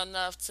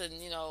enough to,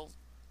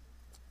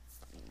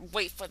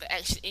 wait for the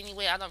action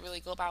anyway. I don't really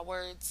go by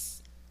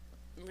words.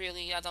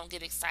 Really, I don't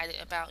get excited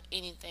about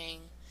anything.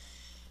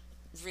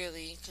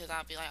 Really, because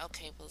I'll be like,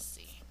 okay, we'll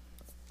see.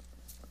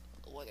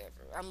 Whatever.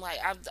 I'm like,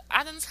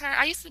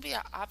 I used to be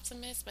an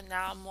optimist, but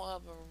now I'm more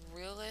of a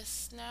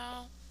realist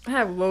now. I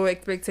have low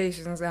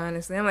expectations,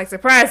 honestly. I'm like,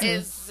 surprise me.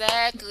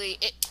 Exactly.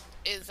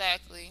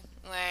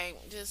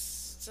 Like,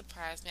 just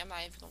surprise me. I'm not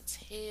even gonna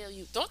tell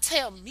you. Don't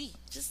tell me.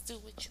 Just do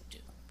what you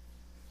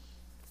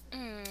do.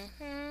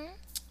 Mm-hmm.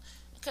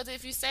 Because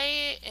if you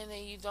say it and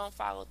then you don't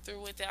follow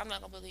through with it, I'm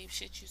not gonna believe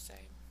shit you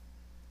say.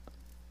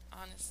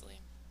 Honestly,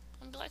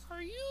 I'm gonna be like,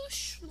 are you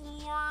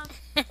sure?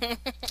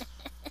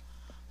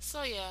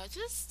 So yeah,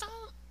 just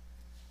don't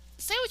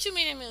say what you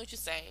mean and mean what you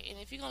say. And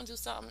if you're gonna do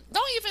something,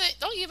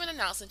 don't even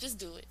announce it. Just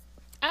do it.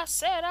 I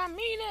said I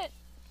mean it.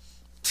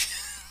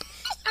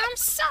 I'm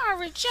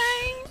sorry,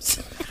 James.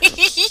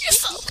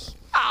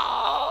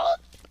 Oh,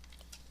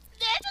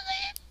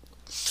 Natalie.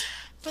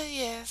 But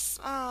yes,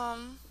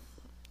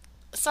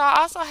 so I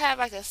also have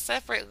like a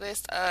separate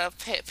list of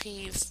pet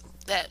peeves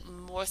that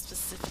more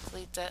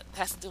specifically that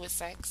has to do with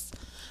sex.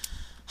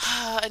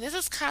 And this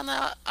is kind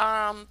of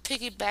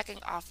piggybacking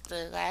off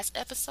the last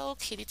episode,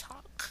 Kitty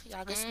Talk.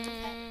 Y'all listen to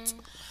that.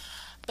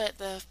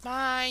 But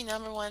my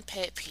number one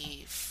pet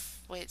peeve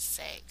with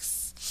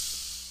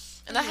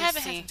sex, and I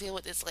haven't had to deal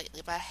with this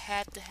lately, but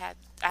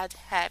I'd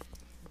have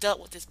dealt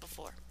with this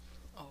before.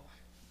 Oh.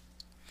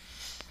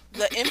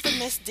 The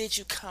infamous "Did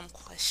you come?"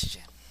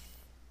 question.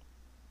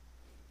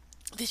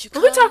 Did you Are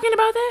come? we talking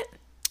about that?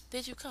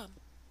 Did you come?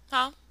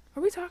 Huh?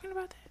 Are we talking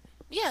about that?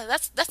 Yeah,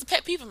 that's a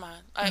pet peeve of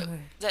mine. Like,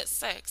 Okay. that's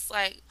sex.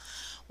 Like,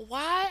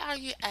 why are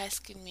you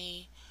asking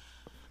me?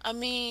 I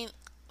mean,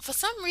 for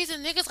some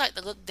reason, niggas like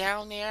to look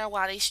down there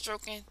while they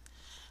stroking.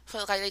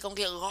 Feel like they gonna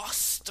get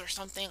lost or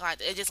something. Like,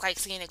 they're just like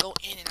seeing it go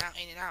in and out,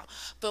 in and out.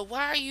 But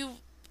why are you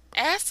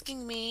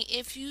asking me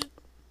if you?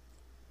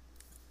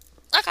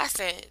 Like I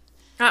said,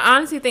 I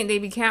honestly think they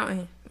be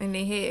counting in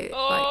their head.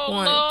 Oh, like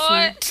one,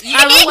 Lord. two.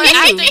 I really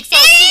do. think so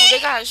too.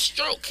 They got a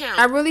stroke count.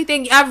 I really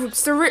think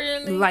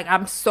like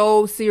I'm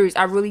so serious.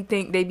 I really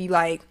think they be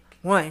like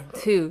 1,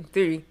 2,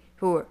 3,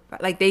 4.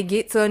 Like they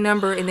get to a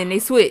number and then they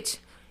switch,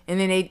 and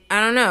then I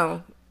don't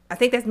know. I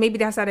think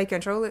that's how they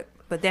control it.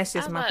 But that's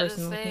just my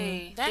personal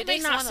opinion. That Did they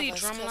makes not one see of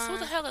us, 'cause who Drumline?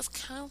 the hell is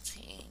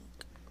counting?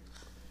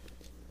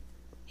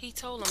 He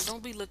told him,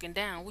 don't be looking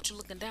down. What you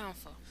looking down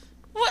for?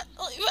 What?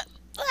 Hell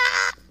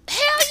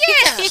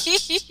yeah!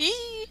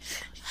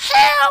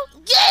 Hell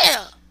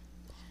yeah!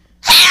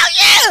 Hell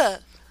yeah!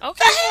 Okay,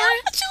 The hell?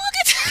 What you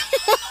looking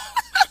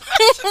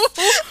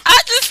at? I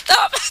just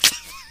stopped.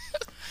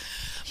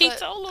 He But-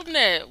 told him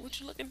that. What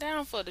you looking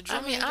down for? The I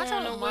drum mean, ain't I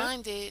going don't nowhere.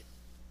 mind it,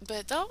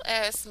 but don't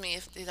ask me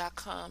if did I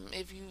come.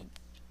 If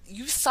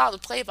you saw the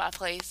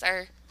play-by-play,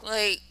 sir.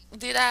 Like,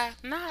 did I?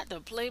 Not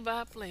the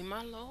play-by-play,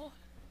 my lord.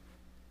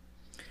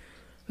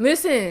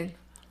 Listen,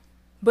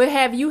 but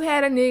have you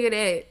had a nigga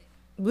that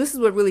this is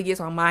what really gets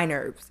on my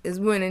nerves is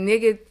when a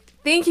nigga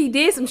think he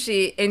did some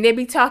shit and they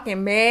be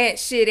talking mad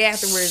shit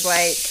afterwards,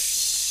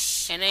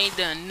 like, And they ain't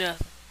done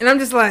nothing. and I'm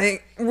just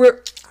like,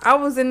 I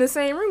was in the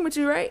same room with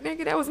you, right,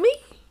 nigga? That was me.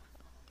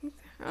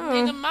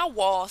 Nigga, my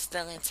wall's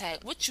still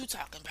intact. What you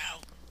talking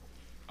about?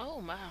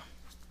 Oh, wow.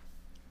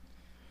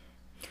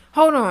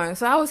 Hold on.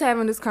 So I was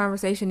having this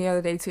conversation the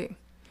other day too.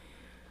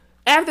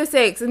 After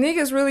sex, the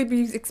niggas really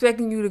be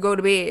expecting you to go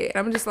to bed.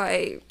 I'm just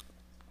like,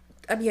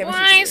 I be having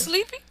Well, I shit ain't to do.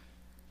 sleepy.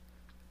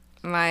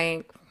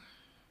 Like,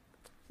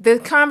 the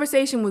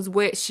conversation was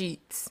wet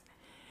sheets.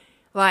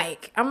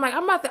 Like, I'm like,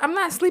 I'm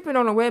not sleeping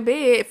on a wet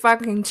bed. If I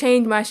can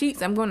change my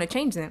sheets, I'm going to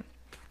change them.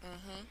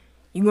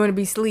 You're going to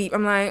be asleep.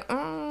 I'm like,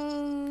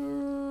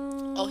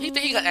 Oh, he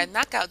think he got that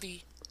knockout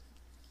D.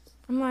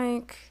 I'm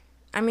like,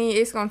 I mean,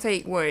 it's going to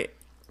take, what,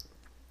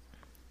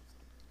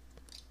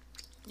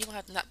 You gonna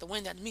have to knock the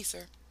wind out of me,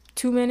 sir.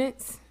 2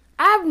 minutes?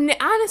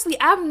 Honestly,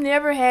 I've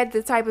never had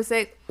the type of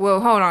sex. Well,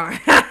 hold on.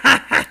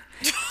 I'm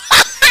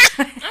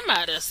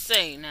about to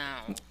say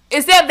now.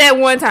 Except that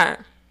one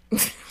time.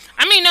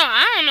 I mean, no,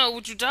 I don't know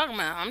what you're talking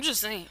about. I'm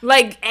just saying.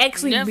 Like,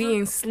 actually Never?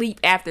 being sleep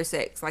after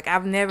sex. Like,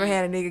 I've never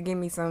had a nigga give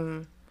me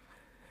some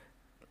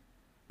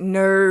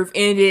nerve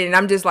ended and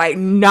I'm just like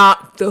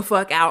knocked the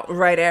fuck out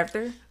right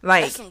after.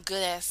 Like, That's some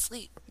good ass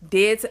sleep.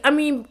 dead. I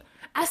mean,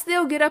 I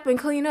still get up and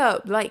clean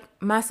up. Like,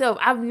 myself.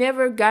 I've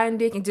never gotten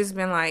dick and just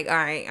been like, all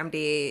right, I'm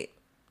dead.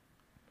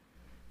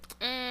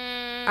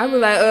 I be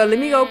like, let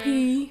me go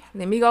pee.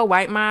 Let me go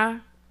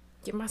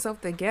get myself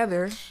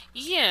together.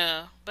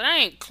 Yeah, but I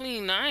ain't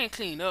clean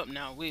up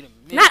now. Wait a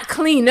minute. Not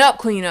clean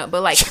up,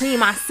 but like clean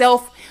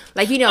myself.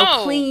 Like, you know,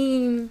 Oh.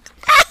 clean.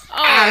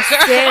 Oh,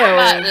 girl, I'm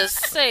about to ourselves.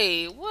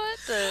 say, what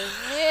the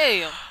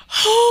hell?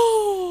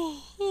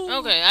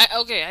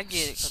 Okay, I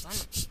get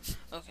it.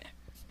 Okay.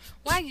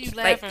 Why you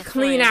Like, laughing?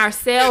 clean friend?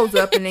 ourselves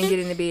up and then get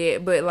into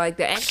bed. But like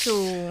the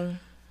actual.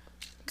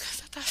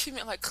 Cause I thought she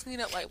meant like clean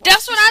up, like.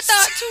 That's what I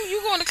thought too.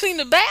 You going to clean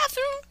the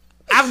bathroom?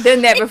 I've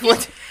done that before.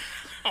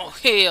 Oh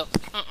hell,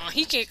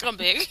 he can't come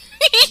back.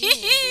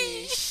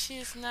 Yeah,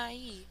 she's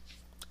naive.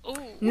 Ooh.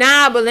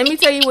 Nah, but let me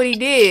tell you what he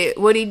did.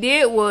 What he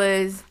did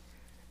was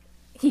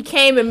he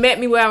came and met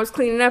me where I was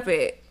cleaning up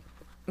at.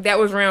 That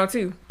was round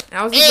 2.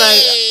 I was just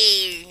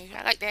Hey,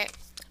 I like that.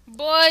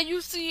 Boy,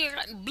 you see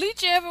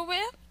bleach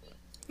everywhere.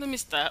 Let me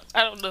stop.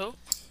 I don't know.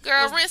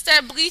 Girl, rinse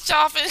that bleach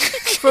off and. like,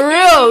 for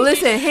real.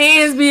 Listen,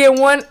 hands be in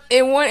one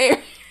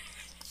area.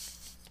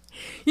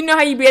 You know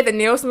how you be at the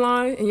nail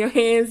salon and your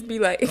hands be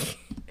like,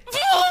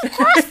 Oh,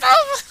 crossed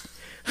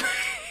over.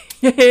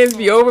 your hands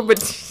be over, but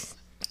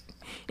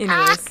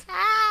anyways.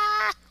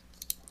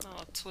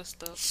 Oh,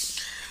 twist up.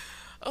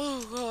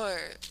 Oh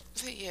Lord.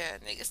 Yeah,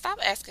 nigga, stop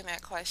asking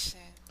that question.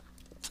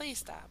 Please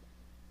stop.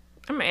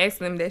 I'm gonna ask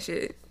them that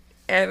shit.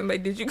 Ask them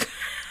like, did you?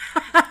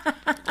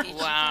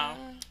 Wow.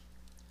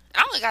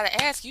 I only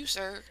gotta ask you,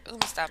 sir.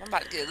 Let me stop. I'm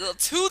about to get a little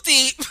too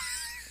deep.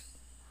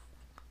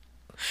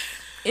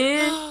 In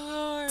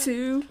Oh, Lord.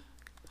 too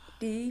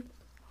deep.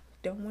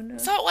 Don't wanna.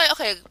 So wait,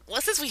 okay.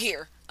 Well, since we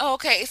here,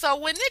 okay. So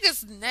when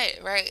niggas net,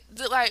 right?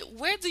 Like,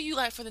 where do you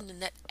like for them to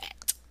net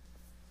at?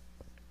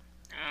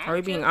 Are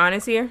we being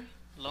honest here?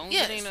 Long as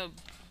Yes. it ain't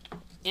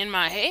in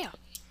my hair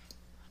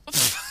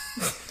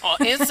or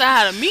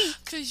inside of me.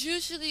 Cause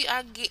usually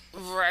I get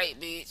right,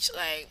 bitch.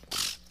 Like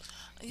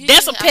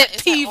That's a usually pet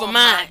it's peeve like of on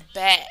mine. My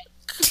back,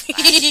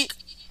 like,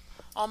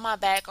 on my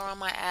back or on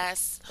my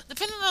ass,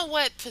 depending on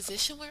what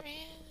position we're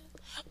in.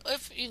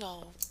 If you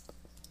know,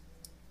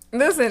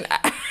 Listen,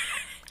 I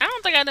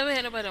don't think I never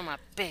had nobody on my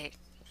back.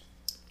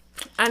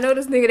 I know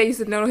this nigga that used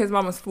to know his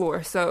mama's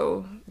floor,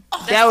 so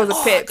that was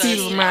a pet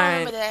peeve of I mine.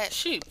 remember that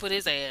She put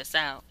his ass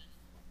out.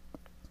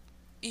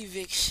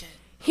 eviction.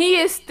 He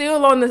is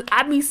still on the.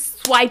 I be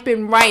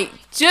swiping right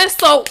just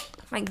so,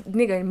 like,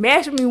 nigga,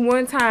 match with me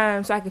one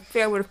time so I can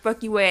figure out where the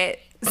fuck you at,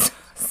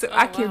 so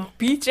I can wow.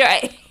 beat your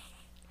ass.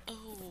 Ooh, ooh,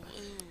 ooh.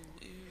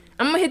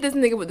 I'm gonna hit this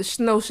nigga with the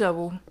snow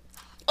shovel.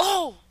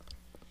 Oh,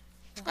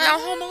 I'm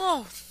home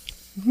alone.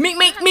 Meek,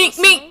 meek, meek,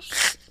 meek.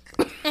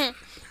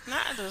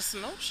 Not the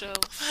snow show.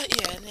 But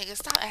yeah, nigga,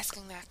 stop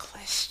asking that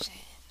question,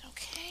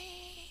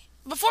 okay?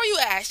 Before you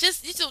ask,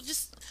 just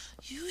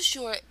use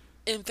your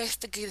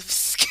investigative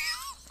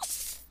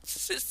skills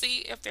to see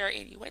if there are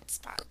any wet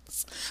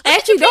spots.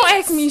 Actually, don't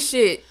penis. ask me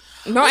shit.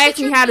 Don't Look ask at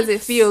me your how does it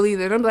penis. feel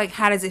either. Don't be like,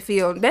 how does it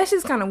feel? That's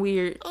just kind of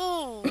weird.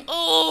 Oh,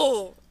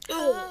 oh,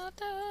 oh. How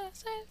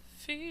does it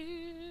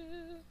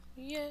feel?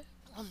 Yeah.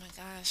 Oh my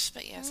gosh.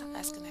 But yes, I'm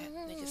asking that.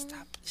 Nigga,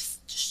 stop.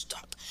 Just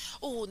stop.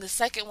 Oh, and the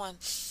second one.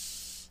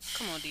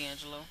 Come on,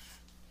 D'Angelo.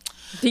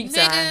 Deep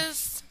sigh.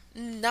 Niggas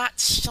not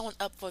showing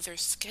up for their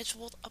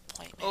scheduled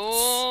appointments.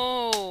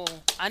 Oh,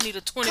 I need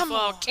a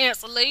 24-hour on.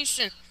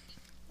 cancellation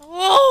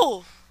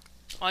Oh.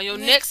 on your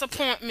next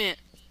appointment.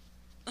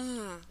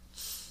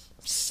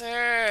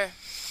 Sir,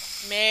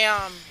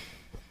 ma'am.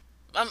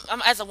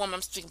 I'm as a woman,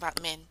 I'm speaking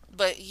about men.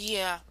 But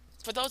yeah,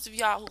 for those of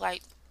y'all who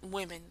like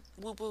women,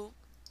 woo woo,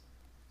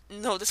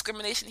 no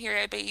discrimination here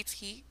at BET.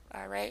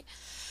 All right,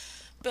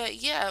 But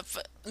yeah,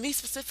 for me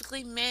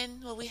specifically,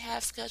 men, when we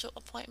have scheduled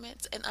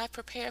appointments and I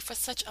prepare for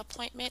such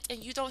appointment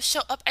and you don't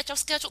show up at your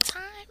scheduled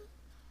time,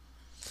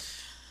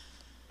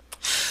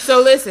 So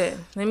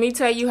listen, let me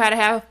tell you how to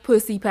have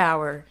pussy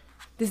power.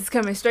 This is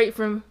coming straight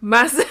from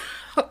myself.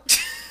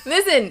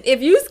 Listen,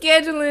 if you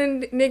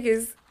scheduling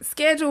niggas,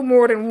 schedule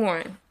more than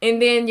one.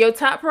 And then your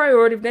top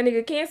priority, if that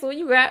nigga cancel,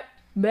 you got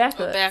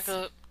backups. Back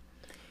up.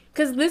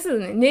 Because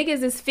listen,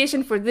 niggas is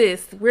fishing for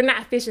this. We're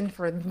not fishing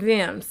for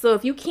them. So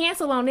if you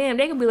cancel on them,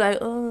 they can be like,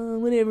 oh,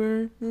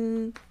 whatever.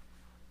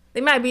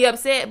 They might be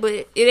upset, but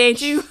it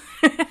ain't you.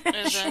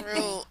 Exactly.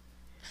 true.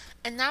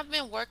 And I've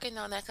been working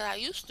on that because I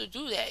used to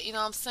do that. You know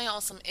what I'm saying?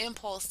 On some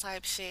impulse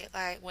type shit.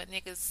 Like when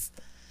niggas.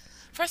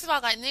 First of all,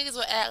 like niggas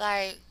would act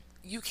like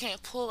you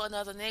can't pull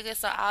another nigga,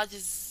 so I'll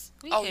just.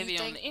 We Oh, heavy you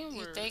on think the N you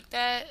word. think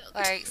that?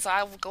 Like, so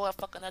I would go and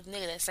fuck another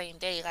nigga that same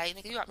day. Like,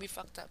 nigga, you got me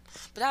fucked up.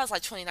 But that was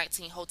like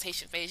 2019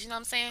 rotation phase. You know what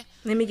I'm saying?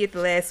 Let me get the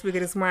last swig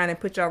of this wine and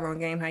put y'all on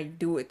game how you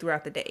do it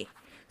throughout the day.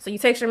 So you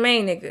text your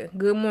main nigga,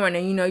 good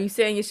morning. You know, you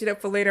setting your shit up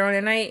for later on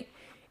at night.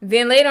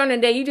 Then later on in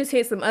the day, you just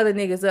hit some other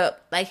niggas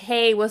up. Like,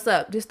 hey, what's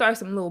up? Just start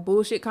some little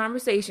bullshit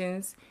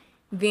conversations.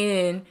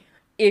 Then,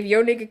 if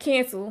your nigga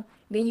cancel,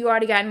 then you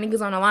already got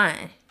niggas on the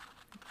line.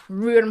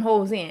 Reel them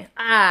hoes in.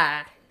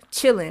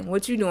 Chilling.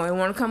 What you doing?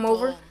 Want to come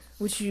over?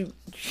 What you... Not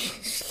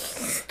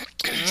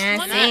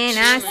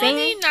I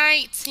chilling.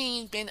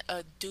 2019 been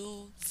a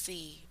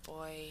doozy,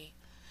 boy.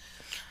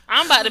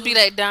 I'm about to be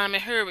like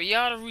Diamond Herbert.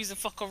 Y'all the reason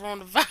for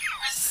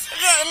coronavirus.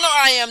 No,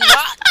 I am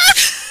not.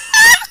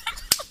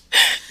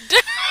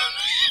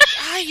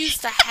 I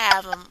used to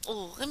have them.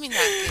 Ooh, let me not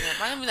get them.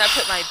 Let me not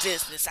put my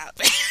business out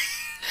there.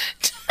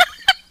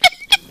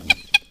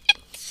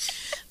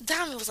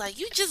 Diamond was like,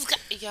 you just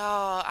got...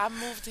 Y'all, I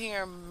moved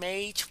here in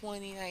May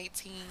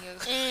 2019.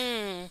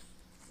 Mm.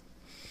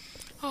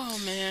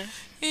 Oh man.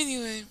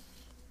 Anyway.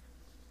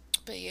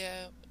 But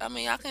yeah, I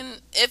mean, I can...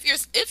 If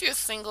you're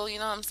single, you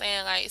know what I'm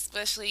saying? Like,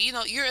 especially, you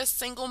know, you're a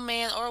single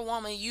man or a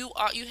woman. You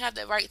have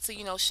the right to,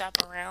 you know, shop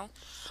around.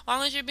 As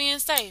long as you're being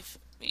safe.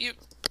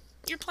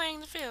 You're playing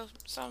the field.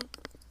 So,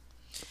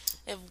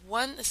 if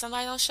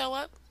somebody don't show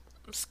up,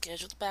 I'm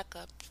scheduled back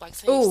up. Like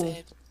Sage Ooh.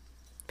 said.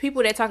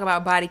 People that talk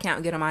about body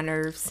count get on my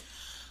nerves.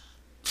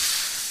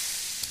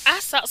 I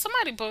saw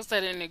somebody post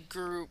that in the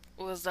group.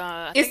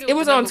 I think It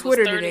was the on number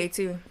Twitter 30. today,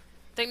 too.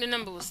 I think the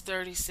number was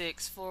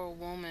 36 for a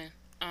woman.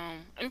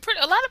 And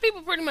a lot of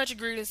people pretty much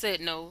agreed and said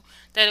no,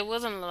 that it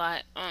wasn't a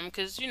lot.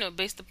 Because you know,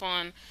 based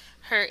upon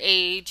her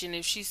age and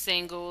if she's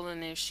single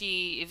and if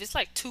it's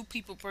like 2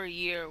 people per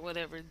year or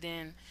whatever,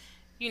 then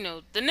you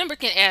know the number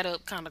can add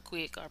up kind of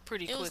quick or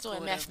pretty It quick. was or doing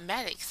whatever.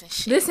 mathematics and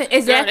shit. Listen,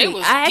 exactly.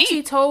 was I deep.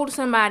 actually told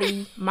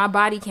somebody my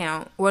body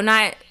count. Well,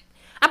 not...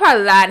 I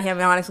probably lied to him,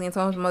 honestly, and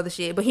told him some other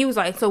shit. But he was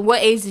like, so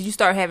what age did you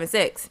start having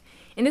sex?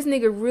 And this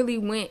nigga really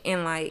went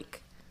and,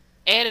 like,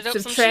 Added up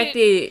some shit.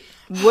 subtracted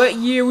what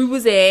year we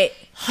was at,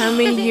 how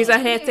many years I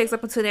had sex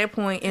up until that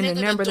point, and the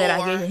Nigga, number the that I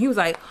door. gave him. He was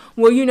like,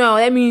 well, you know,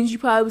 that means you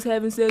probably was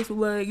having sex with,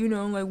 like, you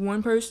know, like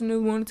one person or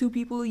 1 or 2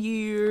 people a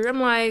year. I'm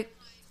like,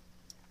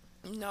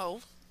 No.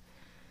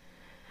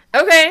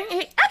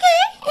 okay.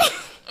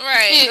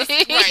 Right.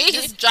 Right.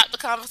 Just drop the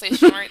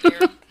conversation right there.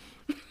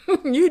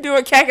 You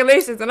doing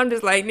calculations, and I'm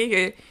just like,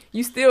 nigga,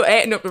 you still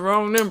adding up the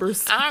wrong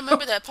numbers. I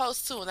remember that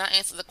post too, and I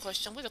answered the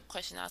question. What the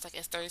question? I was like,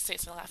 "It's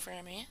 36 a lot for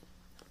a man."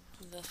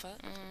 The fuck?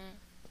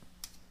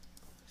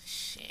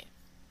 Shit.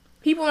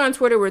 People on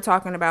Twitter were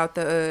talking about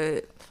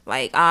the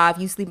if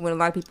you sleep with a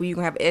lot of people, you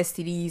gonna have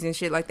STDs and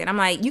shit like that. I'm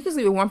like, you can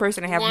sleep with one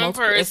person and have One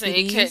multiple person,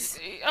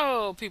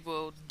 STDs.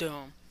 people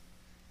dumb.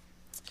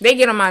 They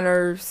get on my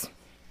nerves.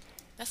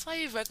 That's why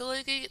you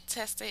regularly get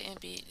tested and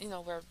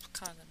wear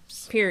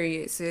condoms.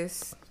 Period,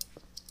 sis.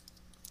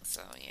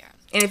 So yeah.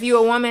 And if you're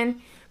a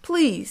woman,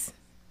 please,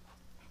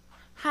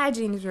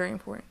 hygiene is very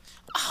important.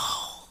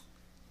 Oh.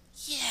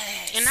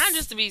 Yes. And not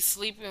just to be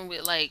sleeping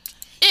with like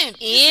In general.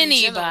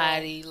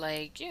 anybody,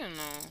 like you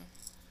know.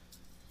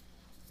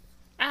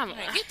 I'm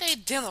Right, get their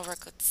dental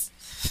records.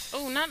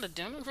 oh, not the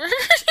dental record.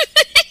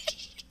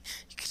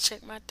 You can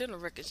check my dental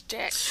records,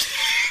 Jack.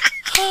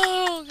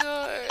 Oh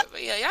god.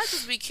 But yeah, y'all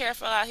just be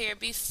careful out here.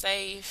 Be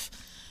safe.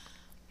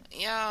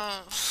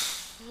 Yeah.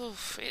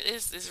 Oof,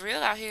 it's real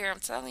out here. I'm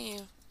telling you.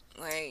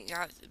 Like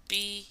y'all,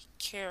 be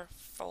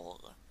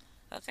careful.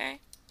 Okay.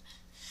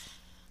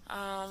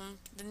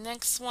 The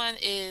next one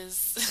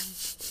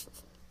is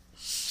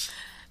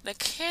the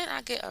can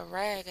I get a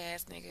rag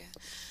ass nigga?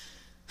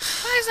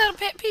 Why is that a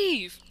pet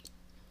peeve?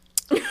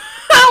 I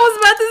was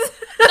about to.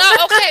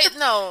 No, okay,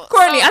 no.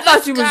 Courtney, So I thought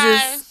this you was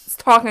guy- just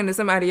talking to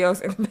somebody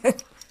else.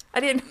 I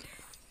didn't.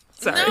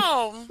 Sorry.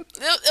 No,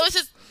 it was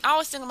just I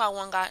was thinking about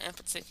one guy in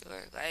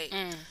particular, like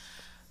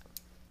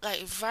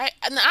right.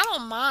 And I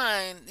don't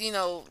mind,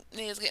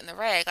 niggas getting the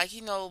rag,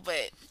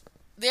 but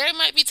there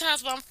might be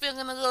times where I'm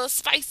feeling a little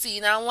spicy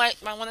and I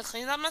might want to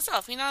clean it up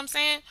myself. You know what I'm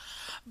saying?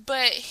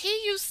 But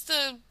he used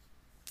to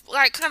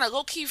kind of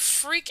low key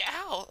freak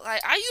out.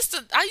 Like I used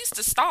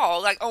to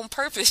stall on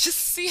purpose just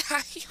to see how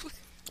he would.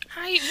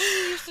 What you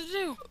used to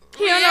do?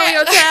 You don't know where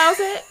your towel's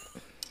at?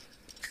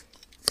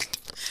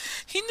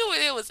 He knew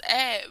where it was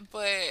at,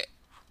 but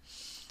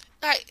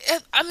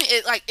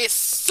like as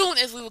soon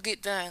as we would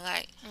get done,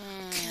 like,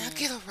 can I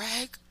get a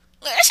rag?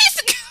 Like, she used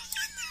to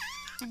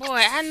Boy,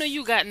 I know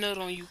you got nut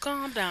on you.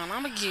 Calm down.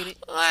 I'ma get it.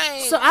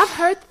 like, So I've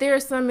heard there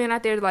are some men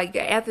out there like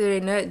after they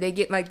nut, they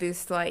get like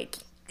this like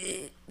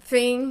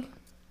thing.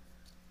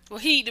 Well,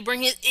 he need to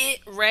bring his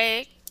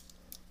rag.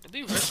 To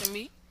be rushing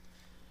me.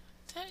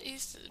 that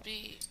used to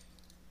be.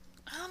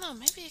 I don't know.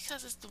 Maybe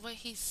because it's the way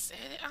he said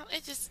it.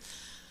 It just.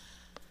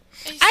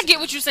 I get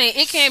what you're saying.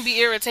 It can be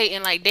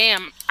irritating. Like,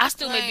 damn, I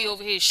still may be Like-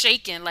 over here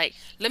shaking. Like,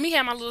 let me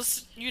have my little,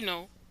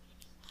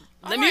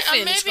 let me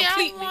finish maybe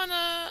completely. I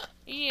wanna.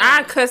 Yeah.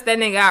 I cuss that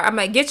nigga out. I'm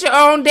like, get your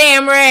own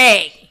damn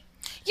rag.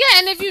 Yeah,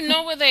 and if you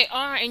know where they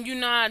are and you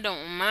know I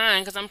don't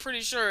mind, because I'm pretty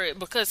sure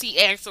because he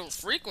asks so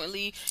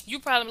frequently, you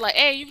probably like,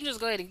 hey, you can just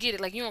go ahead and get it.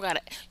 Like, you don't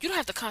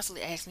have to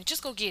constantly ask me.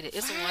 Just go get it.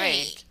 It's a rag.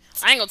 Right.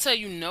 I ain't gonna tell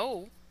you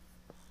no.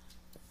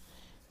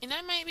 And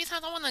that might be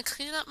times I want to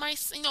clean it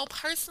up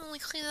personally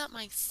clean it up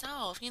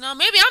myself. Maybe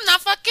I'm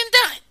not fucking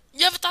done.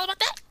 You ever thought about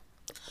that?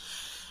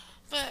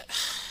 But,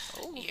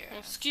 Oh, yeah.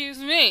 excuse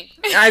me.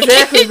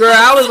 Exactly, girl.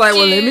 I was like,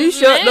 well, let me Excuse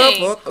shut me.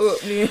 the fuck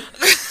up, man.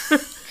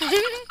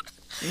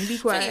 Let me be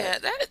But quiet.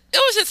 yeah, it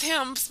was just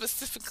him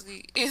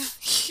specifically.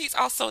 He's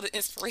also the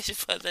inspiration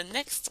for the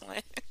next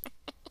one.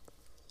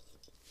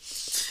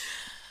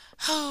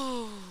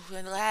 Oh,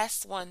 and the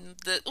last one.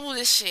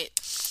 This shit.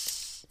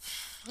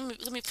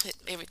 Let me put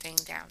everything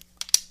down.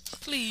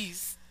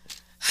 Please.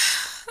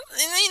 And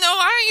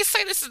I ain't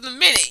say this in a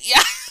minute.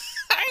 Yeah.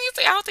 I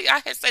don't think I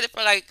had said it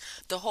for like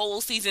the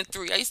whole season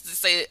 3. I used to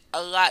say it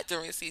a lot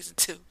during season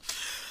 2.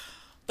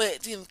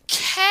 But them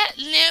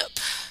catnip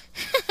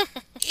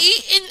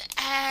eating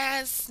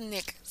ass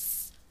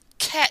niggas.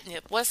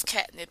 Catnip. What's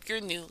catnip?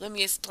 You're new. Let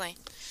me explain.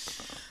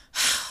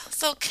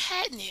 So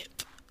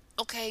catnip.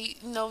 Okay,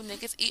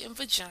 niggas eating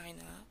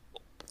vagina.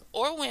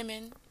 Or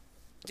women.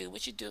 Do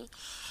what you do.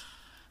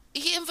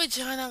 Eating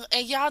vagina.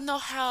 And y'all know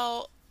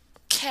how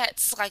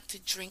cats like to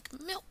drink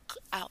milk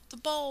out the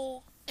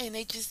bowl. And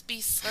they just be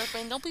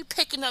slurping. Don't be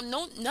picking up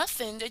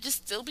nothing. They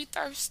just still be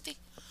thirsty.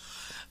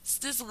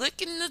 Just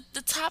licking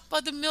the top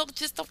of the milk.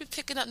 Just don't be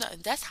picking up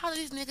nothing. That's how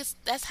these niggas.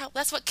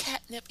 That's what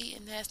catnip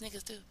eating ass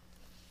niggas do.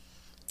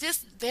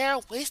 Just they're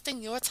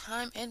wasting your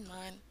time and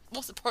mine.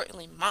 Most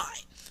importantly,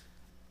 mine.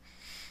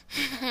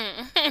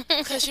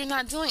 Because you're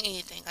not doing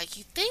anything. Like,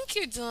 you think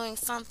you're doing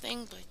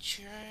something, but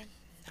you're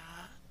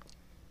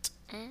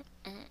not.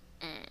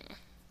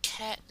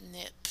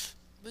 Catnip.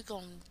 We're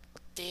gonna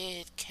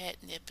dead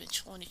catnip in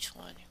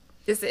 2020.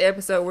 It's the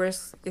episode where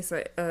it's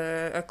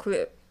a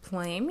clip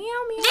playing meow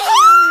meow.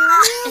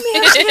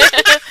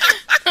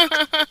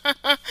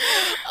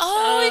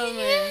 Oh,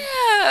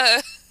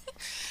 yeah.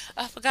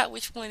 I forgot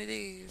which one it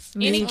is.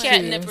 Any Me too.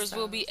 catnippers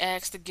will be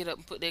asked to get up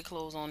and put their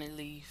clothes on and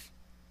leave.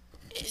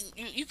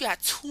 You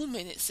got 2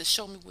 minutes to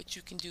show me what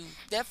you can do.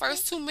 That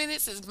first 2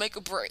 minutes is make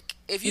or break.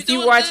 If If do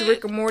you it watch good,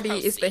 Rick and Morty,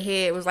 it's the proceed.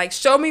 head. It was like,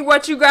 show me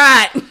what you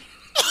got.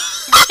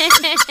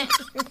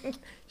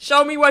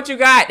 Show me what you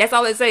got. That's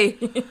all it say.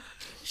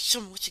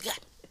 Show me what you got.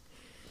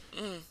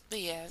 But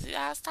yeah,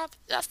 y'all stop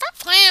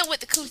playing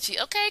with the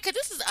coochie, okay? Because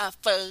this is a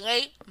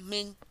filet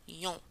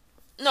mignon.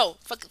 No,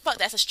 fuck,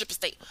 that's a stripper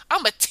steak.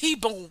 I'm a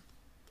T-bone,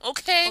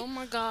 okay? Oh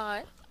my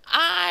God.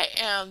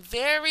 I'm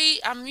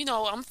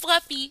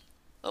fluffy,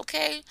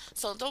 okay?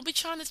 So don't be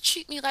trying to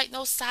treat me like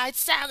no side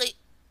salad,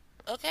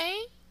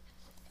 okay?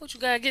 What you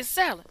gotta get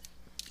salad?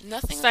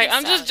 Nothing. It's like,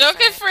 I'm against just salad,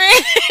 joking,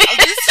 friend. friend. I'm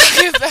just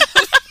talking about.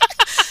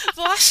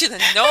 Well, I should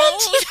have known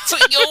to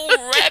your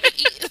rabbit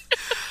eating.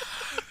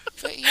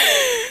 But yeah,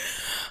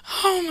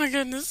 Oh my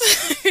goodness.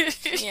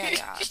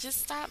 y'all, just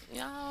stop,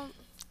 y'all.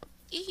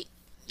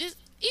 Just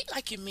eat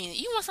like you mean it.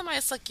 You want somebody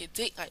to suck your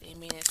dick like they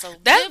mean it. So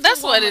give That's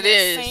the what woman it the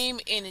is. Same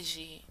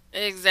energy.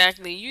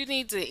 Exactly. You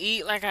need to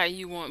eat like how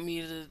you want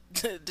me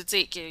to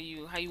take care of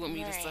you. How you want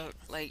me to Right. suck.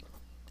 Like,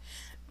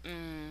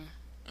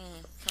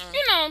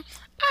 You know,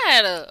 I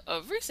had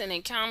a recent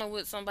encounter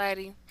with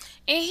somebody,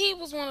 and he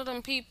was one of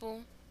them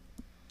people,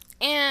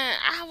 and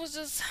I was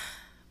just,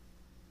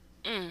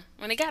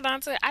 when it got down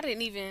to it,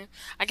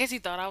 I guess he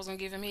thought I was going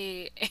to give him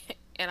head,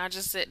 and I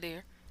just sat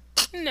there.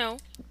 No.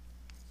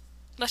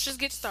 Let's just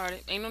get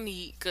started. Ain't no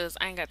need, because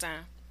I ain't got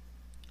time.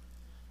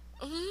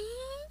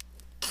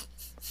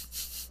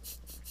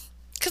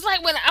 Cause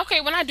like when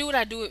I do it,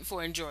 I do it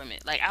for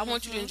enjoyment. Like I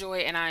want you to enjoy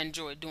it, and I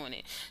enjoy doing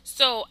it.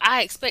 So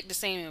I expect the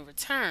same in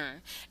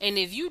return. And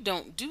if you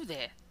don't do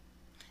that,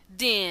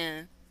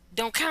 then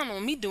don't count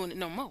on me doing it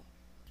no more.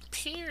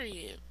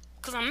 Period.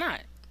 Cause I'm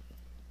not.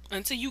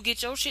 Until you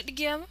get your shit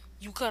together,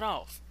 you cut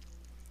off.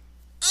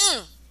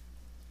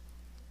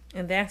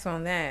 And that's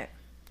on that.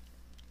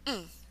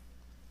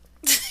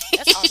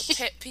 That's all the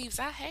pet peeves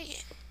I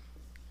hate.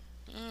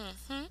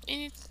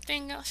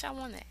 Anything else y'all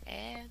want to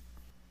add?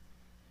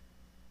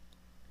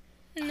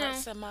 No.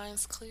 Hearts and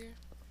minds clear.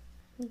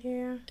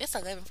 Yeah. It's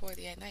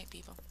 11:40 at night,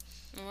 people.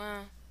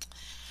 Wow.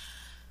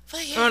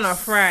 But yes, On a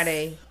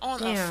Friday.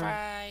 On a Yeah.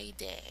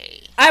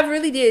 Friday. I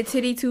really did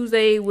Titty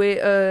Tuesday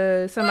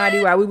with somebody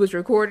while we was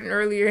recording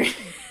earlier.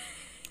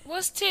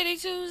 What's Titty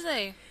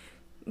Tuesday?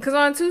 Because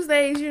on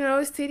Tuesdays, you know,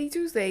 it's Titty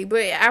Tuesday.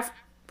 But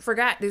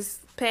forgot this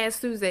past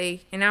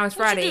Tuesday, and now it's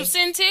What Friday. you do?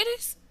 Send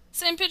titties?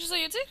 Send pictures of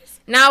your titties?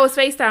 Now I was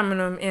FaceTiming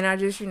them, and I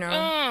just, you know,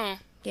 Mm.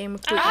 gave him a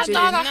quick I shit.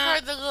 thought I not-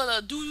 heard the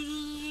little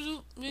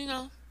doo, you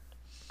know.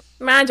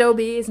 Mind your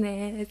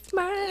business.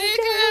 Mind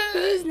Nigga.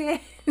 your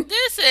business.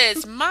 This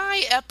is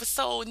my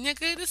episode,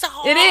 nigga. This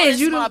all It is.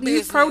 my You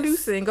business.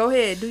 producing. Go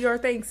ahead. Do your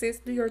thing, sis.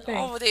 Do your thing.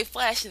 Over there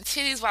flashing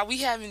titties while we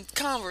having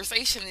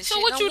conversation and So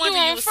shit. what No you do wonder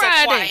on was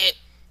Friday? So quiet.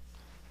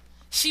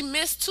 She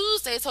missed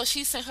Tuesday, so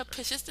she sent her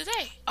pictures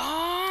today.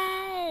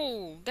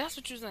 Oh, that's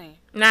what you're saying.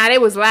 Nah, they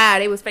was live.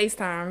 They was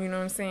FaceTime. You know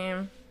what I'm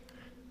saying?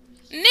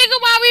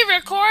 Nigga, while we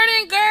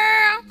recording,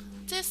 girl.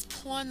 This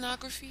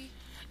pornography.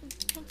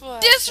 Boy,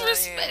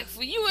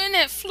 Disrespectful. You in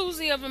that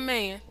floozy of a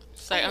man.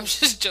 Sorry, I'm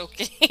just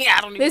joking. I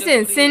don't even know Listen,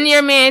 what it send is.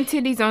 your man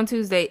titties on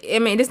Tuesday. I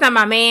mean, this not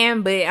my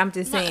man, but I'm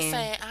just I'm not saying.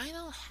 saying I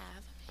don't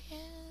have a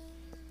man.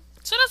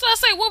 So that's why I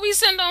say, what we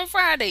send on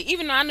Friday?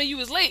 Even though I know you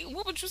was late,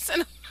 what would you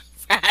send on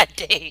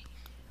Friday?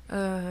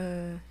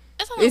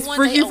 It's only It's one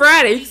Freaky day a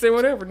Friday. You week. can say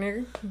whatever,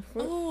 nigga.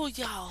 Ooh,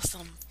 y'all,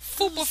 some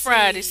Fupa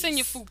Friday. Send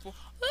your fupa.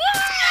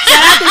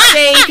 Shout out to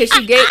Shay because I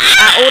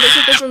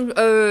ordered something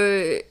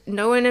from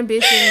No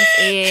Inhibitions,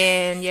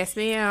 and yes,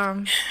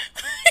 ma'am.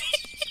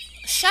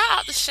 Shout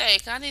out to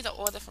Shake. I need to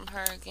order from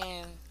her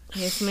again.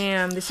 Yes,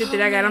 ma'am. The shit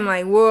that I got, I'm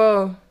like,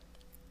 whoa.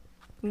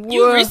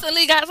 You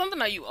recently got something,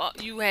 or you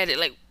had it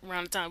like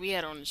around the time we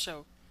had it on the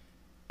show?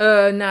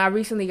 Nah, I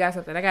recently got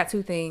something. I got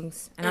two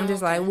things, and I'm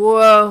just like,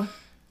 whoa.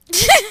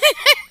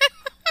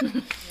 Yeah,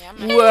 I'm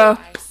gonna Well.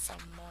 buy some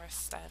more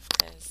stuff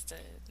because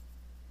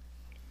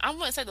I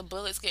wouldn't say the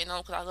bullet's getting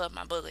old because I love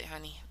my bullet,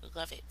 honey. I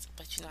love it,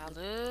 but you know I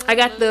love. I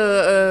got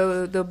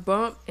the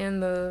bump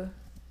and the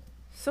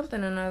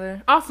something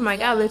another. Off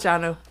mic, I'll let y'all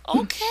know.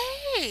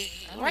 Okay,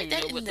 write even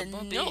that know in what the the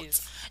bump notes,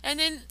 is. and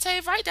then Tay,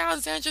 write down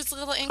Xandra's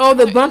little. Oh,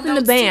 the encounter bump and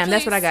the notes too, bam.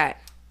 That's what I please. got.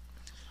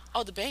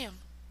 Oh, the bam.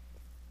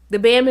 The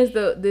bam is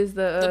the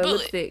bullet.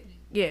 lipstick.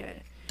 Yeah.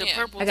 The Yeah.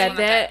 purple. I got one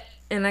that,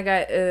 and I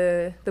got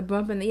the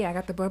bump and I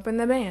got the bump and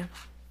the bam.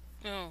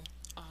 Oh.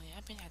 Oh yeah,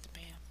 I've been at the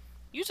bam.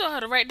 You told her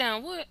to write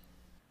down what?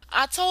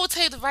 I told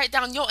Tay to write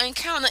down your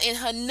encounter in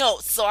her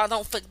notes so I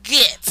don't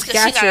forget. Cause she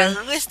Gotcha. got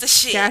a list of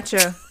shit.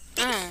 Gotcha.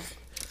 Mm.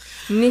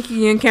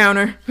 Nikki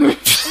encounter. But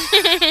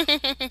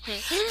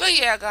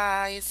yeah,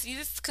 guys,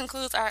 this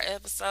concludes our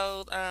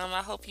episode.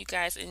 I hope you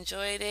guys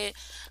enjoyed it.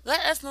 Let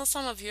us know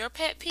some of your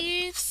pet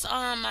peeves.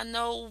 I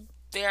know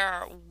there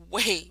are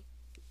way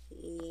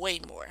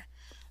more.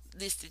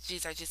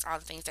 These are just all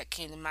the things that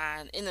came to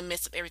mind in the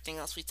midst of everything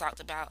else we talked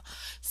about.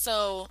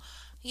 So,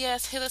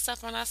 yes, hit us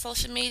up on our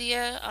social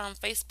media.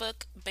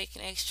 Facebook,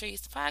 Bacon X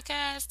Trees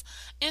Podcast.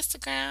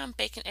 Instagram,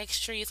 Bacon X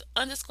Trees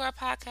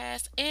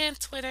 _podcast. And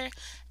Twitter,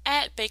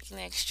 at Bacon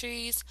X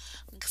Trees.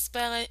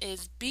 Spelling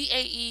is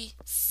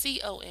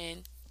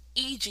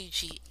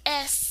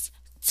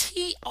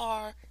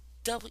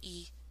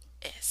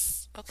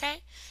BAECONEGGSTREES.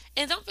 Okay?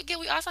 And don't forget,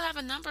 we also have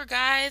a number,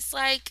 guys.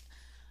 Like,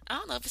 I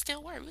don't know if it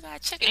still works. We gotta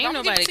check it. Ain't I'm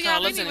gonna give nobody it to y'all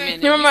call us in a anyway.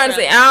 minute. You remember to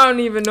say, I don't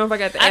even know if I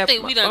got the app. I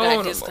think on we my done phone got no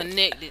more.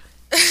 disconnected.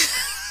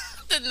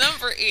 The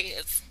number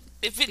is.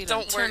 If it We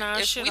don't done turn work, our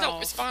if shit we don't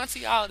off. respond to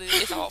y'all, then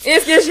it's off.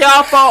 It's just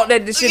y'all fault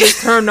that the shit is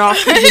turned off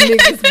because the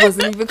niggas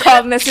wasn't even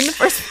calling us in the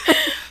first place.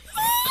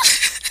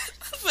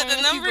 But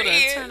the number People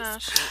done is turn our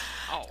shit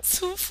off.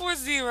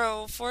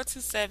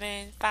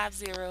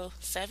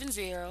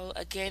 240-427-5070.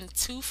 Again,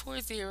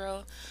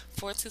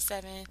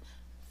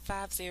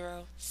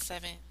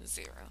 240-427-5070.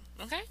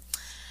 Okay?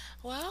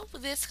 Well,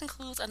 this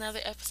concludes another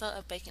episode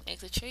of Bacon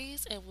Eggs and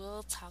Trees, and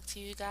we'll talk to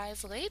you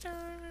guys later.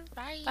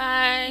 Bye.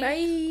 Bye.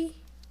 Bye.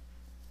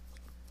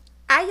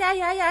 Ay,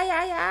 ay, ay, ay,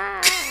 ay,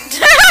 ay.